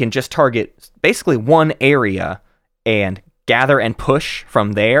idea that we can just target basically one area and gather and push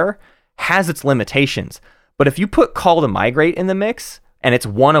from there has its limitations. But if you put Call to Migrate in the mix, and it's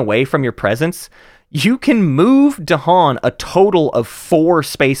 1 away from your presence, you can move Dahan a total of 4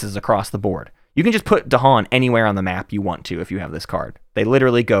 spaces across the board. You can just put Dahan anywhere on the map you want to if you have this card. They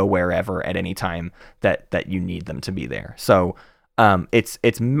literally go wherever at any time that you need them to be there. So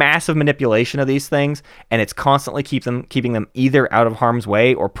it's massive manipulation of these things, and it's constantly keeping them either out of harm's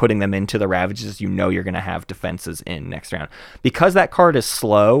way or putting them into the Ravages you're going to have defenses in next round. Because that card is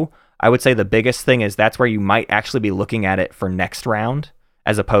slow, I would say the biggest thing is that's where you might actually be looking at it for next round,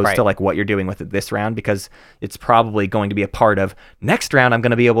 as opposed to like what you're doing with it this round, because it's probably going to be a part of next round. I'm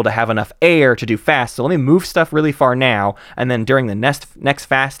going to be able to have enough air to do fast. So let me move stuff really far now. And then during the next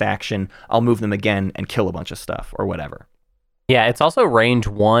fast action, I'll move them again and kill a bunch of stuff or whatever. Yeah, it's also range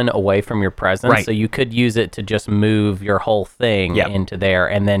 1 away from your presence, so you could use it to just move your whole thing into there,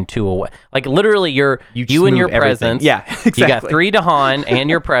 and then 2 away. Like, literally, you and your presence. Yeah, exactly. You got 3 Dahan and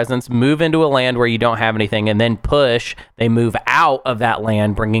your presence, move into a land where you don't have anything, and then push. They move out of that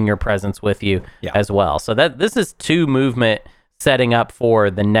land, bringing your presence with you as well. So this is 2 movement setting up for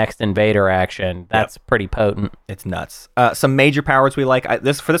the next invader action. That's pretty potent. It's nuts. Some major powers we like.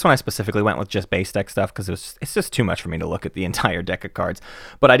 For this one, I specifically went with just base deck stuff because it's just too much for me to look at the entire deck of cards.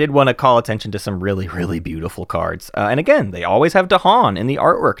 But I did want to call attention to some really, really beautiful cards. And again, they always have Dahan in the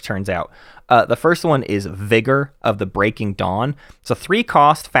artwork, turns out. The first one is Vigor of the Breaking Dawn. It's a 3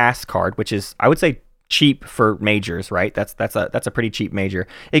 cost fast card, which is, I would say, cheap for majors, right? That's a pretty cheap major.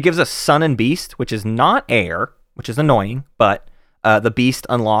 It gives us Sun and Beast, which is not air, which is annoying, but the Beast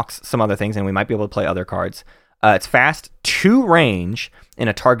unlocks some other things, and we might be able to play other cards. It's fast, 2 range in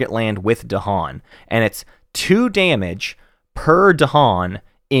a target land with Dahan, and it's 2 damage per Dahan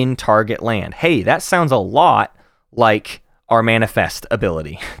in target land. Hey, that sounds a lot like our Manifest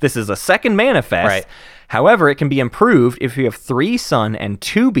ability. This is a second Manifest. Right. However, it can be improved if you have 3 Sun and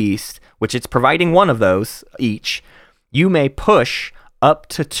 2 Beast, which it's providing 1 of those each. You may push up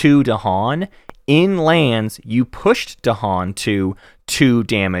to 2 Dahan in lands you pushed Dahan to 2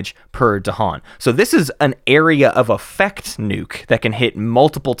 damage per Dahan. So this is an area of effect nuke that can hit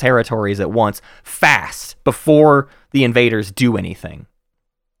multiple territories at once fast before the invaders do anything.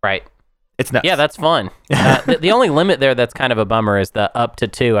 Right. It's nuts. Yeah, that's fun. The only limit there that's kind of a bummer is the up to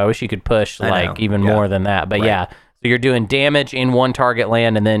 2. I wish you could push even more than that. But so you're doing damage in 1 target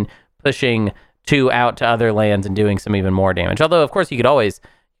land and then pushing 2 out to other lands and doing some even more damage. Although, of course, you could always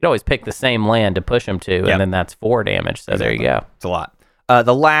pick the same land to push them to, and then that's 4 damage. So there you go. It's a lot.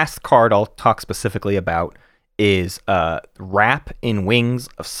 The last card I'll talk specifically about is Wrap in Wings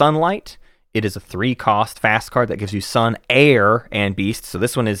of Sunlight. It is a 3 cost fast card that gives you Sun, Air, and Beast. So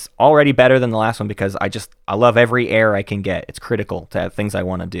this one is already better than the last one because I love every air I can get. It's critical to things I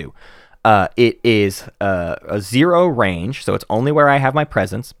want to do. It is a 0 range, so it's only where I have my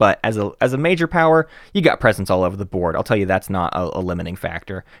presence. But as a major power, you got presence all over the board. I'll tell you that's not a limiting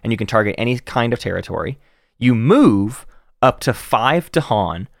factor, and you can target any kind of territory. You move up to 5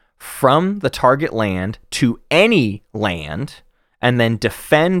 Dahan from the target land to any land, and then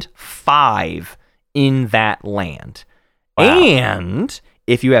defend 5 in that land. Wow. And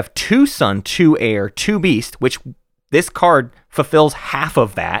if you have 2 sun, 2 air, 2 beast, which this card fulfills half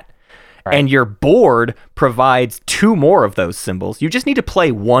of that, right, and your board provides 2 more of those symbols, you just need to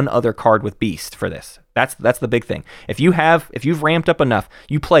play 1 other card with beast for this. That's the big thing. If you've ramped up enough,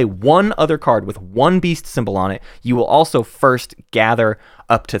 you play 1 other card with 1 beast symbol on it. You will also first gather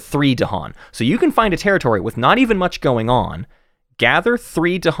up to 3 Dahan. So you can find a territory with not even much going on, gather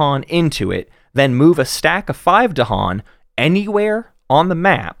 3 Dahan into it, then move a stack of 5 Dahan anywhere on the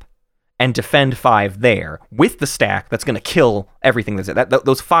map and defend 5 there with the stack that's going to kill everything that's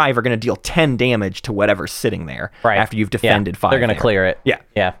those 5 are going to deal 10 damage to whatever's sitting there after you've defended 5. They're going to clear it.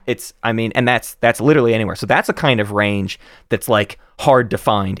 Yeah. And that's literally anywhere. So that's a kind of range that's like hard to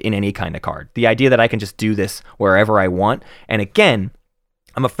find in any kind of card. The idea that I can just do this wherever I want. And again,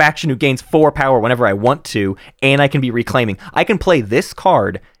 I'm a faction who gains 4 power whenever I want to, and I can be reclaiming. I can play this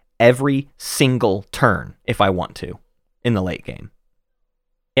card every single turn if I want to in the late game.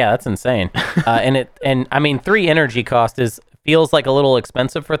 Yeah, that's insane. And I mean, 3 energy cost feels like a little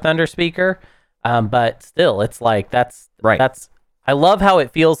expensive for Thunderspeaker, but still, it's like that's right. I love how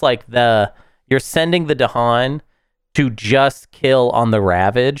it feels like you're sending the Dahan to just kill on the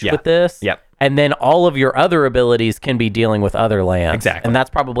Ravage with this. Yep. And then all of your other abilities can be dealing with other lands. Exactly. And that's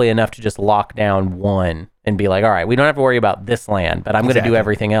probably enough to just lock down 1 and be like, all right, we don't have to worry about this land, but I'm going to do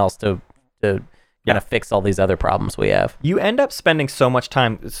everything else to kind of fix all these other problems we have. You end up spending so much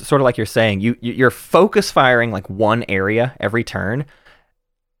time, sort of like you're saying, you're focus firing like 1 area every turn,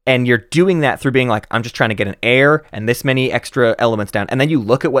 and you're doing that through being like, I'm just trying to get an air and this many extra elements down. And then you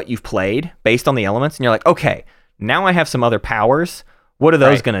look at what you've played based on the elements, and you're like, okay, now I have some other powers. What are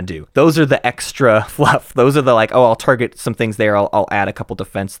those going to do? Those are the extra fluff. Those are the like, oh, I'll target some things there. I'll add a couple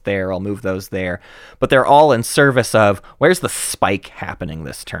defense there. I'll move those there. But they're all in service of where's the spike happening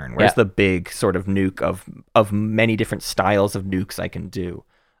this turn? Where's the big sort of nuke of many different styles of nukes I can do?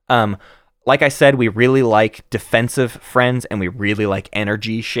 Like I said, we really like defensive friends, and we really like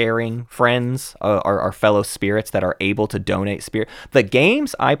energy sharing friends, our fellow spirits that are able to donate spirit. The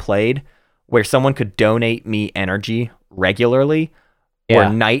games I played where someone could donate me energy regularly or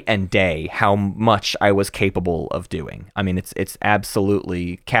night and day how much I was capable of doing. I mean, it's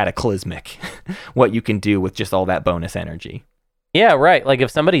absolutely cataclysmic what you can do with just all that bonus energy. Yeah, right. Like if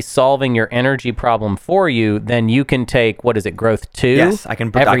somebody's solving your energy problem for you, then you can take, what is it, growth 2? Yes, I can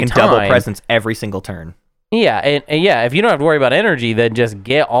double presence every single turn. Yeah, and if you don't have to worry about energy, then just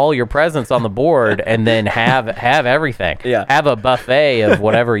get all your presents on the board and then have everything. Yeah. Have a buffet of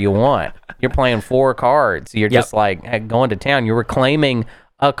whatever you want. You're playing 4 cards. You're just like going to town. You're reclaiming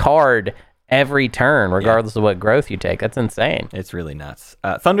a card every turn, regardless of what growth you take. That's insane. It's really nuts.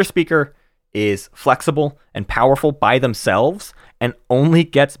 Thunderspeaker is flexible and powerful by themselves and only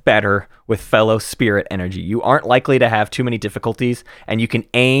gets better with fellow spirit energy. You aren't likely to have too many difficulties, and you can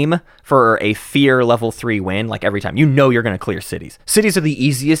aim for a fear level 3 win like every time. You know you're going to clear cities. Cities are the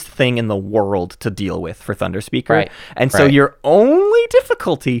easiest thing in the world to deal with for Thunderspeaker. Right. And so your only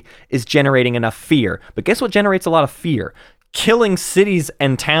difficulty is generating enough fear. But guess what generates a lot of fear? Killing cities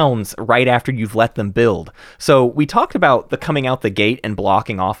and towns right after you've let them build. So we talked about the coming out the gate and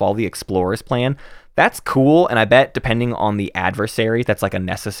blocking off all the explorers plan. That's cool, and I bet depending on the adversary, that's like a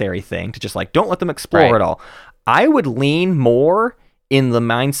necessary thing to just like, don't let them explore at all. I would lean more in the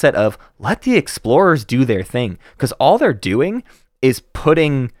mindset of let the explorers do their thing, because all they're doing is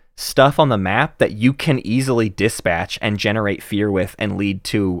putting stuff on the map that you can easily dispatch and generate fear with and lead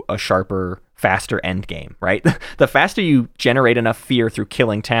to a sharper, faster end game, right? The faster you generate enough fear through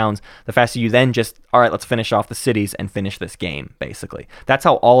killing towns, the faster you then just, all right, let's finish off the cities and finish this game, basically. That's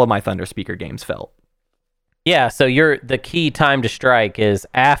how all of my Thunderspeaker games felt. Yeah, so the key time to strike is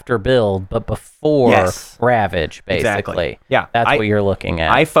after build, but before Ravage, basically. Exactly. Yeah. That's what you're looking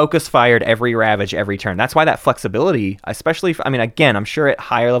at. I focus fired every Ravage every turn. That's why that flexibility, especially, again, I'm sure at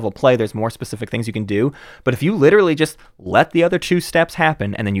higher level play, there's more specific things you can do, but if you literally just let the other 2 steps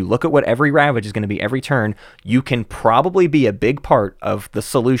happen, and then you look at what every Ravage is going to be every turn, you can probably be a big part of the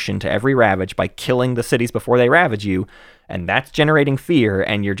solution to every Ravage by killing the cities before they ravage you. And that's generating fear,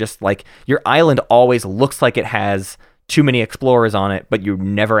 and you're just like, your island always looks like it has too many explorers on it, but you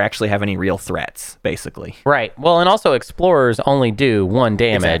never actually have any real threats, basically. Right. Well, and also explorers only do 1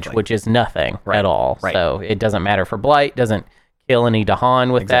 damage, which is nothing at all. Right. So it doesn't matter for blight, doesn't kill any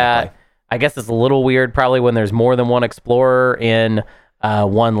Dahan with that. I guess it's a little weird probably when there's more than 1 explorer in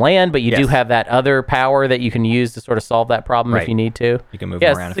 1 land, but you do have that other power that you can use to sort of solve that problem if you need to. You can move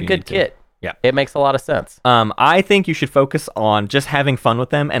around if you need to. It's a good kit. Yeah. It makes a lot of sense. I think you should focus on just having fun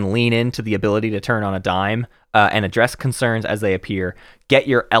with them and lean into the ability to turn on a dime and address concerns as they appear. Get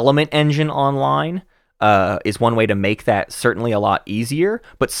your element engine online is one way to make that certainly a lot easier,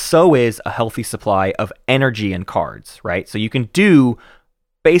 but so is a healthy supply of energy and cards, right? So you can do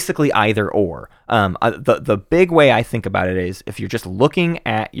basically either or. The big way I think about it is if you're just looking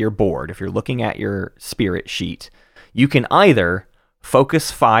at your board, if you're looking at your spirit sheet, you can either focus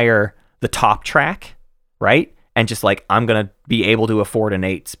fire the top track, right? And just like, I'm going to be able to afford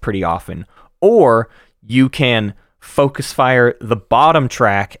innates pretty often. Or you can focus fire the bottom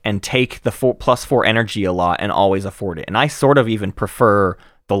track and take the +4 energy a lot and always afford it. And I sort of even prefer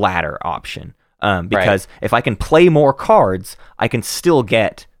the latter option. Because if I can play more cards, I can still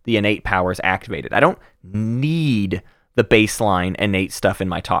get the innate powers activated. I don't need the baseline innate stuff in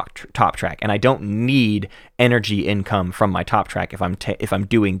my top track, and I don't need energy income from my top track if I'm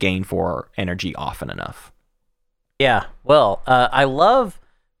doing gain 4 energy often enough. Yeah, well, I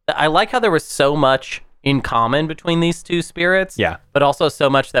like how there was so much in common between these two spirits. Yeah, but also so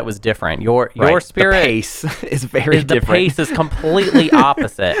much that was different. Your spirit, the pace is very different. The pace is completely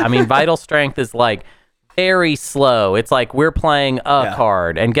opposite. I mean, vital strength is like very slow. It's like we're playing a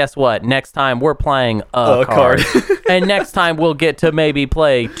card, and guess what? Next time we're playing a card. And next time we'll get to maybe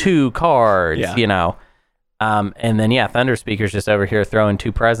play 2 cards. You know. And then Thunderspeaker's just over here throwing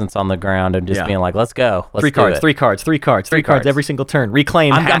 2 presents on the ground and just being like, "Let's go, let's 3 do cards, it." 3 cards, 3 cards, 3 cards every single turn.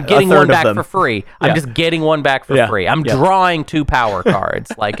 Reclaim. I'm getting one back for free. Yeah. I'm just getting one back for free. I'm drawing 2 power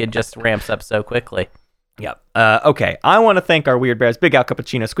cards. Like it just ramps up so quickly. Yep. Okay. I want to thank our Weird Bears, Big Al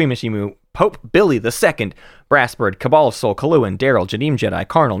Cappuccino, Squeamish Emu, Pope Billy II, Brassbird, Cabal of Soul, Kaluan, Daryl, Jadeem Jedi,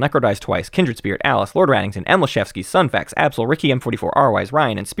 Carnal, Necrodice Twice, Kindred Spirit, Alice, Lord Raddington, Emlashevsky, Sunfax, Absol, Ricky M44, R-Wise,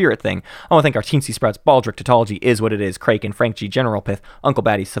 Ryan, and Spirit Thing. I want to thank our Teensy Sprouts, Baldric, Tautology, Is What It Is, Kraken, Frank G, General Pith, Uncle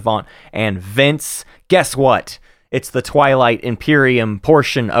Batty, Savant, and Vince. Guess what? It's the Twilight Imperium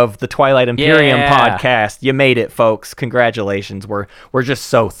portion of the Twilight Imperium podcast. You made it, folks. Congratulations. We're just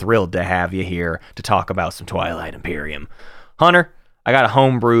so thrilled to have you here to talk about some Twilight Imperium. Hunter, I got a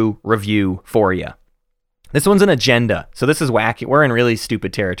homebrew review for you. This one's an agenda, so this is wacky. We're in really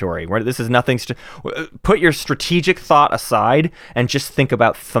stupid territory. This is nothing. Put your strategic thought aside and just think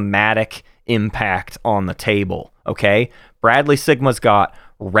about thematic impact on the table, okay? Bradley Sigma's got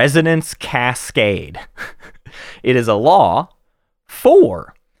Resonance Cascade. It is a law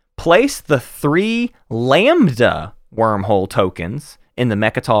for place the 3 Lambda wormhole tokens in the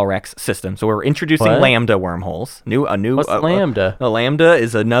Mechatol Rex system. So we're introducing Lambda wormholes. What's Lambda? A Lambda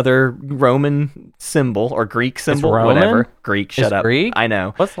is another Roman symbol or Greek symbol, whatever. Greek, shut up. Greek? I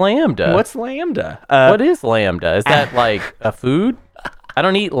know. What's Lambda? What's Lambda? What is Lambda? Is that like a food? I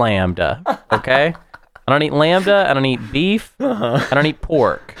don't eat Lambda, okay? I don't eat Lambda. I don't eat beef. I don't eat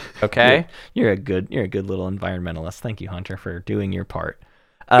pork. Okay. You're a good little environmentalist. Thank you, Hunter, for doing your part.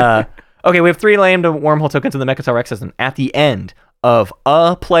 Okay, we have 3 Lambda wormhole tokens in the Mechatol Rex system. At the end of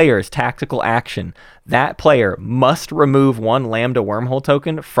a player's tactical action, that player must remove 1 Lambda wormhole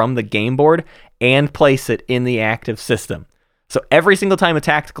token from the game board and place it in the active system. So every single time a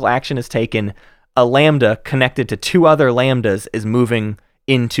tactical action is taken, a Lambda connected to 2 other Lambdas is moving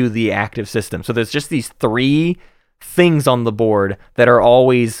into the active system. So there's just these 3 things on the board that are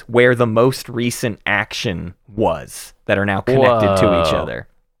always where the most recent action was that are now connected to each other.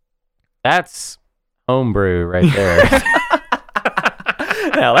 That's homebrew right there.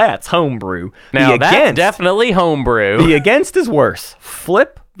 Now that's homebrew. Now that's definitely homebrew. The against is worse.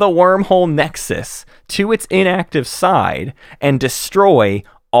 Flip the wormhole nexus to its inactive side and destroy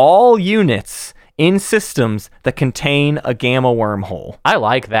all units in systems that contain a gamma wormhole. I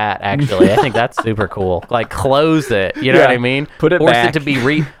like that, actually. I think that's super cool. Like, close it. You know what I mean? Put it Force back. it to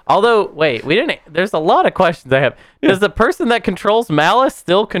be Although, wait, we didn't... There's a lot of questions I have. Does the person that controls Malice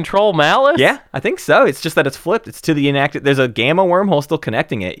still control Malice? Yeah, I think so. It's just that it's flipped. It's to the inactive... There's a gamma wormhole still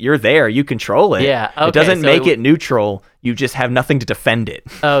connecting it. You're there. You control it. Yeah, okay. It doesn't make it neutral. You just have nothing to defend it.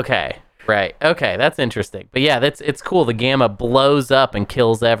 Okay. Right. Okay, that's interesting. But yeah, it's cool. The gamma blows up and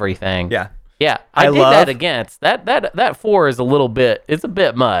kills everything. Yeah. Yeah, I dig that against. That 4 is it's a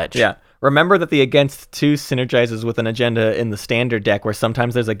bit much. Yeah. Remember that the against 2 synergizes with an agenda in the standard deck where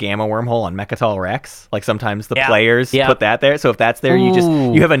sometimes there's a gamma wormhole on Mechatol Rex. Like sometimes the players put that there. So if that's there,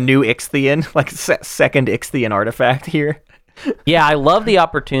 you have a new Ichthian, like second Ichthian artifact here. Yeah, I love the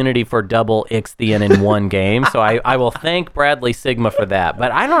opportunity for double Ichthian in one game. So I will thank Bradley Sigma for that.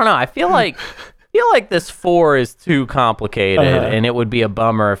 But I don't know. I feel like feel like this 4 is too complicated, and it would be a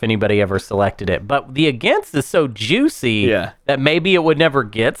bummer if anybody ever selected it. But the against is so juicy that maybe it would never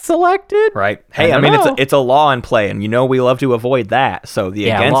get selected. Right. Hey, I mean, it's a law in play, and we love to avoid that. So the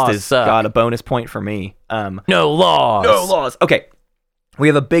against has got a bonus point for me. No laws. No laws. Okay. We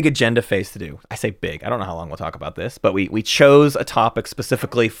have a big agenda phase to do. I say big. I don't know how long we'll talk about this, but we chose a topic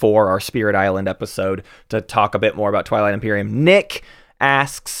specifically for our Spirit Island episode to talk a bit more about Twilight Imperium. Nick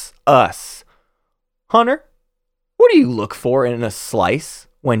asks us, Hunter, what do you look for in a slice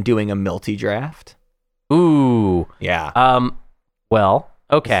when doing a Milty draft? Ooh. Yeah. Well,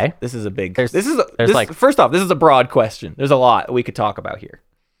 okay. This is a big... First off, this is a broad question. There's a lot we could talk about here.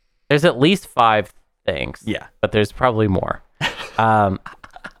 There's at least 5 things. Yeah. But there's probably more.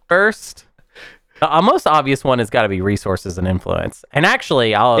 First, the most obvious one has got to be resources and influence. And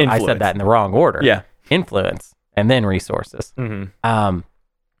actually, I said that in the wrong order. Yeah. Influence and then resources. Mm-hmm.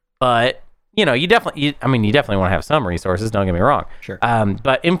 But you definitely want to have some resources. Don't get me wrong. Sure.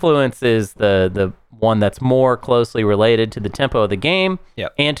 But influence is the one that's more closely related to the tempo of the game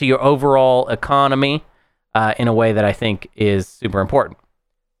and to your overall economy in a way that I think is super important.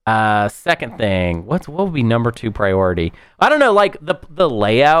 Second thing, what would be number 2 priority? I don't know, like the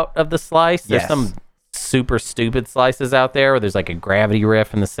layout of the slice. There's some super stupid slices out there where there's like a gravity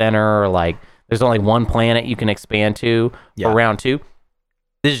rift in the center, or like there's only one planet you can expand to for round 2.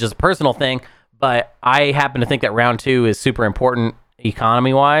 This is just a personal thing, but I happen to think that round 2 is super important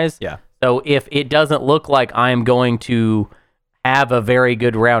economy-wise. Yeah. So if it doesn't look like I'm going to have a very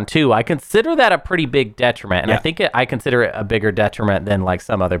good round 2, I consider that a pretty big detriment, and I think I consider it a bigger detriment than like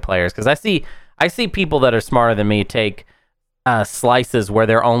some other players, because I see people that are smarter than me take slices where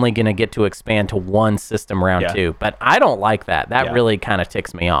they're only going to get to expand to one system round 2, but I don't like that. That really kind of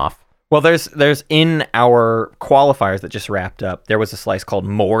ticks me off. Well, there's in our qualifiers that just wrapped up, there was a slice called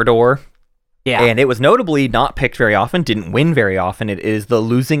Mordor. Yeah. And it was notably not picked very often, didn't win very often. It is the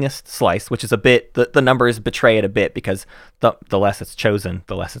losingest slice, which is a bit, the numbers betray it a bit, because the less it's chosen,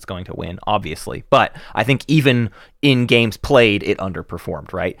 the less it's going to win, obviously. But I think even in games played, it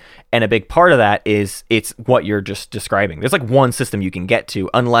underperformed, right? And a big part of that is it's what you're just describing. There's like one system you can get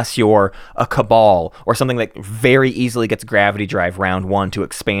to, unless you're a Cabal or something that very easily gets gravity drive round 1 to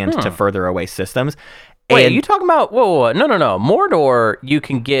expand to further away systems. Wait, are you talking about... Whoa. No. Mordor, you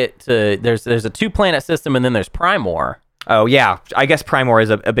can get to... There's a 2-planet system, and then there's Primor. Oh, yeah. I guess Primor is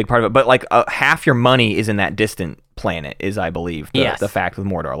a big part of it. But, like, half your money is in that distant planet, is, I believe, the fact with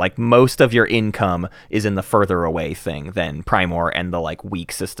Mordor. Like, most of your income is in the further away thing than Primor and the, like,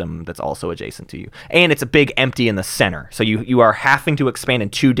 weak system that's also adjacent to you. And it's a big empty in the center. So you are having to expand in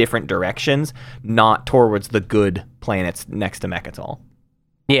 2 different directions, not towards the good planets next to Mechatol.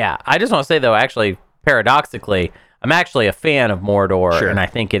 Yeah. I just want to say, though, actually... Paradoxically, I'm actually a fan of Mordor, and I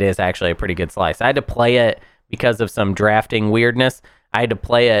think it is actually a pretty good slice. I had to play it because of some drafting weirdness. I had to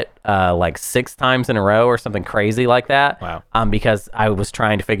play it like 6 times in a row or something crazy like that. Wow. Because I was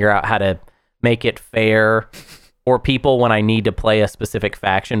trying to figure out how to make it fair for people when I need to play a specific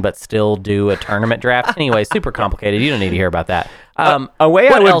faction but still do a tournament draft. Anyway, super complicated. You don't need to hear about that.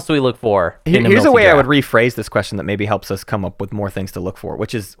 What else do we look for? Here's a way I would rephrase this question that maybe helps us come up with more things to look for,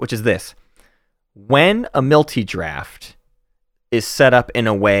 which is this. When a Milty draft is set up in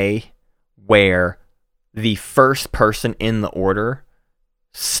a way where the first person in the order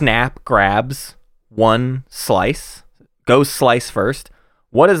snap grabs one slice, goes slice first,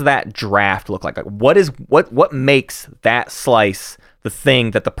 what does that draft look like? What makes that slice the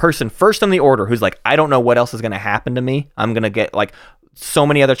thing that the person first in the order who's like, I don't know what else is going to happen to me. I'm going to get like so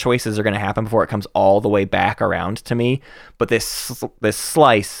many other choices are going to happen before it comes all the way back around to me. But this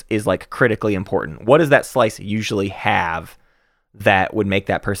slice is like critically important. What does that slice usually have that would make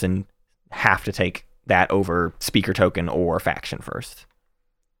that person have to take that over speaker token or faction first?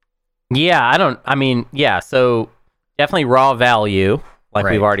 So definitely raw value, like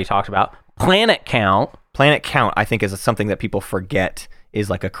we've already talked about. Planet count, I think, is something that people forget is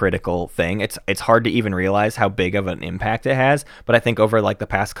like a critical thing. It's hard to even realize how big of an impact it has, but I think over like the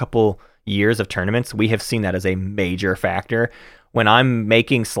past couple years of tournaments, we have seen that as a major factor. When I'm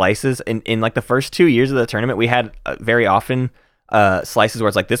making slices in like the first 2 years of the tournament, we had very often slices where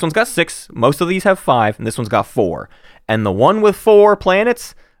it's like, this one's got 6, most of these have 5, and this one's got 4. And the one with 4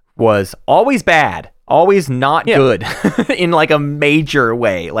 planets was always bad, always not good in like a major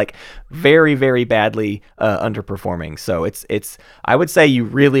way, like very, very badly underperforming. So it's I would say you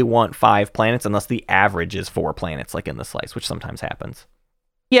really want 5 planets unless the average is 4 planets, like in the slice, which sometimes happens.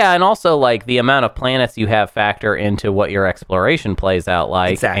 Yeah, and also like the amount of planets you have factor into what your exploration plays out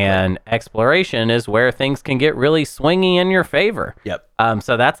like. Exactly. And exploration is where things can get really swingy in your favor. Yep.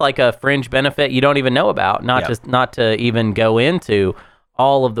 So that's like a fringe benefit you don't even know about. Not to even go into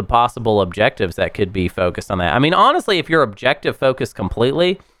all of the possible objectives that could be focused on that. I mean, honestly, if you're objective focused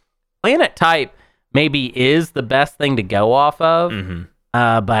completely, planet type maybe is the best thing to go off of. Mm-hmm.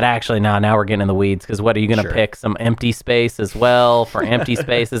 But actually, now we're getting in the weeds because what are you going to pick? Some empty space as well for empty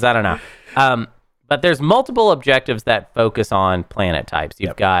spaces? I don't know. But there's multiple objectives that focus on planet types.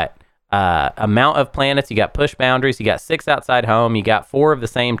 You've got amount of planets. You got push boundaries. You got 6 outside home. You got 4 of the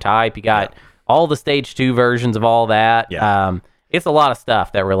same type. You got all the stage 2 versions of all that. Yeah. It's a lot of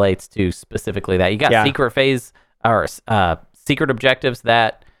stuff that relates to specifically that. You got secret phase or secret objectives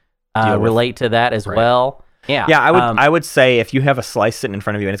that relate to that as well. Yeah. Yeah, I would say if you have a slice sitting in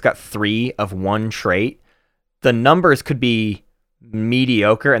front of you and it's got 3 of one trait, the numbers could be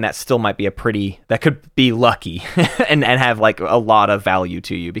mediocre, and that still might be that could be lucky and have like a lot of value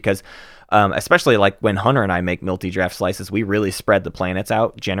to you because especially like when Hunter and I make multi-draft slices, we really spread the planets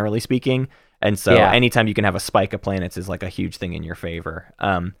out, generally speaking. And so anytime you can have a spike of planets is like a huge thing in your favor.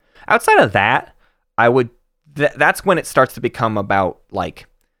 Outside of that, that's when it starts to become about like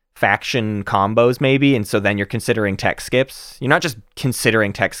faction combos maybe, and so then you're considering tech skips. You're not just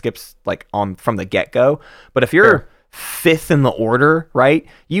considering tech skips like from the get-go, but if you're 5th in the order, right,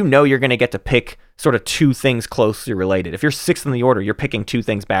 you know you're going to get to pick sort of 2 things closely related. If you're 6th in the order, you're picking 2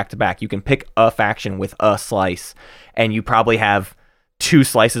 things back to back. You can pick a faction with a slice, and you probably have 2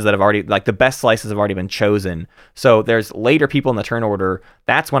 slices that have already, like the best slices have already been chosen. So there's later people in the turn order.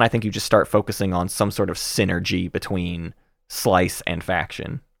 That's when I think you just start focusing on some sort of synergy between slice and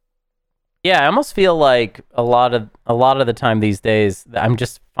faction. Yeah, I almost feel like a lot of the time these days, I'm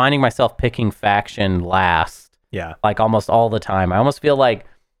just finding myself picking faction last. Yeah. Like almost all the time. I almost feel like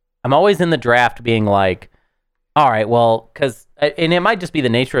I'm always in the draft being like, all right, well, and it might just be the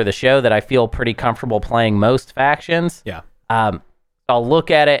nature of the show that I feel pretty comfortable playing most factions. Yeah. I'll look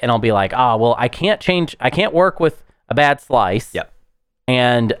at it and I'll be like, well, I can't work with a bad slice. Yep.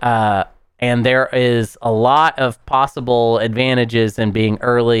 And there is a lot of possible advantages in being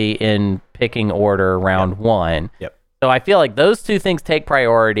early in picking order round 1. Yep. So I feel like those 2 things take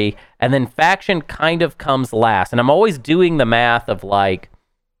priority, and then faction kind of comes last. And I'm always doing the math of like,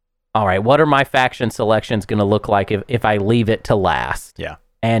 all right, what are my faction selections going to look like if I leave it to last? Yeah.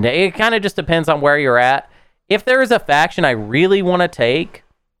 And it kind of just depends on where you're at. If there is a faction I really want to take,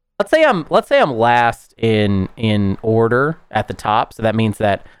 let's say I'm last in order at the top, so that means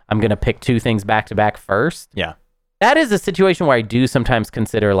that I'm going to pick 2 things back to back first. Yeah. That is a situation where I do sometimes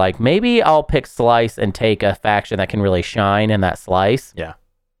consider like maybe I'll pick slice and take a faction that can really shine in that slice. Yeah.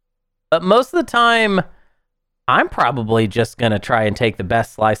 But most of the time I'm probably just going to try and take the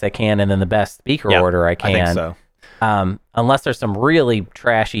best slice I can and then the best speaker order I can. I think so. Unless there's some really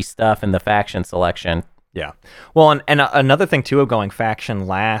trashy stuff in the faction selection. Yeah. Well, and another thing too of going faction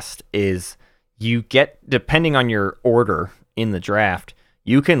last is you get, depending on your order in the draft,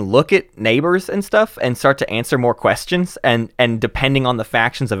 you can look at neighbors and stuff and start to answer more questions. And depending on the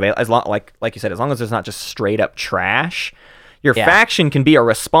factions available, like you said, as long as there's not just straight up trash, your faction can be a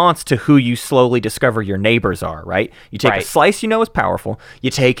response to who you slowly discover your neighbors are, right? You take a slice you know is powerful.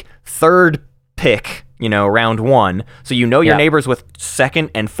 You take 3rd pick, round 1. So your neighbors with 2nd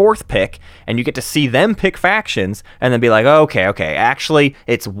and 4th pick, and you get to see them pick factions and then be like, okay, actually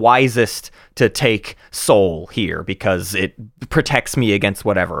it's wisest to take Soul here because it protects me against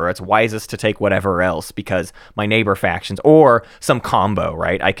whatever, or it's wisest to take whatever else because my neighbor factions, or some combo,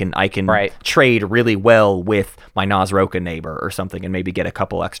 right? I can trade really well with my Nazroka neighbor or something and maybe get a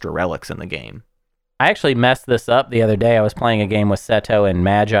couple extra relics in the game. I actually messed this up the other day. I was playing a game with Seto and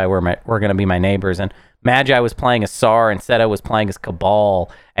Magi were going to be my neighbors, and Magi was playing as Sar and Seto was playing as Cabal,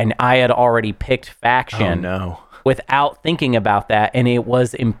 and I had already picked faction without thinking about that, and it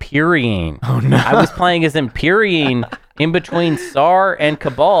was Empyrean. Oh, no. I was playing as Empyrean in between Sar and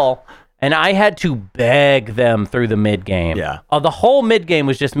Cabal, and I had to beg them through the mid-game. Yeah. The whole mid-game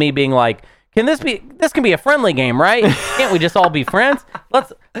was just me being like, this can be a friendly game, right? Can't we just all be friends?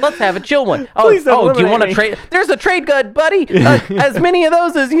 Let's have a chill one. Oh, do you want to trade? There's a trade good, buddy. As many of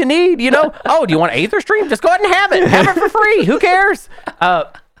those as you need, Oh, do you want Aether Stream? Just go ahead and have it. Have it for free. Who cares?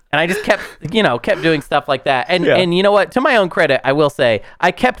 And I just kept doing stuff like that. And you know what? To my own credit, I will say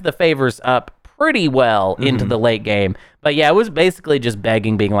I kept the favors up pretty well into the late game. But yeah, it was basically just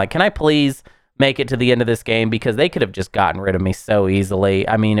begging, being like, can I please make it to the end of this game, because they could have just gotten rid of me so easily.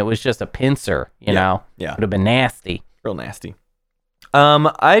 I mean, it was just a pincer, you know? Yeah. It would have been nasty. Real nasty.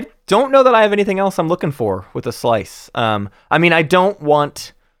 I don't know that I have anything else I'm looking for with a slice. I mean, I don't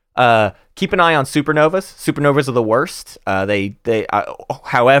want Keep an eye on supernovas. Supernovas are the worst.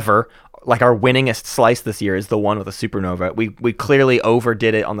 However, like our winningest slice this year is the one with a supernova. We clearly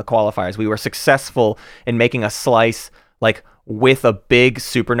overdid it on the qualifiers. We were successful in making a slice like with a big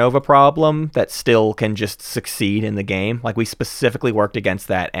supernova problem that still can just succeed in the game. Like we specifically worked against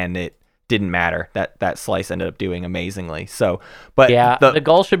that, and it didn't matter. That slice ended up doing amazingly. So, but yeah, the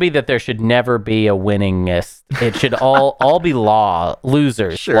goal should be that there should never be a winningest. It should all be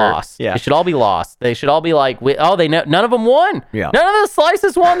losers, lost. Yeah, it should all be lost. They should all be like, none of them won. Yeah, none of the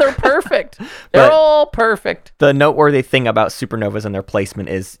slices won. They're perfect. They're all perfect. The noteworthy thing about supernovas and their placement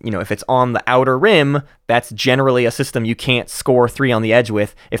is, if it's on the outer rim, that's generally a system you can't score 3 on the edge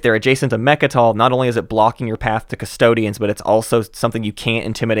with. If they're adjacent to Mechatol, not only is it blocking your path to Custodians, but it's also something you can't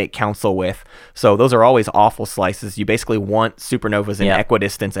intimidate Council with. So those are always awful slices. You basically want supernovas in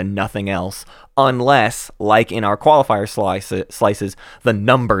equidistance and nothing else, unless, like in our qualifier slices, the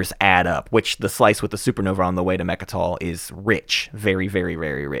numbers add up, which the slice with the supernova on the way to Mechatol is rich, very, very,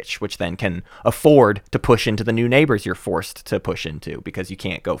 very rich, which then can afford to push into the new neighbors you're forced to push into because you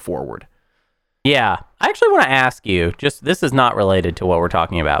can't go forward. Yeah, I actually want to ask you, this is not related to what we're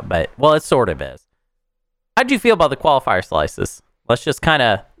talking about, but, well, it sort of is. How'd you feel about the qualifier slices? Let's just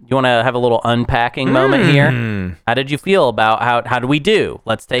you want to have a little unpacking moment here? How did you feel about how did we do?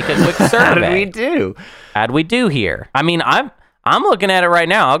 Let's take a quick survey. How'd we do here? I mean, I'm looking at it right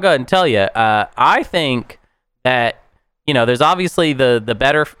now. I'll go ahead and tell you. I think that, there's obviously the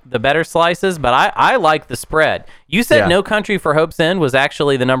better slices, but I like the spread. You said No Country for Hope's End was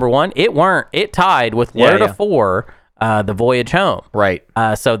actually the number one. It weren't. It tied with Where to 4, the Voyage Home. Right.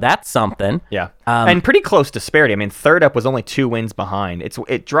 So that's something. Yeah. And pretty close disparity. I mean, third up was only 2 wins behind.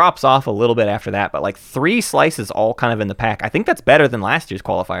 It drops off a little bit after that, but like 3 slices all kind of in the pack. I think that's better than last year's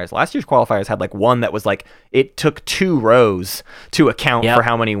qualifiers. Last year's qualifiers had like one that was like, it took 2 rows to account for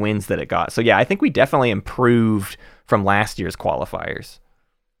how many wins that it got. So yeah, I think we definitely improved from last year's qualifiers.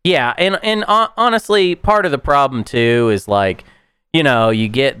 Yeah, and honestly, part of the problem too is like, you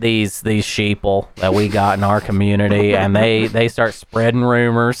get these sheeple that we got in our community, and they start spreading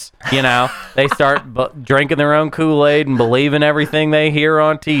rumors. They start drinking their own Kool-Aid and believing everything they hear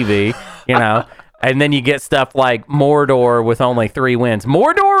on TV. And then you get stuff like Mordor with only 3 wins.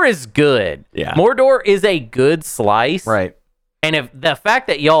 Mordor is good. Yeah, Mordor is a good slice. Right. And if the fact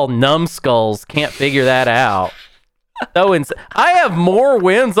that y'all numbskulls can't figure that out. So I have more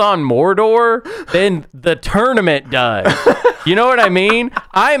wins on Mordor than the tournament does. You know what I mean?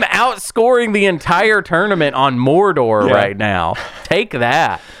 I'm outscoring the entire tournament on Mordor right now. Take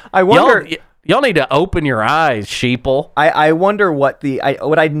that. I wonder. Y'all need to open your eyes, sheeple. I wonder what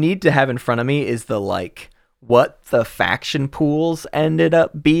what I need to have in front of me is what the faction pools ended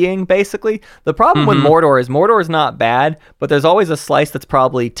up being, basically. The problem with Mordor is not bad, but there's always a slice that's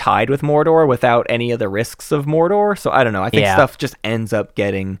probably tied with Mordor without any of the risks of Mordor. So I don't know. I think stuff just ends up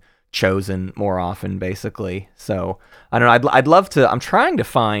getting chosen more often, basically. So I don't know. I'd love to. I'm trying to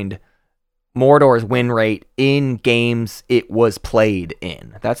find Mordor's win rate in games it was played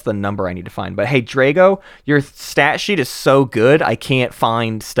in. That's the number I need to find. But hey, Drago, your stat sheet is so good, I can't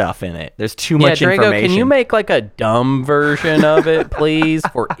find stuff in it. There's too much Drago, information. Can you make like a dumb version of it, please,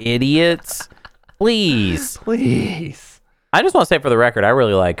 for idiots? Please. I just want to say for the record, I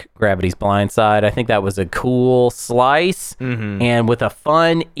really like Gravity's Blind Side. I think that was a cool slice and with a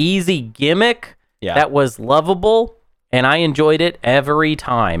fun, easy gimmick that was lovable. And I enjoyed it every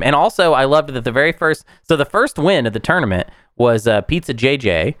time. And also, I loved that the first win of the tournament was Pizza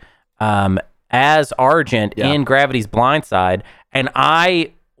JJ as Argent in Gravity's Blind Side. And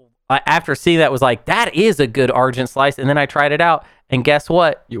I, after seeing that, was like, that is a good Argent slice. And then I tried it out. And guess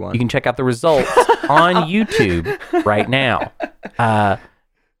what? You won. You can check out the results on YouTube right now.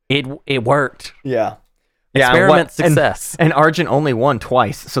 It worked. Yeah. Experiment success. And Argent only won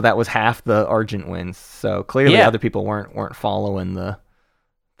twice, so that was half the Argent wins. So clearly other people weren't following the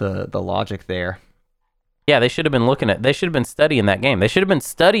logic there. Yeah, they should have been studying that game. They should have been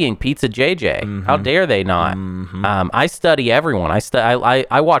studying Pizza JJ. How dare they not? I study everyone.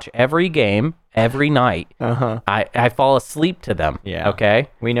 I watch every game every night. I fall asleep to them. Yeah. Okay.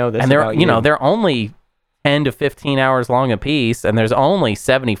 We know this. And about you. They're only 10 to 15 hours long a piece, and there's only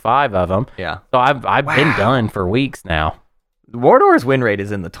 75 of them. Yeah. So I've been done for weeks now. Mordor's win rate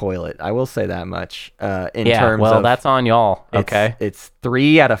is in the toilet. I will say that much. Terms of, that's on y'all. Okay. It's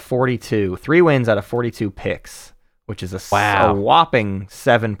 3 out of 42. 3 wins out of 42 picks, which is a whopping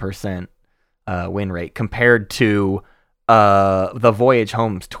 7% win rate compared to the Voyage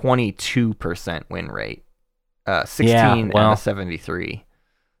Home's 22% win rate. 16 out of 73.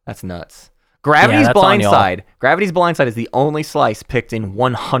 That's nuts. Gravity's that's on y'all. Blindside. Gravity's Blindside is the only slice picked in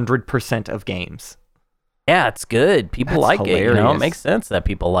 100% of games. Yeah, it's good. People That's like it. You know, it hilarious. makes sense that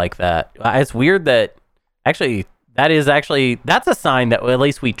people like that. It's weird that that's a sign that at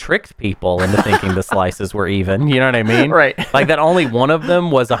least we tricked people into thinking the slices were even. You know what I mean? Right. Like that only one of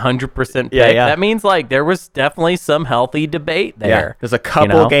them was 100% picked. Yeah. That means like there was definitely some healthy debate there. Yeah. There's a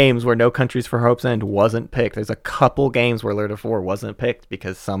couple you know? games where No Countries for Hope's End wasn't picked. There's a couple games where Lord of War wasn't picked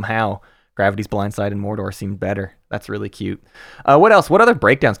because somehow Gravity's Blindside and Mordor seemed better. That's really cute. What else? What other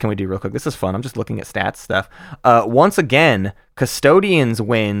breakdowns can we do real quick? This is fun. I'm just looking at stats stuff. Once again, Custodians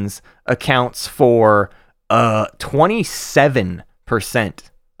wins accounts for 27%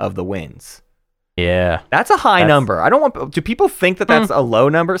 of the wins. Yeah. That's a high number. I don't want. Do people think that that's a low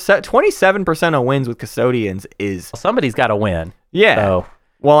number? 27% of wins with Custodians is. Somebody's got to win. Yeah. So,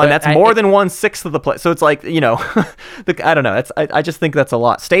 well, and that's more than 1/6 of the play. So it's like, you know, I don't know. I just think that's a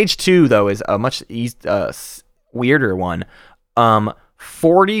lot. Stage 2 though is a much weirder one.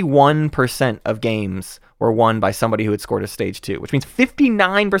 41% of games were won by somebody who had scored a stage 2, which means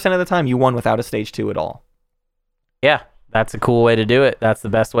 59% of the time you won without a stage 2 at all. Yeah, that's a cool way to do it. That's the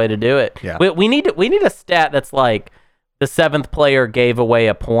best way to do it. Yeah. We need a stat that's like the 7th player gave away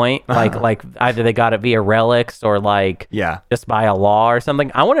a point, like either they got it via relics or like just by a law or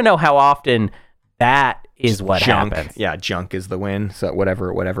something. I want to know how often that is what happens. Yeah, junk is the win. So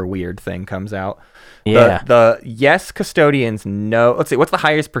whatever weird thing comes out. Yeah. The yes Custodians no. Let's see. What's the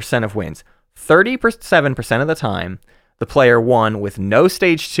highest percent of wins? 37% of the time, the player won with no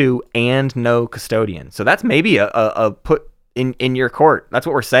stage 2 and no Custodian. So that's maybe a put in your court. That's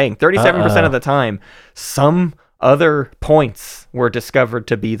what we're saying. 37% of the time, some other points were discovered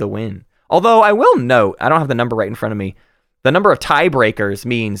to be the win. Although I will note, I don't have the number right in front of me. The number of tiebreakers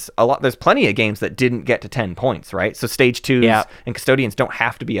means a lot. There's plenty of games that didn't get to 10 points, right? So stage 2s and Custodians don't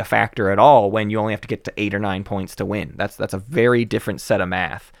have to be a factor at all when you only have to get to 8 or 9 points to win. That's a very different set of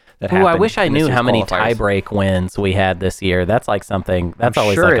math. Ooh, I wish I knew how many tiebreak wins we had this year. That's like something. That's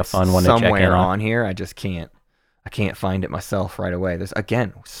always like a fun one to check in somewhere on here. I just can't. I can't find it myself right away. There's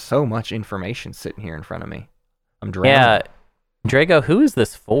again so much information sitting here in front of me. I'm drowning. Yeah, Drago, who is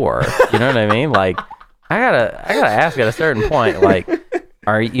this for? You know what I mean? Like, I gotta ask at a certain point. Like,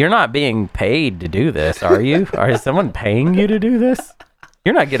 you're not being paid to do this, are you? Is someone paying you to do this?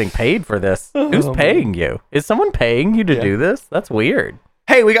 You're not getting paid for this. Who's paying you? Is someone paying you to do this? That's weird.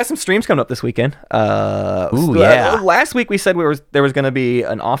 Hey, we got some streams coming up this weekend. Ooh, yeah. Last week we said there was going to be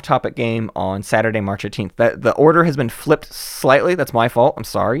an off-topic game on Saturday, March 18th. The order has been flipped slightly. That's my fault. I'm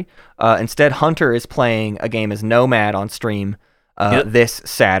sorry. Instead, Hunter is playing a game as Nomad on stream this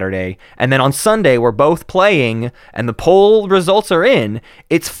Saturday. And then on Sunday, we're both playing, and the poll results are in.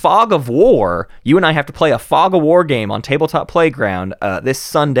 It's Fog of War. You and I have to play a Fog of War game on Tabletop Playground this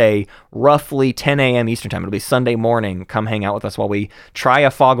Sunday, roughly 10 a.m. Eastern Time. It'll be Sunday morning. Come hang out with us while we try a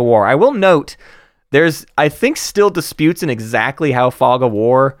Fog of War. I will note, there's, I think, still disputes in exactly how Fog of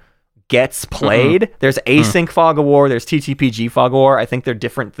War gets played. There's async Fog of War, there's TTPG Fog of War. I think they're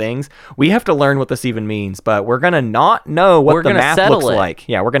different things. We have to learn what this even means, but we're going to not know what the map looks like.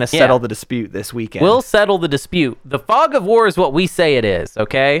 Yeah, we're going to settle the dispute this weekend. We'll settle the dispute. The Fog of War is what we say it is,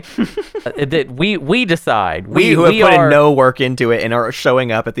 okay? That we decide. We who have put in no work into it and are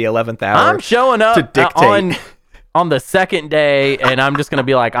showing up at the 11th hour. I'm showing up to dictate. On the second day, and I'm just going to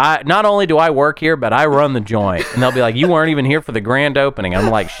be like, not only do I work here, but I run the joint. And they'll be like, you weren't even here for the grand opening. I'm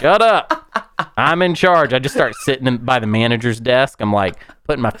like, shut up. I'm in charge. I just start sitting by the manager's desk. I'm like,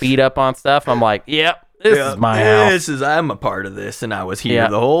 putting my feet up on stuff. I'm like, yep, this is my house. I'm a part of this, and I was here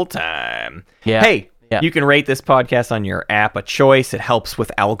the whole time. Yeah. Hey, you can rate this podcast on your app of choice. It helps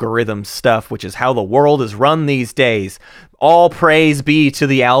with algorithm stuff, which is how the world is run these days. All praise be to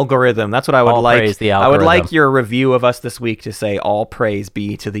the algorithm. That's what I would like. I would like your review of us this week to say, all praise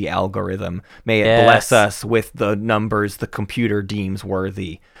be to the algorithm. May it bless us with the numbers the computer deems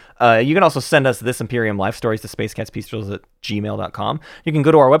worthy. You can also send us This Imperium Life Stories to spacecatspieceturtles@gmail.com. You can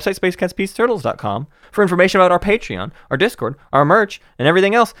go to our website, spacecatspieceturtles.com, for information about our Patreon, our Discord, our merch, and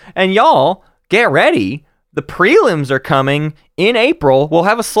everything else. And y'all, get ready. The prelims are coming in April. We'll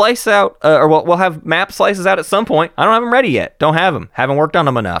have a slice out, or we'll have map slices out at some point. I don't have them ready yet. Don't have them. Haven't worked on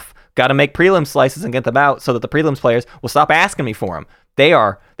them enough. Got to make prelim slices and get them out so that the prelims players will stop asking me for them.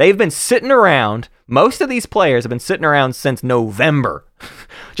 They've been sitting around. Most of these players have been sitting around since November,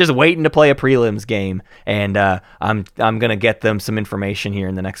 just waiting to play a prelims game. And I'm gonna get them some information here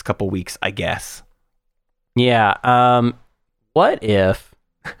in the next couple weeks, I guess. Yeah. What if?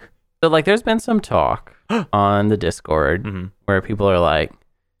 So like, there's been some talk on the Discord where people are like,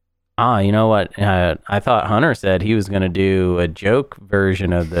 You know what? I thought Hunter said he was going to do a joke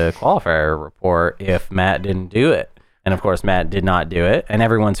version of the qualifier report if Matt didn't do it. And of course, Matt did not do it. And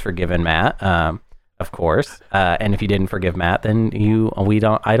everyone's forgiven Matt, of course. And if you didn't forgive Matt, then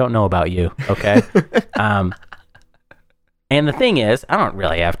I don't know about you. Okay. And the thing is, I don't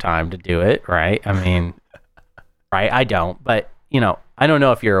really have time to do it. Right. I mean, right. I don't, but I don't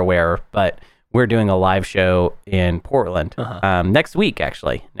know if you're aware, but we're doing a live show in Portland next week,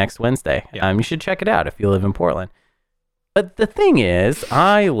 actually, next Wednesday. Yeah. You should check it out if you live in Portland. But the thing is,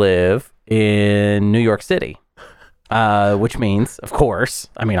 I live in New York City, which means, of course,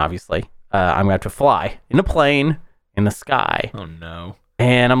 obviously, I'm going to have to fly in a plane in the sky. Oh, no.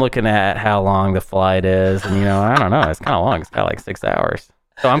 And I'm looking at how long the flight is. And, I don't know. It's kind of long. It's got like 6 hours.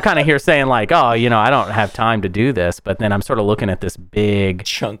 So I'm kind of here saying like, oh, I don't have time to do this. But then I'm sort of looking at this big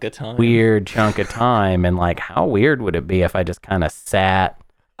chunk of time, weird chunk of time. And like, how weird would it be if I just kind of sat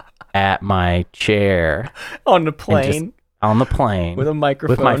at my chair on the plane with a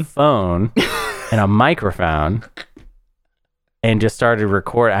microphone, with my phone and a microphone and just started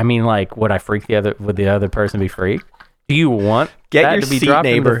recording? Would I freak would the other person be freaked? Do you want get your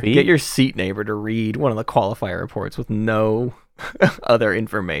seat neighbor to read one of the qualifier reports with no other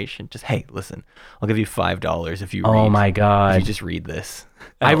information? Just, hey, listen, I'll give you $5 if you read. Oh my God. If you just read this.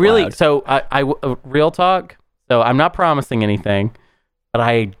 I really, loud. So I real talk. So I'm not promising anything, but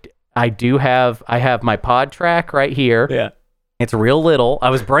I have my pod track right here. Yeah. It's real little. I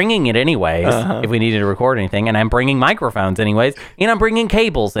was bringing it anyways if we needed to record anything, and I'm bringing microphones anyways, and I'm bringing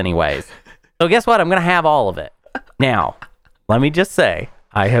cables anyways. So guess what? I'm going to have all of it. Now, let me just say,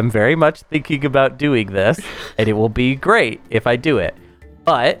 I am very much thinking about doing this, and it will be great if I do it.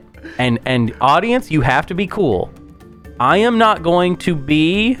 But, and audience, you have to be cool. I am not going to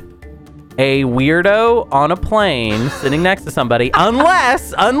be a weirdo on a plane sitting next to somebody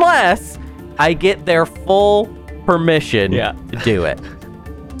unless I get their full permission to do it.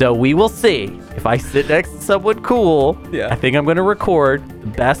 So we will see. If I sit next to someone cool, I think I'm going to record the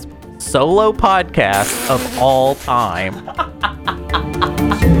best solo podcast of all time.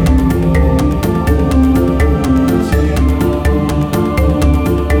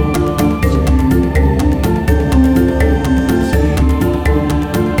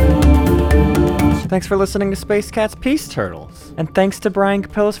 Thanks for listening to Space Cat's Peace Turtles. And thanks to Brian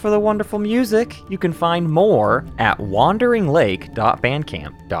Capillas for the wonderful music. You can find more at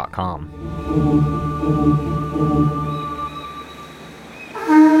wanderinglake.bandcamp.com.